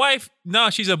it's my wife, no,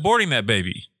 she's aborting that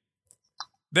baby.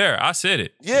 There, I said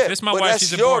it. Yeah, if it's my but wife, that's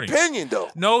she's your aborting. opinion, though.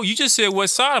 No, you just said what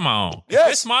side am I on? Yes.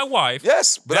 If it's my wife.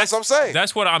 Yes, but that's what I'm saying.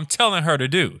 That's what I'm telling her to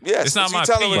do. Yes, it's not my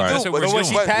telling opinion. her to That's do, what but we're when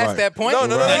doing. she passed that point, No.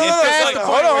 Hold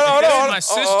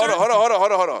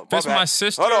on. That's my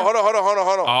sister. Hold on.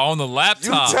 Oh, on the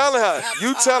laptop.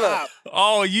 You telling her.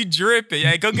 Oh, you dripping.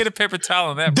 Hey, go get a paper towel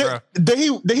on that, bro. Did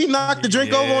he knock the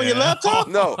drink over on your laptop?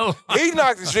 No. He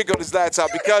knocked the drink on his laptop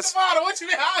because. What you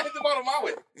mean? I hit the bottom of my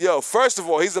way. Yo, first of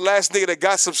all, he's the last nigga that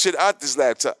got some shit out this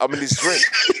laptop. I mean, this drink.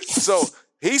 So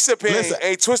he sipped in and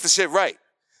ain't twist the shit right.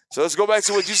 So let's go back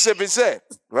to what you sipped and said,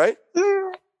 right?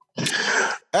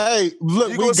 Hey,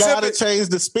 look, we gotta change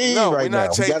the speed right now. We're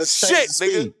not changing shit,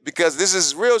 nigga, because this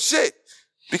is real shit.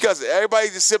 Because everybody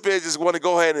just sit there and just want to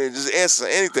go ahead and just answer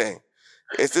anything.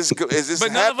 Is this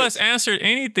but none of us answered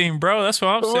anything, bro. That's what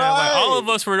I'm saying. Like all of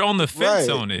us were on the fence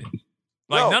on it.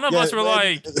 Like none of us were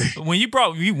like when you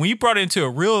brought it into a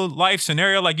real life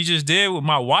scenario like you just did with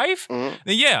my wife. Then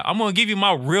yeah, I'm gonna give you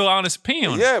my real honest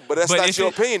opinion. Yeah, but that's not your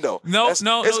opinion though. No,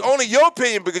 it's only your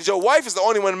opinion because your wife is the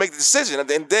only one to make the decision at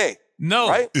the end of the day. No,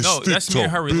 right? No, that's me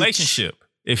and her relationship.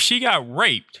 If she got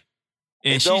raped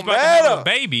and she's about matter. to have a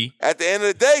baby, at the end of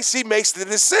the day, she makes the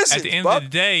decision. At the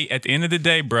end of the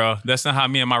day, bro, that's not how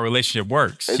me and my relationship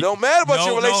works. It don't matter about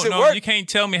your relationship work. You can't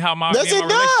tell me how my relationship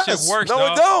works. No,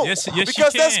 dog. it don't. Yes,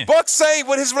 because that's Buck saying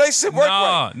what his relationship work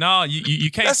right. No,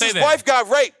 you can't say that. His wife got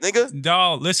raped, nigga.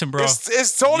 Dog, listen, bro.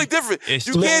 It's totally different.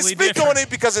 You can't speak on it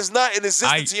because it's not in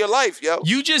existence to your life, yo.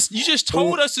 You just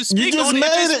told us to speak on it.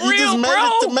 It's real, you just made bro.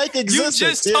 it to make existence. You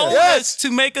just told us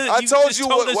to make a. I told you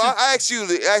what. I asked you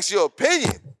to ask your opinion.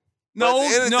 No,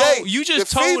 you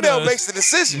just told us. The female makes the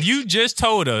decision. You just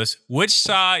told us which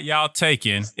side y'all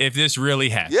taking if this really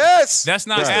happens. Yes. That's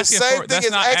not asking the same for. thing That's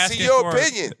as not asking your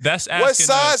opinion. That's asking what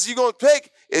sides you gonna pick?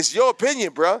 It's your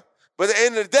opinion, bro. But at the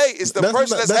end of the day, it's the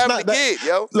person that's having the kid,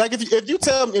 yo. Like if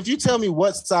you tell me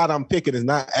what side I'm picking is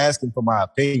not asking for my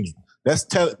opinion.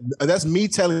 That's me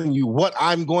telling you what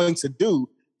I'm going to do.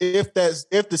 If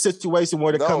the situation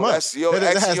were to come up,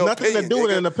 that has nothing to do with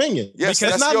an opinion. Yes,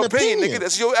 that's your opinion, nigga.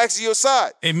 That's actually your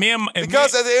side.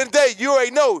 Because at the end of the day, you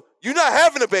already know you're not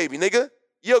having a baby, nigga.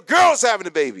 Your girl's having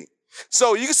a baby.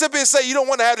 So you can sit there and say you don't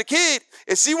want to have the kid.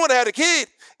 If she want to have the kid,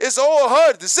 it's all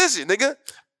her decision, nigga.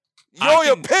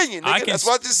 Your opinion, nigga. That's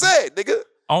what I just said, nigga.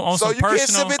 On So some you can't sit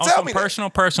personal, and on tell some me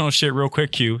that. personal shit, real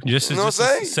quick, Q. Just to, You know just what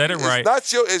I'm to saying? set it It's right.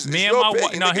 not your- it's me your and my opinion,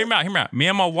 wife. No, nigga. hear me out. Me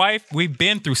and my wife, we've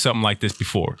been through something like this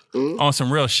before on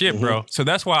some real shit, bro. So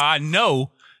that's why I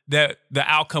know that the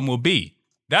outcome will be.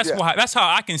 That's why. That's how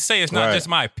I can say it's not Right. just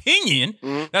my opinion.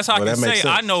 That's how Well, I that can makes say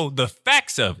I sense. know the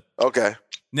facts of it. Okay.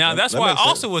 Now that's that why I makes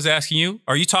also was asking you: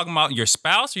 are you talking about your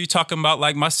spouse? Or are you talking about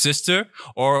like my sister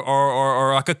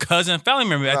or like a cousin, family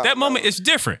member? At that moment, it's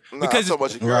different because I'm talking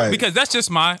about your girl. Right. because that's just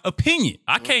my opinion.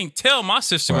 I can't tell my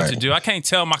sister what to Right. do. I can't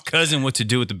tell my cousin what to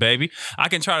do with the baby. I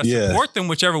can try to Yeah. support them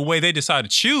whichever way they decide to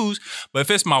choose. But if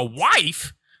it's my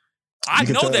wife, I You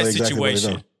can know tell that exactly what it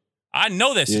situation. is. I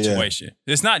know that Yeah. situation.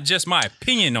 It's not just my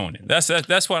opinion on it. That's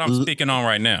what I'm speaking on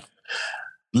right now.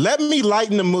 Let me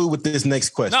lighten the mood with this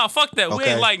next question. No, fuck that. We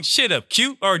Okay. ain't lighting shit up.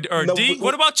 Q or No, D.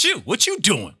 What about you? What you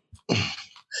doing?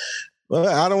 Well,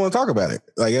 I don't want to talk about it.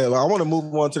 Like, I want to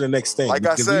move on to the next thing. Like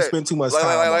I because we said, spend too much like-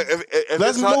 time. like- on like, it. if Let's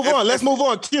it's not- move if- on. Let's if- move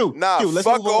on. Q. Nah, Q, let's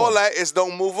fuck move all on. that. It's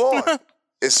don't move on.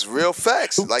 It's real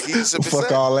facts. Like he just Fuck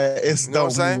saying. all that. It's You know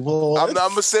what I'm don't saying? move on. I'm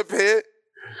gonna sit here.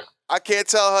 I can't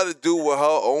tell her to do with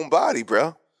her own body,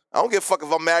 bro. I don't give a fuck if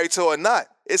I'm married to her or not.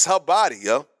 It's her body,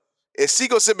 yo. If she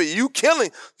go sit, but you killing,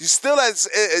 you still at.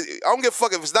 I don't give a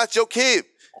fuck if it's not your kid,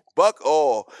 Buck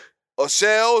or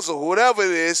Shells or whatever it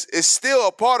is. It's still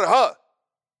a part of her.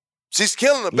 She's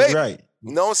killing the baby. You're right.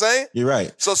 You know what I'm saying? You're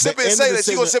right. So sit The and end say of the that.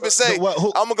 She gonna sit and say, season-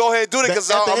 I'm gonna go ahead and do it because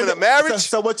At the I'm end in a of- marriage.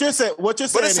 So what you're saying? What you're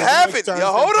saying? But it's is the next happened. turn Yo,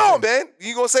 is hold gonna on, man.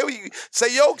 You gonna say what you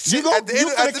say? Yo, shit, You at the end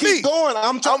gonna at the keep beat. going.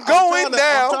 I'm going trying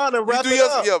now. I'm trying to wrap you do it your,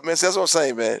 up. yo, man. See, that's what I'm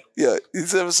saying, man. Yeah, you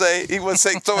see what I'm saying? He wasn't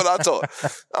saying talking. I talk.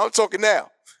 I'm talking now.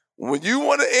 When you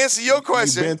want to answer your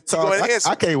question, You've been you go ahead and talking. answer.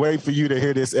 I can't wait for you to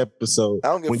hear this episode. I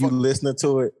don't give a When you fuck. listening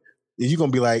to it, you're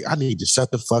gonna be like, I need to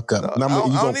shut the fuck up. And I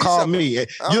don't you're gonna need call something. me. I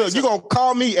don't need You're gonna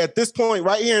call me at this point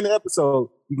right here in the episode.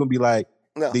 You're gonna be like,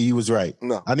 No. you was right.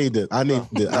 No. I need to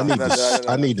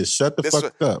shut the This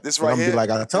fuck up. This And right I'm gonna here, be like,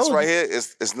 I told this you. right here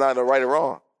is it's not a right or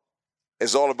wrong.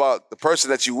 It's all about the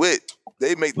person that you with.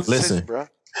 They make the decision, Listen. bro.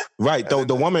 Right. Though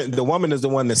the woman is the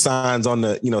one that signs on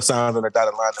the dotted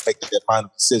line to make that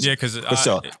final decision. Yeah, because For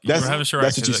sure.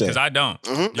 That's what you said. Because I don't.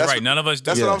 Mhm. You're That's right. None of us do.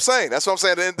 That's what I'm saying. That's what I'm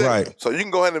saying. At the end of the day. Right. So you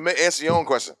can go ahead and answer your own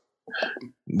question.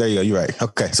 There you go. You're right.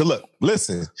 Okay. So look,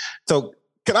 listen. So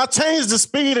can I change the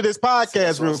speed of this podcast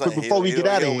That's what real I'm quick saying. before we get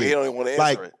out of He here? don't even want to answer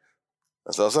Like, it.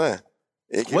 That's what I'm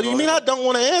saying. what do you mean I don't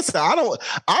want to answer?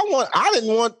 I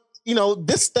didn't want,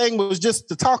 this thing was just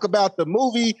to talk about the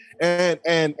movie and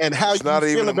how It's you not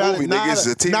feel even a about movie, it. nigga. It's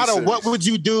a TV not a series. what would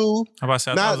you do? How about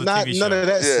that? Not That was a TV none show. of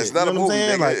that Yeah, shit. it's not a You know what movie, I'm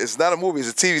saying? nigga. Like, It's not a movie. It's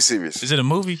a TV series. Is it a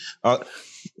movie?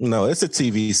 no, it's a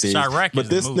TV series. Chirac But is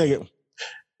a this movie. nigga,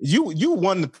 you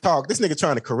wanted to talk. This nigga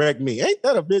trying to correct me. Ain't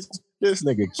that a bitch? This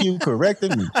nigga Q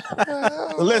correcting me.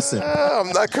 Listen. I'm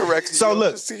not correcting So you.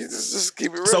 look. Just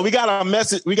keep it real. So we got a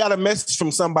message. We got a message from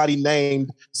somebody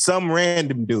named some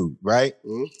random dude, right?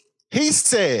 Mhm. He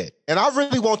said, and I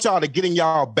really want y'all to get in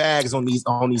y'all bags on these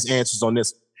answers on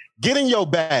this. Get in your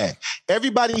bag.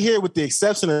 Everybody here, with the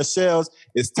exception of Shells,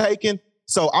 is taken.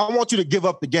 So I want you to give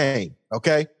up the game,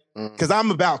 okay? Because I'm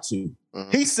about to.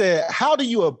 He said, how do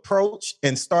you approach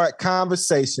and start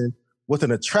conversation with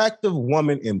an attractive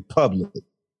woman in public?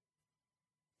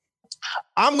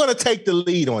 I'm going to take the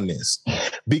lead on this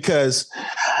because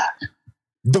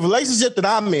the relationship that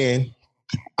I'm in,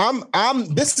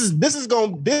 this is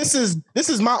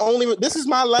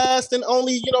my last and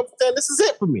only, you know what I'm saying? This is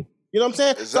it for me. You know what I'm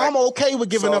saying? Exactly. So I'm okay with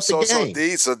giving up the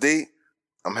game. So D,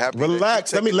 I'm happy. that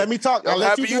Relax. you Let me talk. I'll I'm let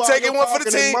happy do you all taking your one for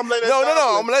the talking and team. mumbling and No.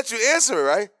 stumbling. I'm gonna let you answer it,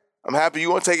 right? I'm happy you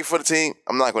want to take it for the team.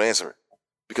 I'm not gonna answer it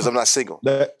because I'm not single.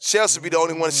 Shell should be the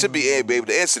only one that should be able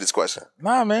to answer this question.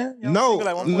 Nah, man. No.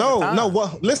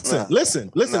 Well, listen. Nah, I'm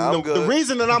the good.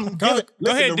 reason that I'm Go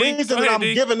ahead, D. reason Go that ahead, I'm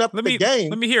D. giving up Let the me game.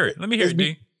 Let me hear it. Let me hear it,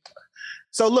 D.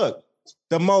 So look,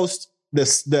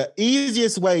 the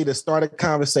easiest way to start a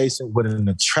conversation with an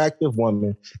attractive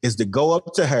woman is to go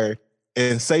up to her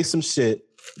and say some shit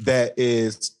that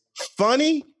is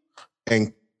funny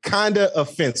and kind of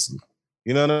offensive.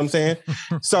 You know what I'm saying?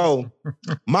 So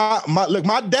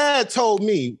my dad told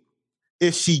me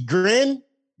if she grin,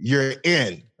 you're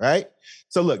in, right?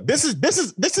 So look, this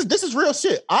is real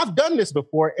shit. I've done this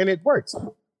before and it works.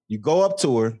 You go up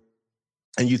to her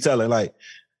and you tell her like,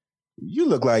 you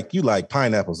look like you like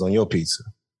pineapples on your pizza.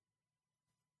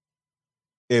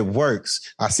 It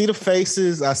works. I see the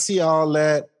faces. I see all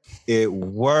that. It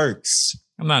works.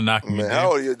 I'm not knocking you, Man, D.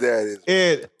 how old your dad is?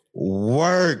 It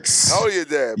works. How old your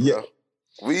dad, bro? Yeah.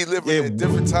 We living in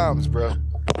different times, bro.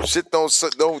 Shit don't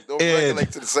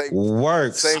regulate to the same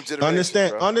works. Same generation.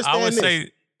 Understand bro. this.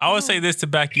 I would say this to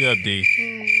back you up, D.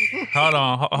 Hold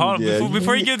on. Yeah,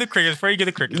 Before you give the crickets,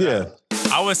 Yeah.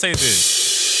 I would say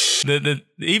this.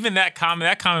 Even that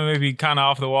comment may be kind of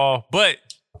off the wall, but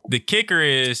the kicker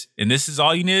is, and this is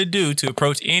all you need to do to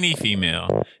approach any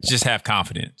female, is just have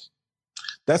confidence.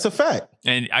 That's a fact.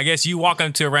 And I guess you walk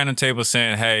up to a random table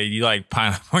saying, hey, you like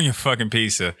pineapple on your fucking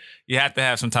pizza. You have to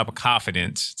have some type of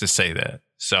confidence to say that.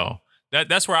 So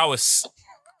that's where I was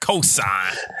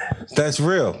co-sign. That's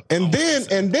real. And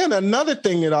then another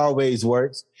thing that always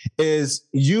works is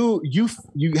you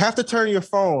have to turn your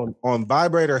phone on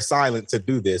vibrate or silent to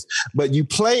do this, but you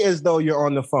play as though you're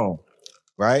on the phone,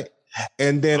 right?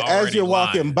 And then as you're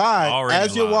walking by,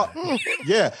 as you're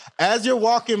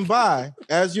walking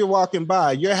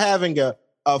by, you're having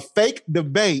a fake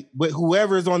debate with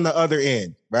whoever's on the other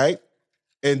end, right?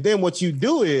 And then what you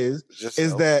do is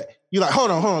that you're like,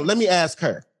 hold on, let me ask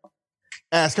her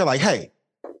like, hey,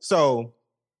 so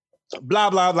blah,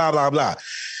 blah, blah, blah, blah.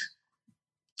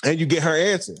 And you get her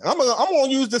answer. I'm gonna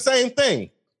use the same thing.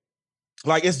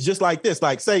 Like, it's just like this.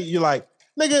 Like, say you're like,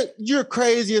 nigga, you're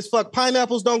crazy as fuck.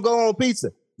 Pineapples don't go on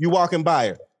pizza. You walking by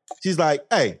her. She's like,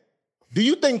 hey, do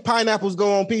you think pineapples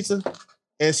go on pizza?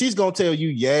 And she's gonna tell you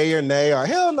yay or nay or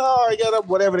hell no, or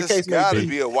whatever the case may be. This gotta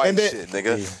be a white shit,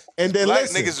 nigga. And then black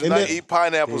niggas do not eat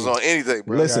pineapples on anything,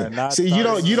 bro. Listen, see, you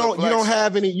don't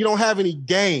have any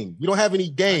game. You don't have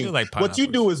any game. Like what you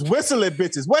do is whistle at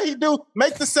bitches. What he do?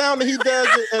 Make the sound that he does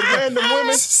at random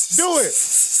women. Do it.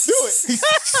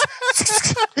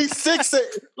 He's sick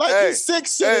at he's sick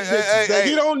shit at bitches that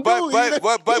he don't do. But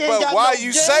why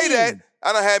you say that?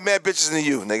 I done had mad bitches than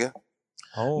you, nigga.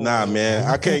 Oh, nah, man.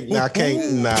 I can't. Nah, man. Come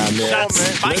on, man.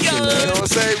 Listen, man. You know what I'm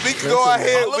saying? We can go out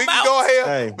here.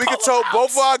 Hey. We can tell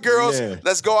both of our girls,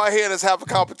 let's go out here and let's have a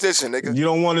competition, nigga. You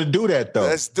don't want to do that, though.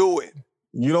 Let's do it.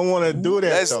 You don't want to do that,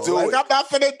 Let's do it. I'm not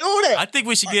finna do that. I think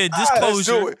we should get a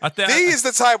disclosure. Let's do it. D is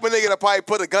the type of nigga that probably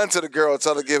put a gun to the girl and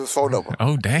tell her to give his phone number.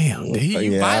 Oh, damn. D,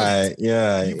 you violent.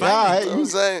 Yeah. You know what I'm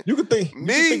saying? You can think. Me, you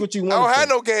can think what you want. I don't have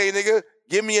no game, nigga.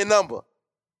 Give me a number.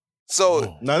 So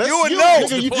you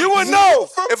would know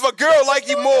if a girl like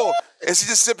you more and she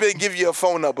just sit there and give you a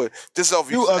phone number just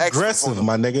off you aggressive,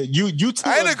 my nigga. You too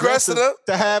I ain't aggressive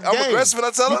to have I'm game. aggressive and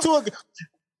I tell her.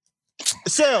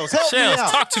 Shells, help me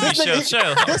out. Talk to me, Shells.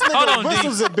 This nigga Hold on, D.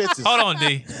 whistles at bitches. Hold on,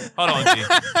 D.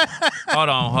 Hold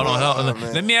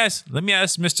on. Let me ask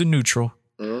Mr. Neutral,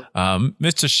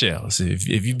 Mr. Shells, if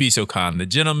you'd be so kind, the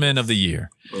gentleman of the year.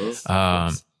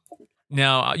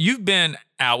 Now you've been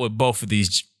out with both of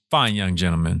these fine young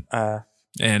gentlemen,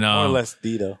 and more or less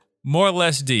D though. More or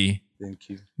less D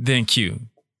than Q.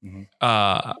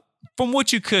 Mm-hmm. From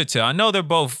what you could tell, I know they're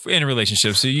both in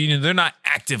relationships, so they're not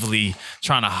actively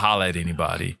trying to holler at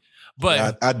anybody.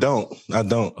 But I don't.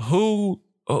 Who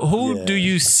do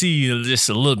you see just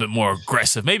a little bit more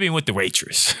aggressive? Maybe with the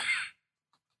waitress.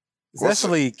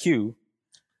 Especially Q.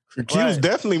 Q's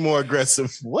definitely more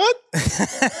aggressive. What?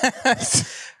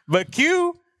 But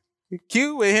Q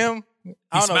with him,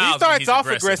 I don't know. He starts off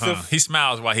aggressive. Huh? He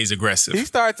smiles while he's aggressive. He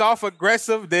starts off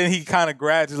aggressive, then he kind of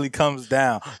gradually comes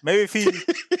down. Maybe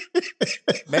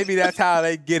that's how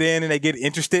they get in and they get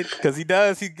interested because he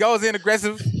goes in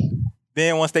aggressive.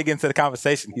 Then once they get into the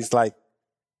conversation, he's like,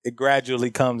 it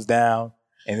gradually comes down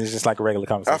and it's just like a regular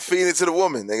conversation. I feed it to the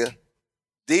woman, nigga.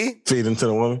 D? Feed him to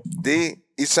the woman? D?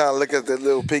 He's trying to look at that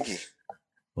little pinky.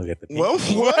 Look at the pinky. Well,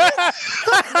 what?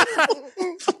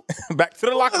 Back to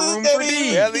the locker room for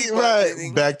D.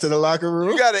 Right. Back to the locker room.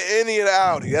 You got an Innie or the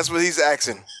Audi. That's what he's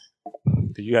asking.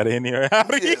 Do you got an Innie or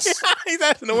Audi? Yes. He's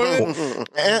asking the woman.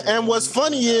 And what's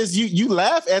funny is you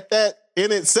laugh at that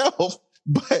in itself,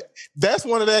 but that's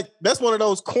one of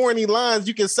those corny lines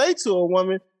you can say to a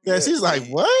woman. Yeah, she's like,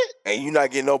 what? And you're not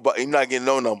getting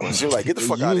no number. She's like, get the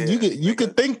fuck out of here. You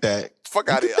could think that. Fuck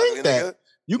out of here. Think that.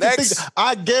 You can think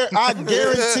I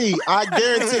guarantee I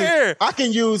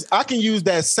can use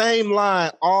that same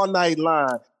line all night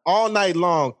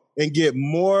long and get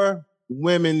more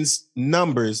women's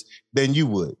numbers than you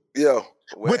would. Yo.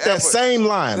 With that same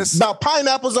line. About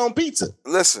pineapples on pizza.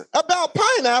 Listen. About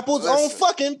pineapples on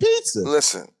fucking pizza.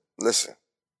 Listen.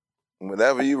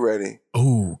 Whenever you ready.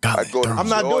 Oh, God. I'm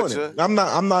not doing it. I'm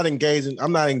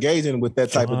not engaging with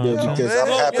that type of deal because I'm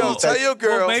happy to tell your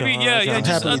girl. Well, maybe,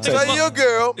 tell your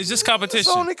girl. It's just competition.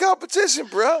 It's only competition,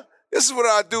 bro. This is what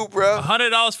I do, bro.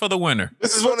 $100 for the winner.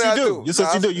 This is what you do. This is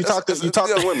what you do. You talk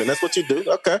to women. That's what you do.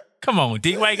 Okay. Come on,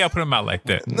 D. Why you gotta put him out like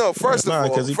that? No, first of all,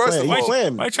 because he's playing. No.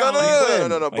 Why you trying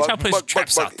to put his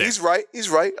traps out there? He's right.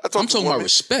 I'm talking about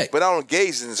respect, but I don't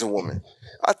engage in this woman.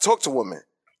 I talk to women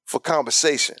for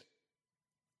conversation.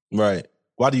 Right.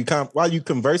 Why do you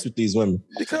converse with these women?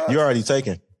 Because you're already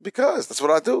taken. Because that's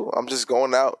what I do. I'm just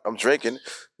going out. I'm drinking.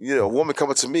 You know, a woman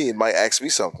coming to me and might ask me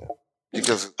something.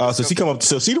 Because so she come up.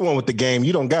 So she the one with the game.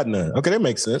 You don't got none. Okay, that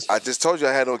makes sense. I just told you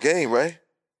I had no game, right?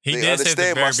 He They did say at the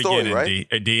understand very my story, beginning,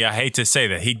 right? D. I hate to say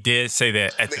that. He did say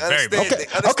that at the very beginning. They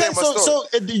understand my story.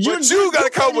 But you got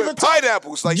to come with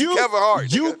pineapples like Kevin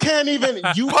Hart. You can't even.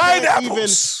 You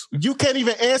can't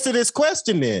even answer this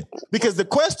question then, because the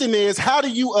question is, how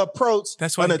do you approach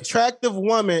an attractive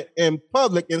woman in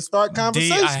public and start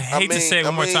conversation? I hate to say it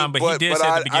one more time, but he did say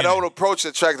at the beginning. I don't approach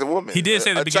attractive women. He did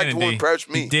say at the beginning. Attractive women approach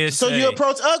me. So you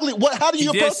approach ugly. What? How do you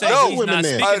approach ugly women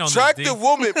then? An attractive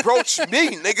woman approach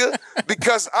me, nigga,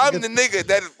 because I'm the nigga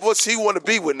that what she want to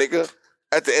be with, nigga.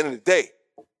 At the end of the day,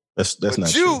 that's but not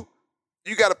true.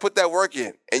 You got to put that work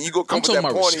in, and you go come with that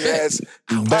corny ass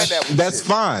pineapple. That's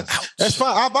fine. That's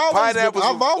fine. I've always been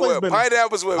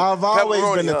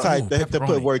the type that to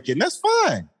put work in. That's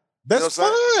fine. That's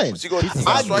fine.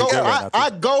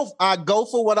 I go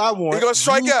for what I want. You're gonna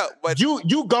strike out, but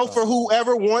you go for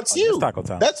whoever wants you.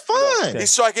 That's fine. He's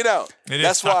striking out.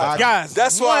 That's why, guys.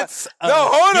 That's why. No,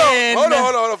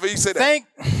 hold on. For you say that,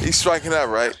 he's striking out,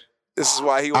 right? This is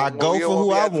why I go for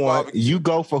who I want. You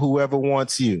go for whoever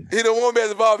wants you. He don't want me at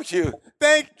the barbecue.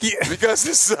 Thank you. Because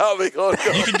this is how we gonna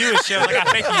go. You can do it, Shells. I got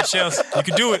faith in you, Shells. You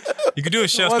can do it. You can do it,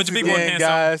 Shells. Put your big boy hands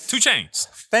guys. on. 2 Chainz.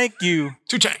 Thank you.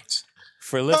 2 Chainz.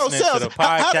 For listening to the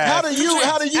podcast. How do you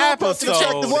approach an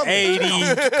attractive woman? 80.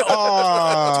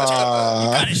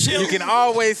 You can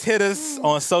always hit us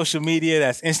on social media.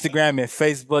 That's Instagram and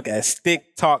Facebook at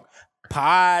Stick Talk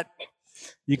Pod.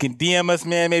 You can DM us,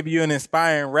 man. Maybe you're an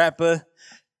inspiring rapper.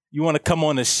 You want to come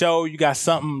on the show. You got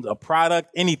something, a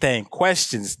product, anything,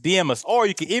 questions, DM us. Or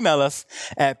you can email us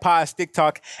at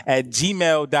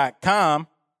podsticktalk@gmail.com.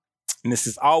 And this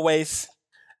is always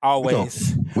we're going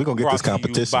to get this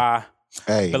competition.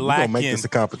 Hey, we're going to make this a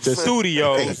competition.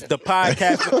 Studios, the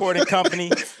podcast recording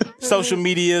company, social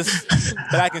medias,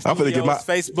 Blackened Studios,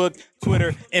 Facebook,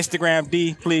 Twitter, Instagram,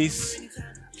 D, please.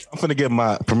 I'm finna get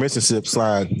my permission slip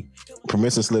signed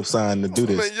to do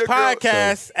this.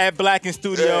 Podcast at Blackened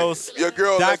Studios. Your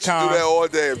girl lets you do that all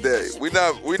damn day. We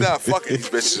not fucking these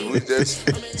bitches. We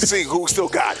just see who still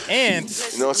got it. And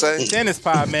you know what I'm saying? Dennis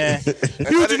Pod, man.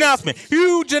 Huge announcement.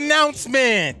 Huge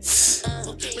announcements. The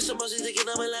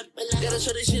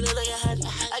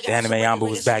Anime Yamba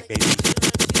was back, baby.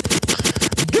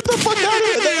 Get the fuck out of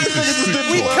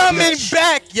here. We coming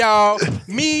back, y'all.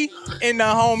 Me and the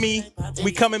homie,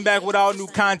 we coming back with all new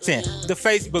content. The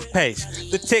Facebook page,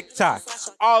 the TikTok,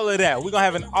 all of that. We're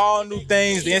going to have all new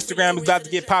things. The Instagram is about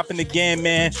to get popping again,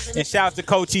 man. And shout out to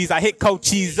Coach Cheese. I hit Coach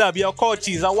Cheese up. Yo, Coach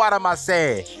Cheese, what am I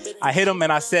saying? I hit him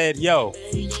and I said, yo,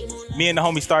 me and the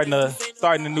homie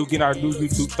getting our new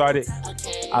YouTube started.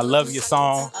 I love your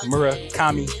song,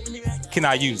 Murakami. Can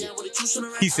I use it?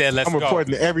 He said, let's go. I'm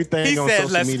reporting everything on social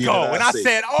media. He said, let's go. And I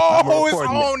said, it's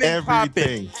on and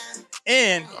popping.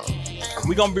 And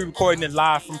we're going to be recording it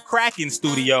live from Kraken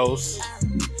Studios,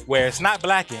 where it's not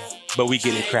blackened, but we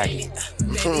get it cracking.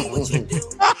 In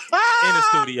the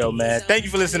studio, man. Thank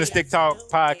you for listening to Stick Talk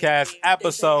Podcast,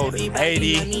 episode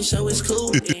 80. It's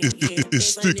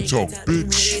Stick Talk,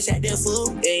 bitch.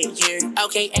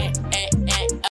 Okay,